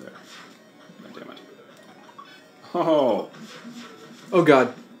 There. God damn it. Oh! Oh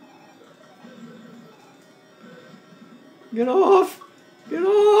god. Get off! Get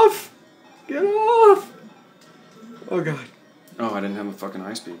off! Get off! Oh god. Oh, I didn't have a fucking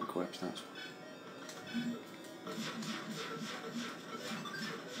ice beam equipped, that's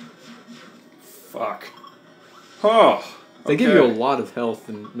fuck. Oh! They give you a lot of health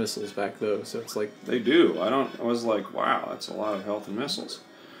and missiles back though, so it's like... They do. I was like, wow, that's a lot of health and missiles.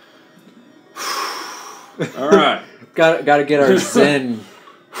 Alright. Gotta get our zen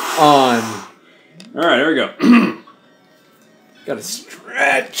on. Alright, here we go. Gotta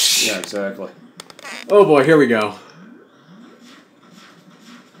stretch! Yeah, exactly. Oh boy, here we go.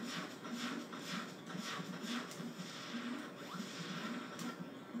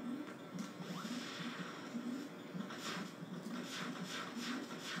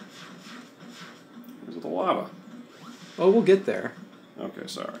 There's the lava. Oh, we'll get there. Okay,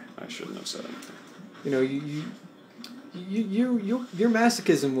 sorry. I shouldn't have said anything. You know, your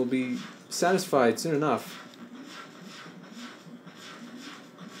masochism will be satisfied soon enough.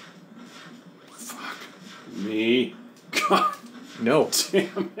 Fuck me. God No.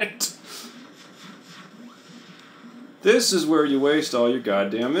 damn it. This is where you waste all your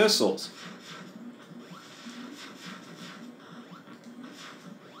goddamn missiles.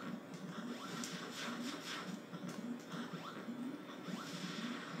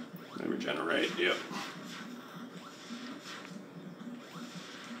 regenerate. Yep.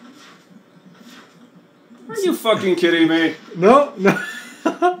 Are you fucking kidding me? No, no.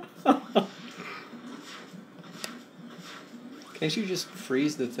 Can't you just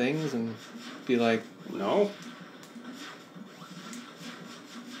freeze the things and be like... No.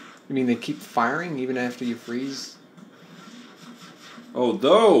 You mean they keep firing even after you freeze? Oh,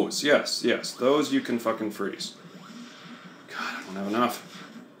 those! Yes, yes. Those you can fucking freeze. God, I don't have enough.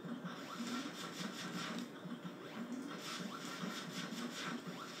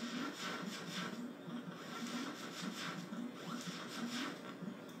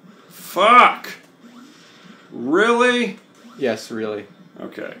 Fuck! Really? Yes, really.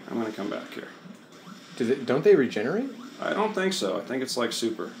 Okay, I'm gonna come back here. Don't they regenerate? I don't think so. I think it's like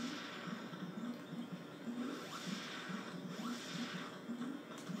super.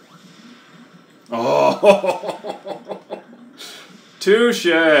 Oh! Touche!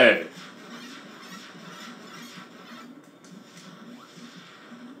 I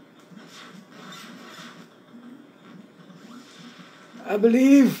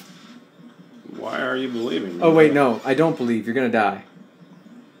believe. Why are you believing me? Oh, wait, no. I don't believe. You're going to die.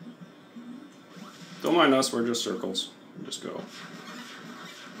 Don't mind us. We're just circles. Just go.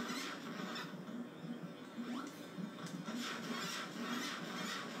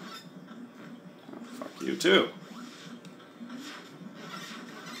 Oh, fuck you, too.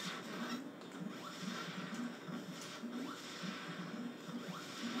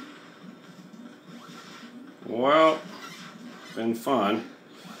 Well, been fun.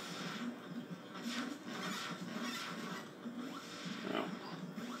 Oh.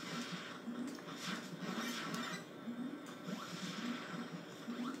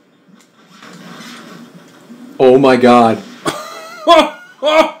 Oh my god.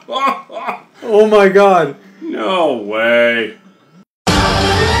 Oh my god. No way.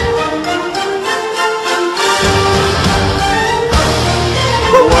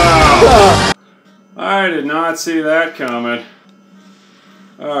 Wow. I did not see that coming.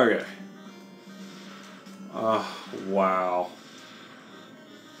 Okay. Oh, wow.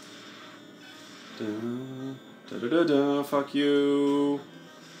 Da-da-da-da, fuck you.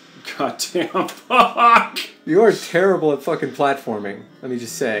 Goddamn fuck. You are terrible at fucking platforming, let me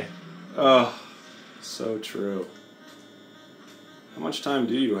just say. Oh, so true. How much time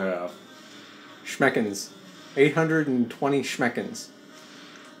do you have? Schmeckens. 820 schmeckens.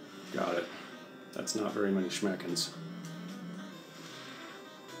 Got it. That's not very many schmeckens.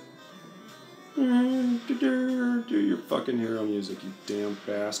 Do your fucking hero music, you damn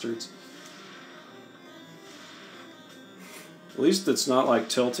bastards. At least it's not like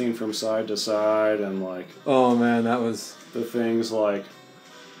tilting from side to side and like... Oh man, that was... The things like...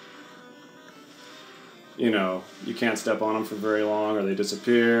 You know, you can't step on them for very long or they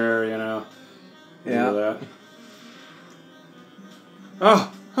disappear, you know? Yeah. You know that?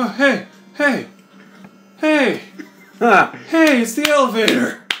 Oh, hey, hey, hey, hey, it's the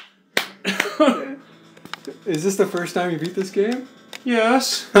elevator. Is this the first time you beat this game?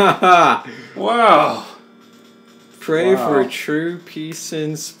 Yes. Haha. Wow. Pray for a true peace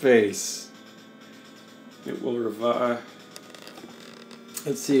in space. It will revive.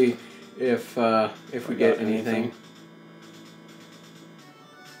 Let's see if we get anything.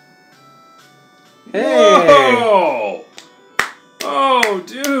 Hey! Whoa! Oh,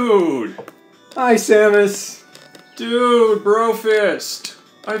 dude! Hi, Samus! Dude, Brofist!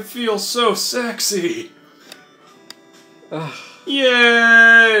 I feel so sexy! Ugh.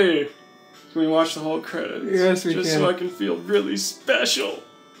 Yay! Can we watch the whole credits? Yes, we Just can. so I can feel really special.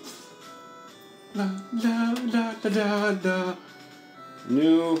 La la la la la la.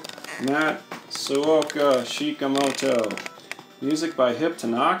 New Matsuoka Shikamoto. Music by Hip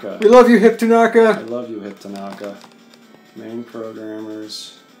Tanaka. We love you, Hip I Tanaka! love you, Hip Tanaka. Main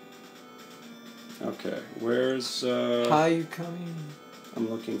programmers. Okay, where's Hi, you coming? I'm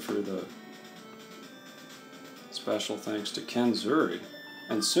looking for the special thanks to Ken Zuri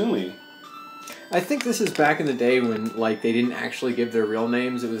and Sumi. I think this is back in the day when, like, they didn't actually give their real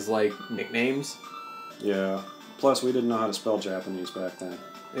names. It was, like, nicknames. Yeah. Plus, we didn't know how to spell Japanese back then.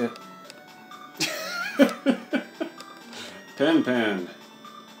 Yeah. Pen.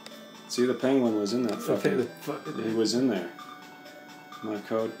 See, the penguin was in that fucking... He was in there. My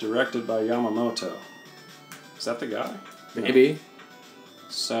code, directed by Yamamoto. Is that the guy? Maybe. No.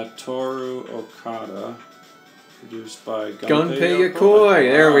 Satoru Okada. Produced by Gunpei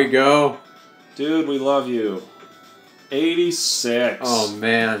Yokoi! There we go. Dude, we love you. 86. Oh,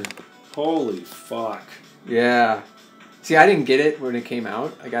 man. Holy fuck. Yeah. See, I didn't get it when it came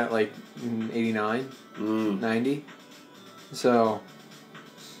out. I got it, like, in 89, 90. So...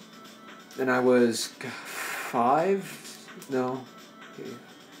 and I was 5. No.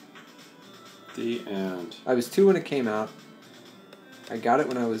 The end. I was 2 when it came out. I got it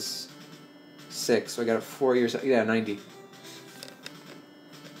when I was 6, so I got it 4 years. Yeah, 90.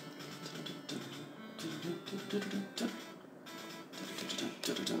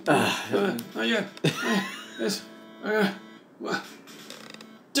 Yeah. Yes.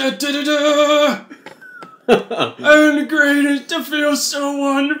 Da. I'm the greatest. I feel so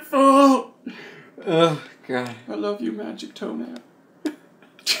wonderful. Oh, God. I love you, Magic Toenail.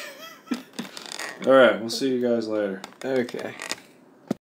 Alright, we'll see you guys later. Okay.